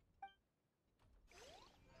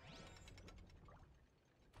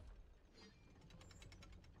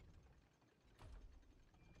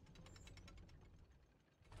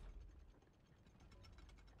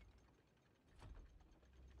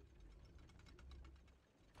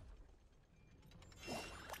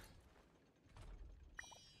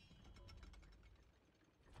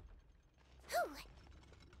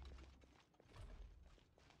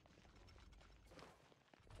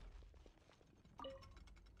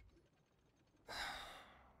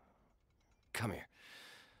 Come here.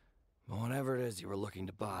 Whatever it is you were looking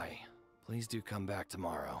to buy, please do come back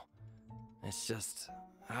tomorrow. It's just,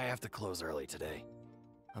 I have to close early today.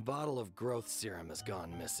 A bottle of growth serum has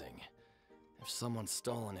gone missing. If someone's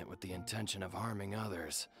stolen it with the intention of harming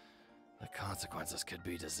others, the consequences could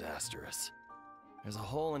be disastrous. There's a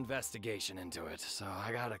whole investigation into it, so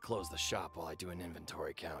I gotta close the shop while I do an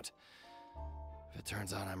inventory count. If it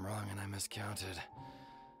turns out I'm wrong and I miscounted,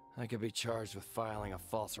 I could be charged with filing a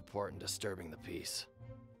false report and disturbing the peace.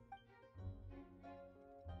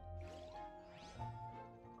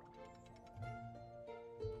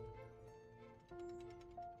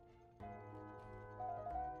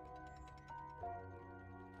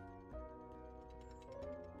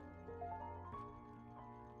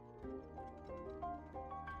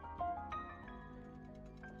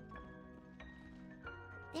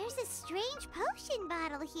 There's a strange potion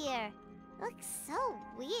bottle here. Looks so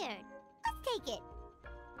weird. Let's take it.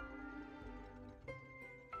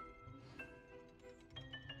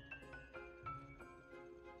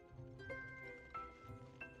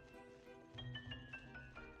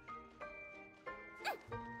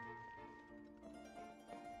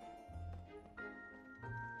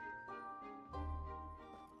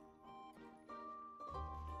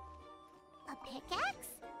 A pickaxe?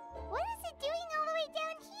 What is it doing all the way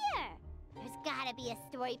down here? There's gotta be a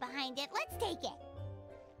story behind it. Let's take it.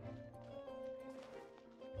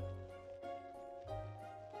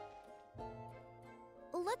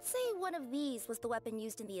 Let's say one of these was the weapon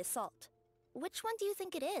used in the assault. Which one do you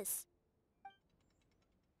think it is?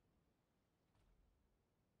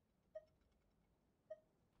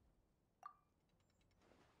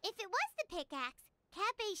 If it was the pickaxe,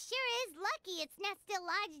 Cappy sure is lucky it's not still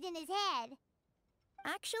lodged in his head.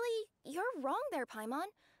 Actually, you're wrong there, Paimon.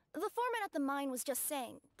 The foreman at the mine was just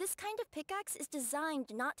saying, this kind of pickaxe is designed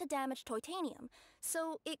not to damage titanium,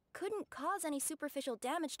 so it couldn't cause any superficial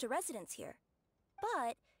damage to residents here.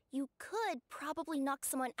 But you could probably knock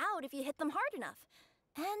someone out if you hit them hard enough,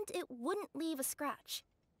 and it wouldn't leave a scratch.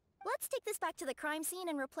 Let's take this back to the crime scene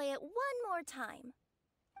and replay it one more time.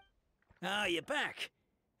 Ah, you're back.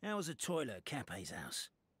 How was the toilet at Cape's house?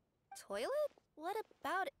 Toilet? What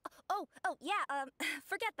about it? Oh, yeah,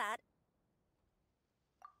 forget that.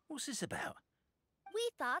 What's this about? We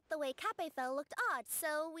thought the way Cape fell looked odd,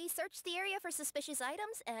 so we searched the area for suspicious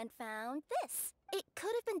items and found this. It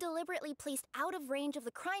could have been deliberately placed out of range of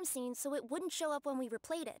the crime scene so it wouldn't show up when we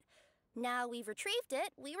replayed it. Now we've retrieved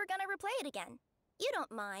it, we were gonna replay it again. You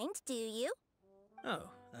don't mind, do you? Oh,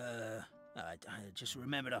 I just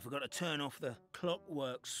remembered I forgot to turn off the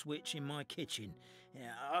clockwork switch in my kitchen.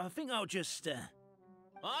 Yeah, I think I'll just,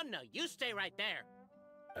 Oh, no, you stay right there.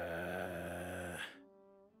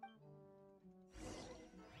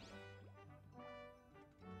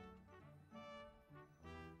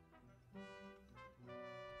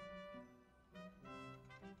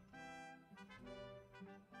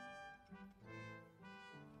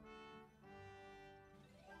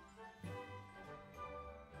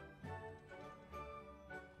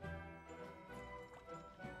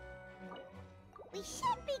 We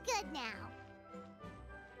should be good now.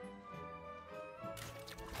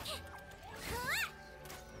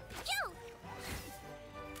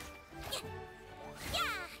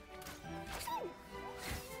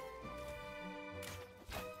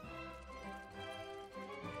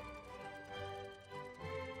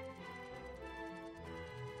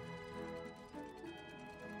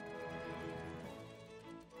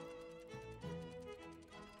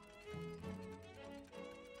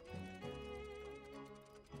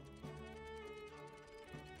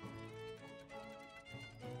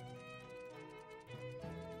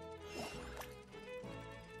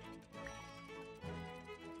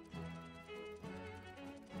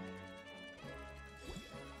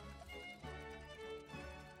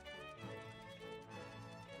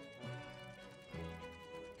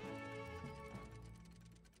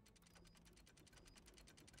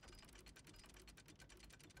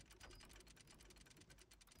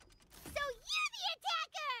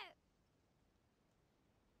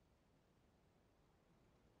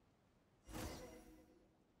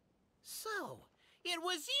 So, it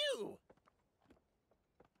was you!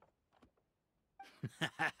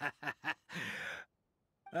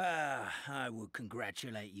 I would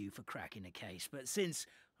congratulate you for cracking the case, but since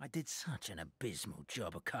I did such an abysmal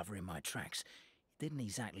job of covering my tracks, it didn't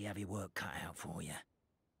exactly have your work cut out for you.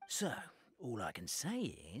 So, all I can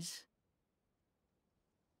say is...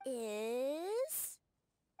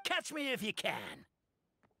 Catch me if you can!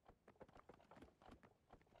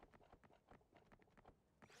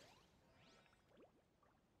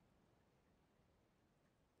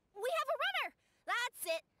 We have a runner! That's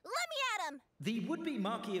it! Let me at him! The would-be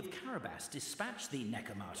Marquis of Carabas dispatched the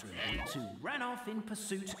Necromata elite who ran off in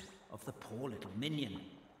pursuit of the poor little minion.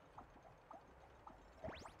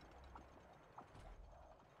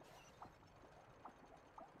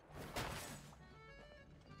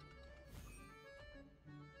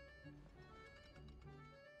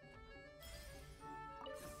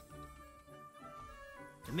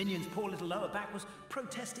 The minion's poor little lower back was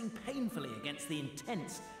protesting painfully against the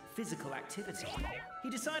intense physical activity. He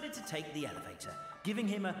decided to take the elevator, giving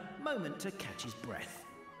him a moment to catch his breath.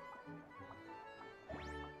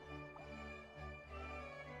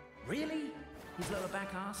 Really? His lower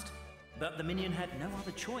back asked. But the minion had no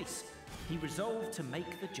other choice. He resolved to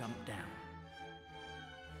make the jump down.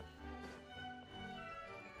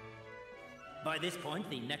 By this point,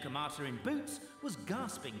 the Necromata in boots was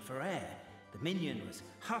gasping for air. The minion was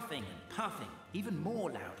huffing and puffing, even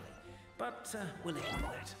more loudly. But we'll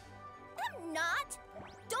ignore that. I'm not!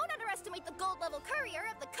 Don't underestimate the gold-level courier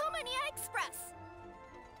of the Komania Express!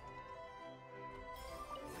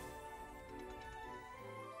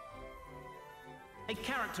 A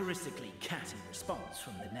characteristically catty response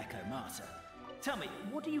from the Necromata. Tell me,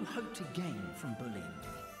 what do you hope to gain from bullying me?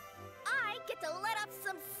 I get to let off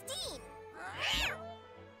some steam!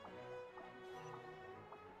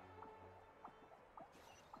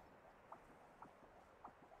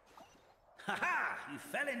 Ha-ha! You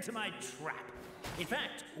fell into my trap. In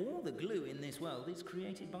fact, all the glue in this world is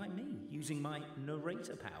created by me, using my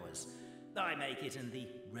narrator powers. I make it and the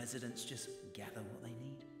residents just gather what they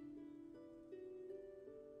need.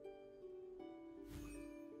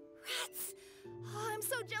 Rats! Oh, I'm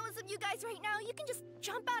so jealous of you guys right now. You can just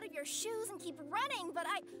jump out of your shoes and keep running, but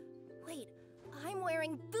Wait, I'm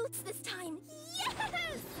wearing boots this time.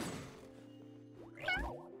 Yes!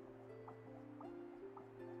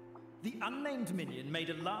 The unnamed minion made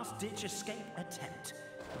a last-ditch escape attempt.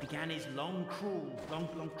 He began his long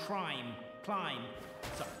climb,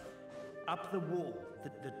 up the wall,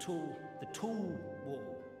 the tall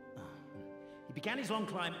wall. He began his long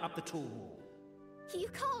climb up the tall wall. You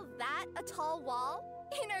call that a tall wall?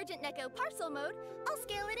 In urgent Neko parcel mode, I'll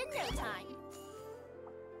scale it in no time.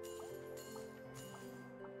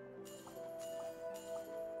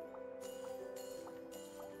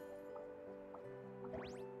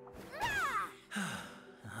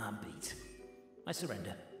 I'm beat. I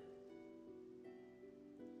surrender.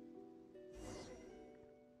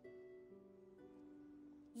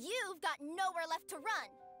 You've got nowhere left to run.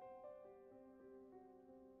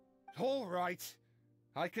 All right.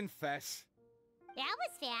 I confess. That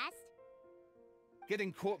was fast.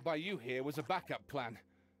 Getting caught by you here was a backup plan.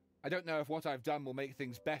 I don't know if what I've done will make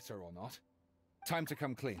things better or not. Time to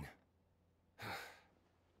come clean.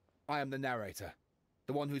 I am the narrator,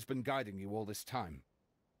 the one who's been guiding you all this time.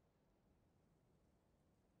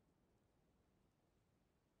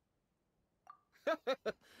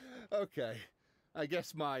 Okay, I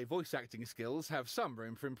guess my voice acting skills have some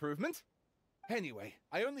room for improvement. Anyway,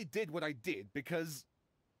 I only did what I did because...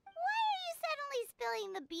 Why are you suddenly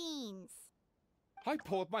spilling the beans? I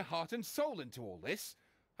poured my heart and soul into all this.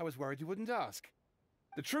 I was worried you wouldn't ask.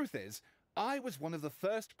 The truth is, I was one of the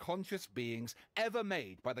first conscious beings ever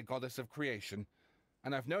made by the goddess of creation.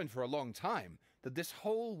 And I've known for a long time that this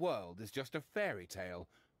whole world is just a fairy tale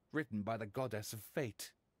written by the goddess of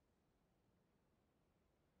fate.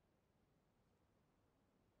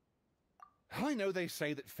 I know they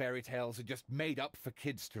say that fairy tales are just made up for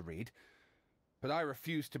kids to read, but I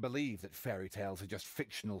refuse to believe that fairy tales are just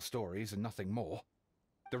fictional stories and nothing more.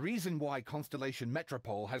 The reason why Constellation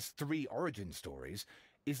Metropole has 3 origin stories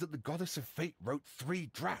is that the Goddess of Fate wrote 3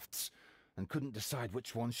 drafts and couldn't decide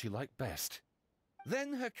which one she liked best.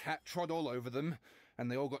 Then her cat trod all over them,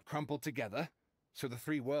 and they all got crumpled together, so the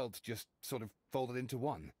 3 worlds just sort of folded into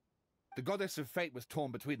one. The Goddess of Fate was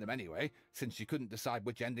torn between them anyway, since she couldn't decide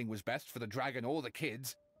which ending was best for the dragon or the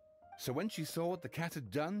kids. So when she saw what the cat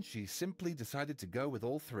had done, she simply decided to go with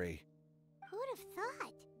all 3. Who'd have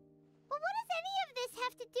thought? Well, what does any of this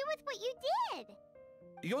have to do with what you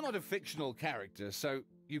did? You're not a fictional character, so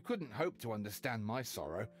you couldn't hope to understand my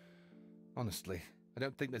sorrow. Honestly, I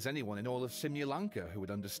don't think there's anyone in all of Simulanka who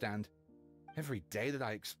would understand. Every day that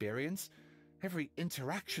I experience, every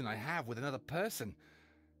interaction I have with another person,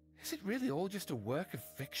 is it really all just a work of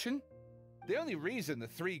fiction? The only reason the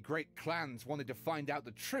 3 great clans wanted to find out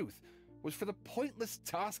the truth was for the pointless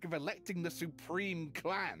task of electing the supreme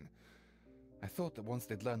clan. I thought that once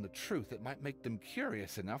they'd learned the truth, it might make them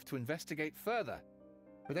curious enough to investigate further.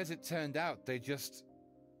 But as it turned out, they just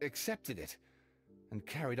accepted it and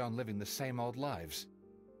carried on living the same old lives.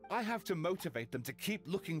 I have to motivate them to keep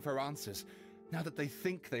looking for answers now that they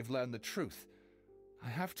think they've learned the truth. I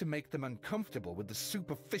have to make them uncomfortable with the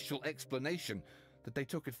superficial explanation that they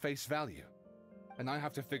took at face value. And I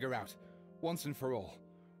have to figure out, once and for all,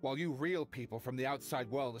 while you real people from the outside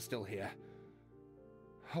world are still here,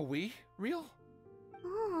 are we real?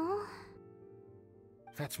 Aww.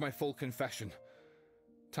 That's my full confession.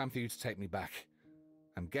 Time for you to take me back.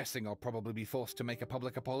 I'm guessing I'll probably be forced to make a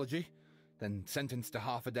public apology. then sentenced to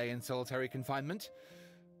half a day in solitary confinement.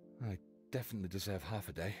 I definitely deserve half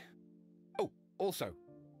a day. Oh, also,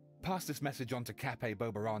 pass this message on to Cape,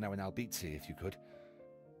 Bobarano, and Albizzi, if you could.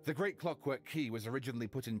 The Great Clockwork Key was originally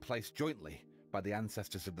put in place jointly by the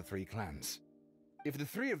ancestors of the three clans. If the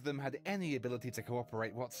three of them had any ability to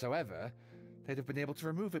cooperate whatsoever, they'd have been able to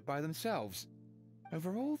remove it by themselves.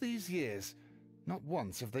 Over all these years, not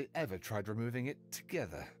once have they ever tried removing it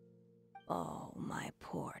together. Oh, my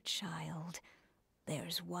poor child.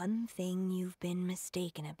 There's one thing you've been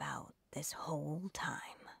mistaken about this whole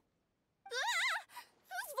time. Ah!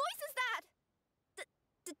 Whose voice is that?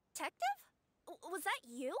 Detective? Was that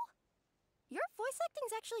you? Your voice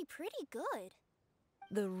acting's actually pretty good.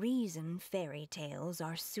 The reason fairy tales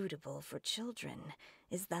are suitable for children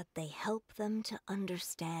is that they help them to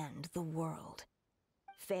understand the world.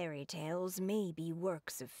 Fairy tales may be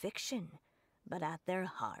works of fiction, but at their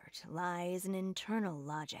heart lies an internal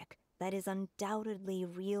logic that is undoubtedly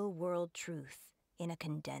real-world truth in a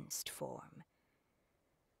condensed form.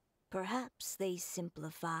 Perhaps they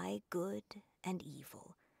simplify good and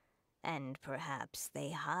evil, and perhaps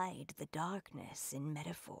they hide the darkness in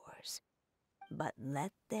metaphors. But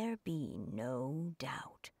let there be no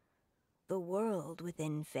doubt. The world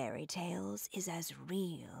within fairy tales is as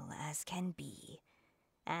real as can be,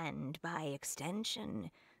 and by extension,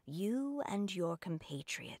 you and your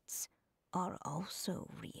compatriots are also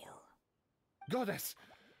real. Goddess!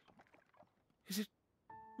 Is it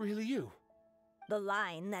really you? The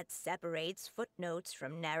line that separates footnotes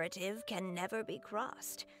from narrative can never be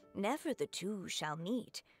crossed. Never the two shall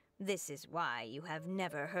meet. This is why you have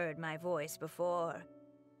never heard my voice before.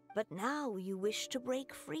 But now you wish to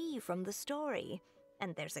break free from the story,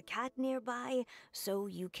 and there's a cat nearby, so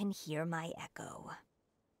you can hear my echo.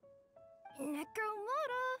 Nekomata!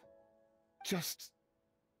 Just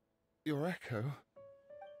your echo?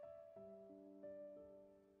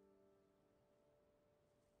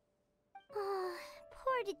 Oh,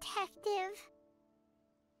 poor detective.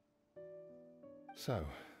 So,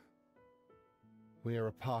 we are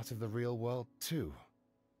a part of the real world too.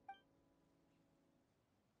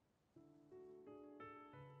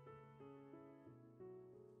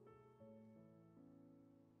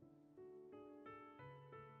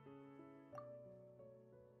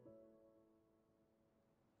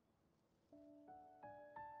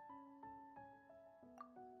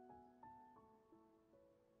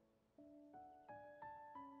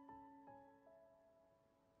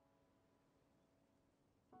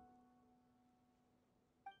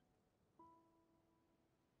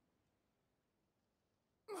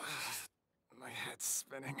 My head's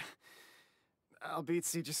spinning.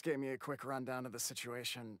 Albizzi just gave me a quick rundown of the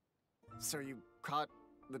situation. So you caught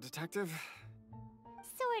the detective?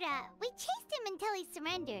 Sorta. We chased him until he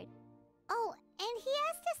surrendered. Oh, and he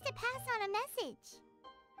asked us to pass on a message.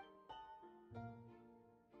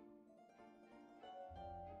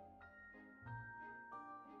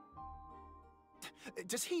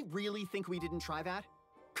 Does he really think we didn't try that?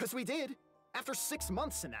 'Cause we did, after 6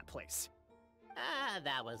 months in that place. Ah,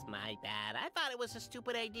 that was my bad. I thought it was a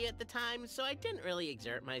stupid idea at the time, so I didn't really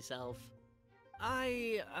exert myself.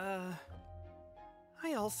 I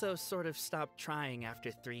also sort of stopped trying after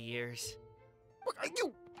 3 years.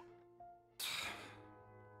 You...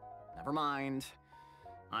 Never mind.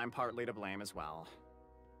 I'm partly to blame as well.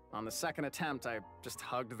 On the second attempt, I just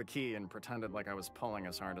hugged the key and pretended like I was pulling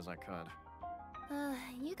as hard as I could.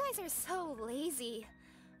 You guys are so lazy.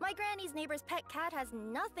 My granny's neighbor's pet cat has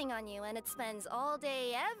nothing on you, and it spends all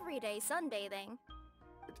day, every day sunbathing.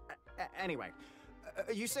 Anyway,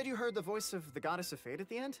 you said you heard the voice of the Goddess of Fate at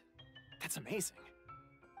the end? That's amazing.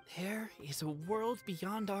 There is a world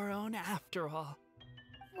beyond our own after all.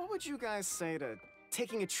 What would you guys say to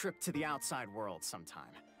taking a trip to the outside world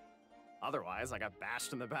sometime? Otherwise, I got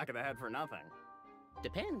bashed in the back of the head for nothing.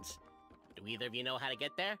 Depends. Do either of you know how to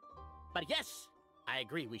get there? But yes, I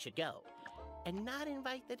agree we should go. And not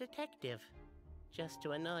invite the detective, just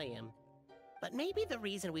to annoy him. But maybe the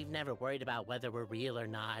reason we've never worried about whether we're real or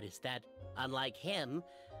not is that, unlike him,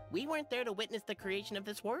 we weren't there to witness the creation of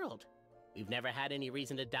this world. We've never had any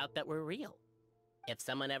reason to doubt that we're real. If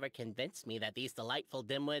someone ever convinced me that these delightful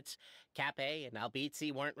dimwits, Cape and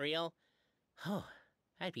Albizzi, weren't real, oh,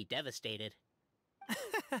 I'd be devastated.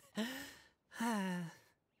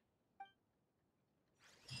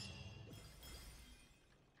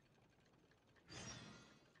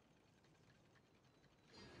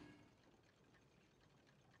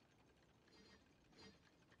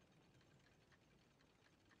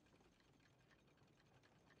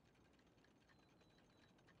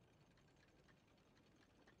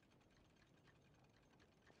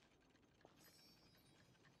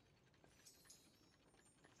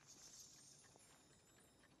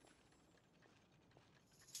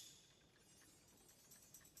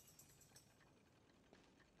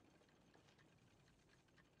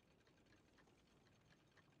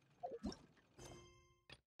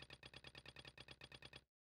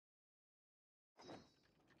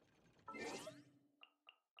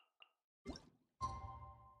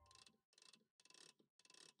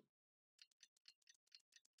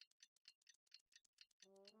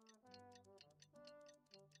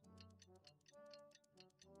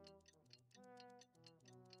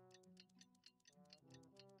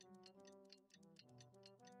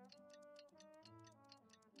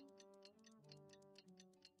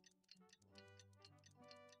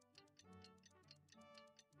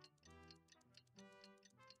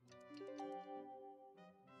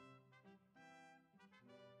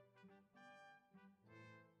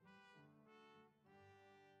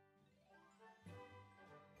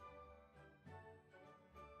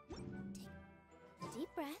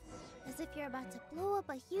 Deep breath, as if you're about to blow up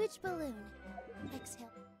a huge balloon. Exhale.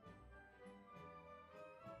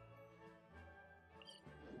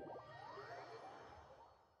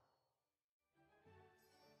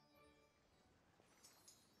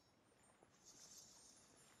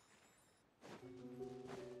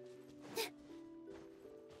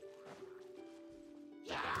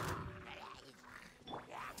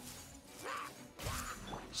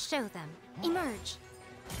 Show them. Emerge.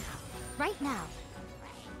 Right now.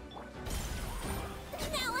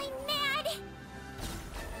 Now I'm mad!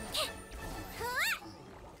 Huh?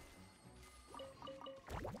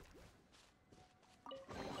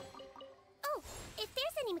 Oh, if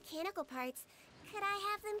there's any mechanical parts, could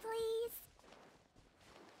I have them, please?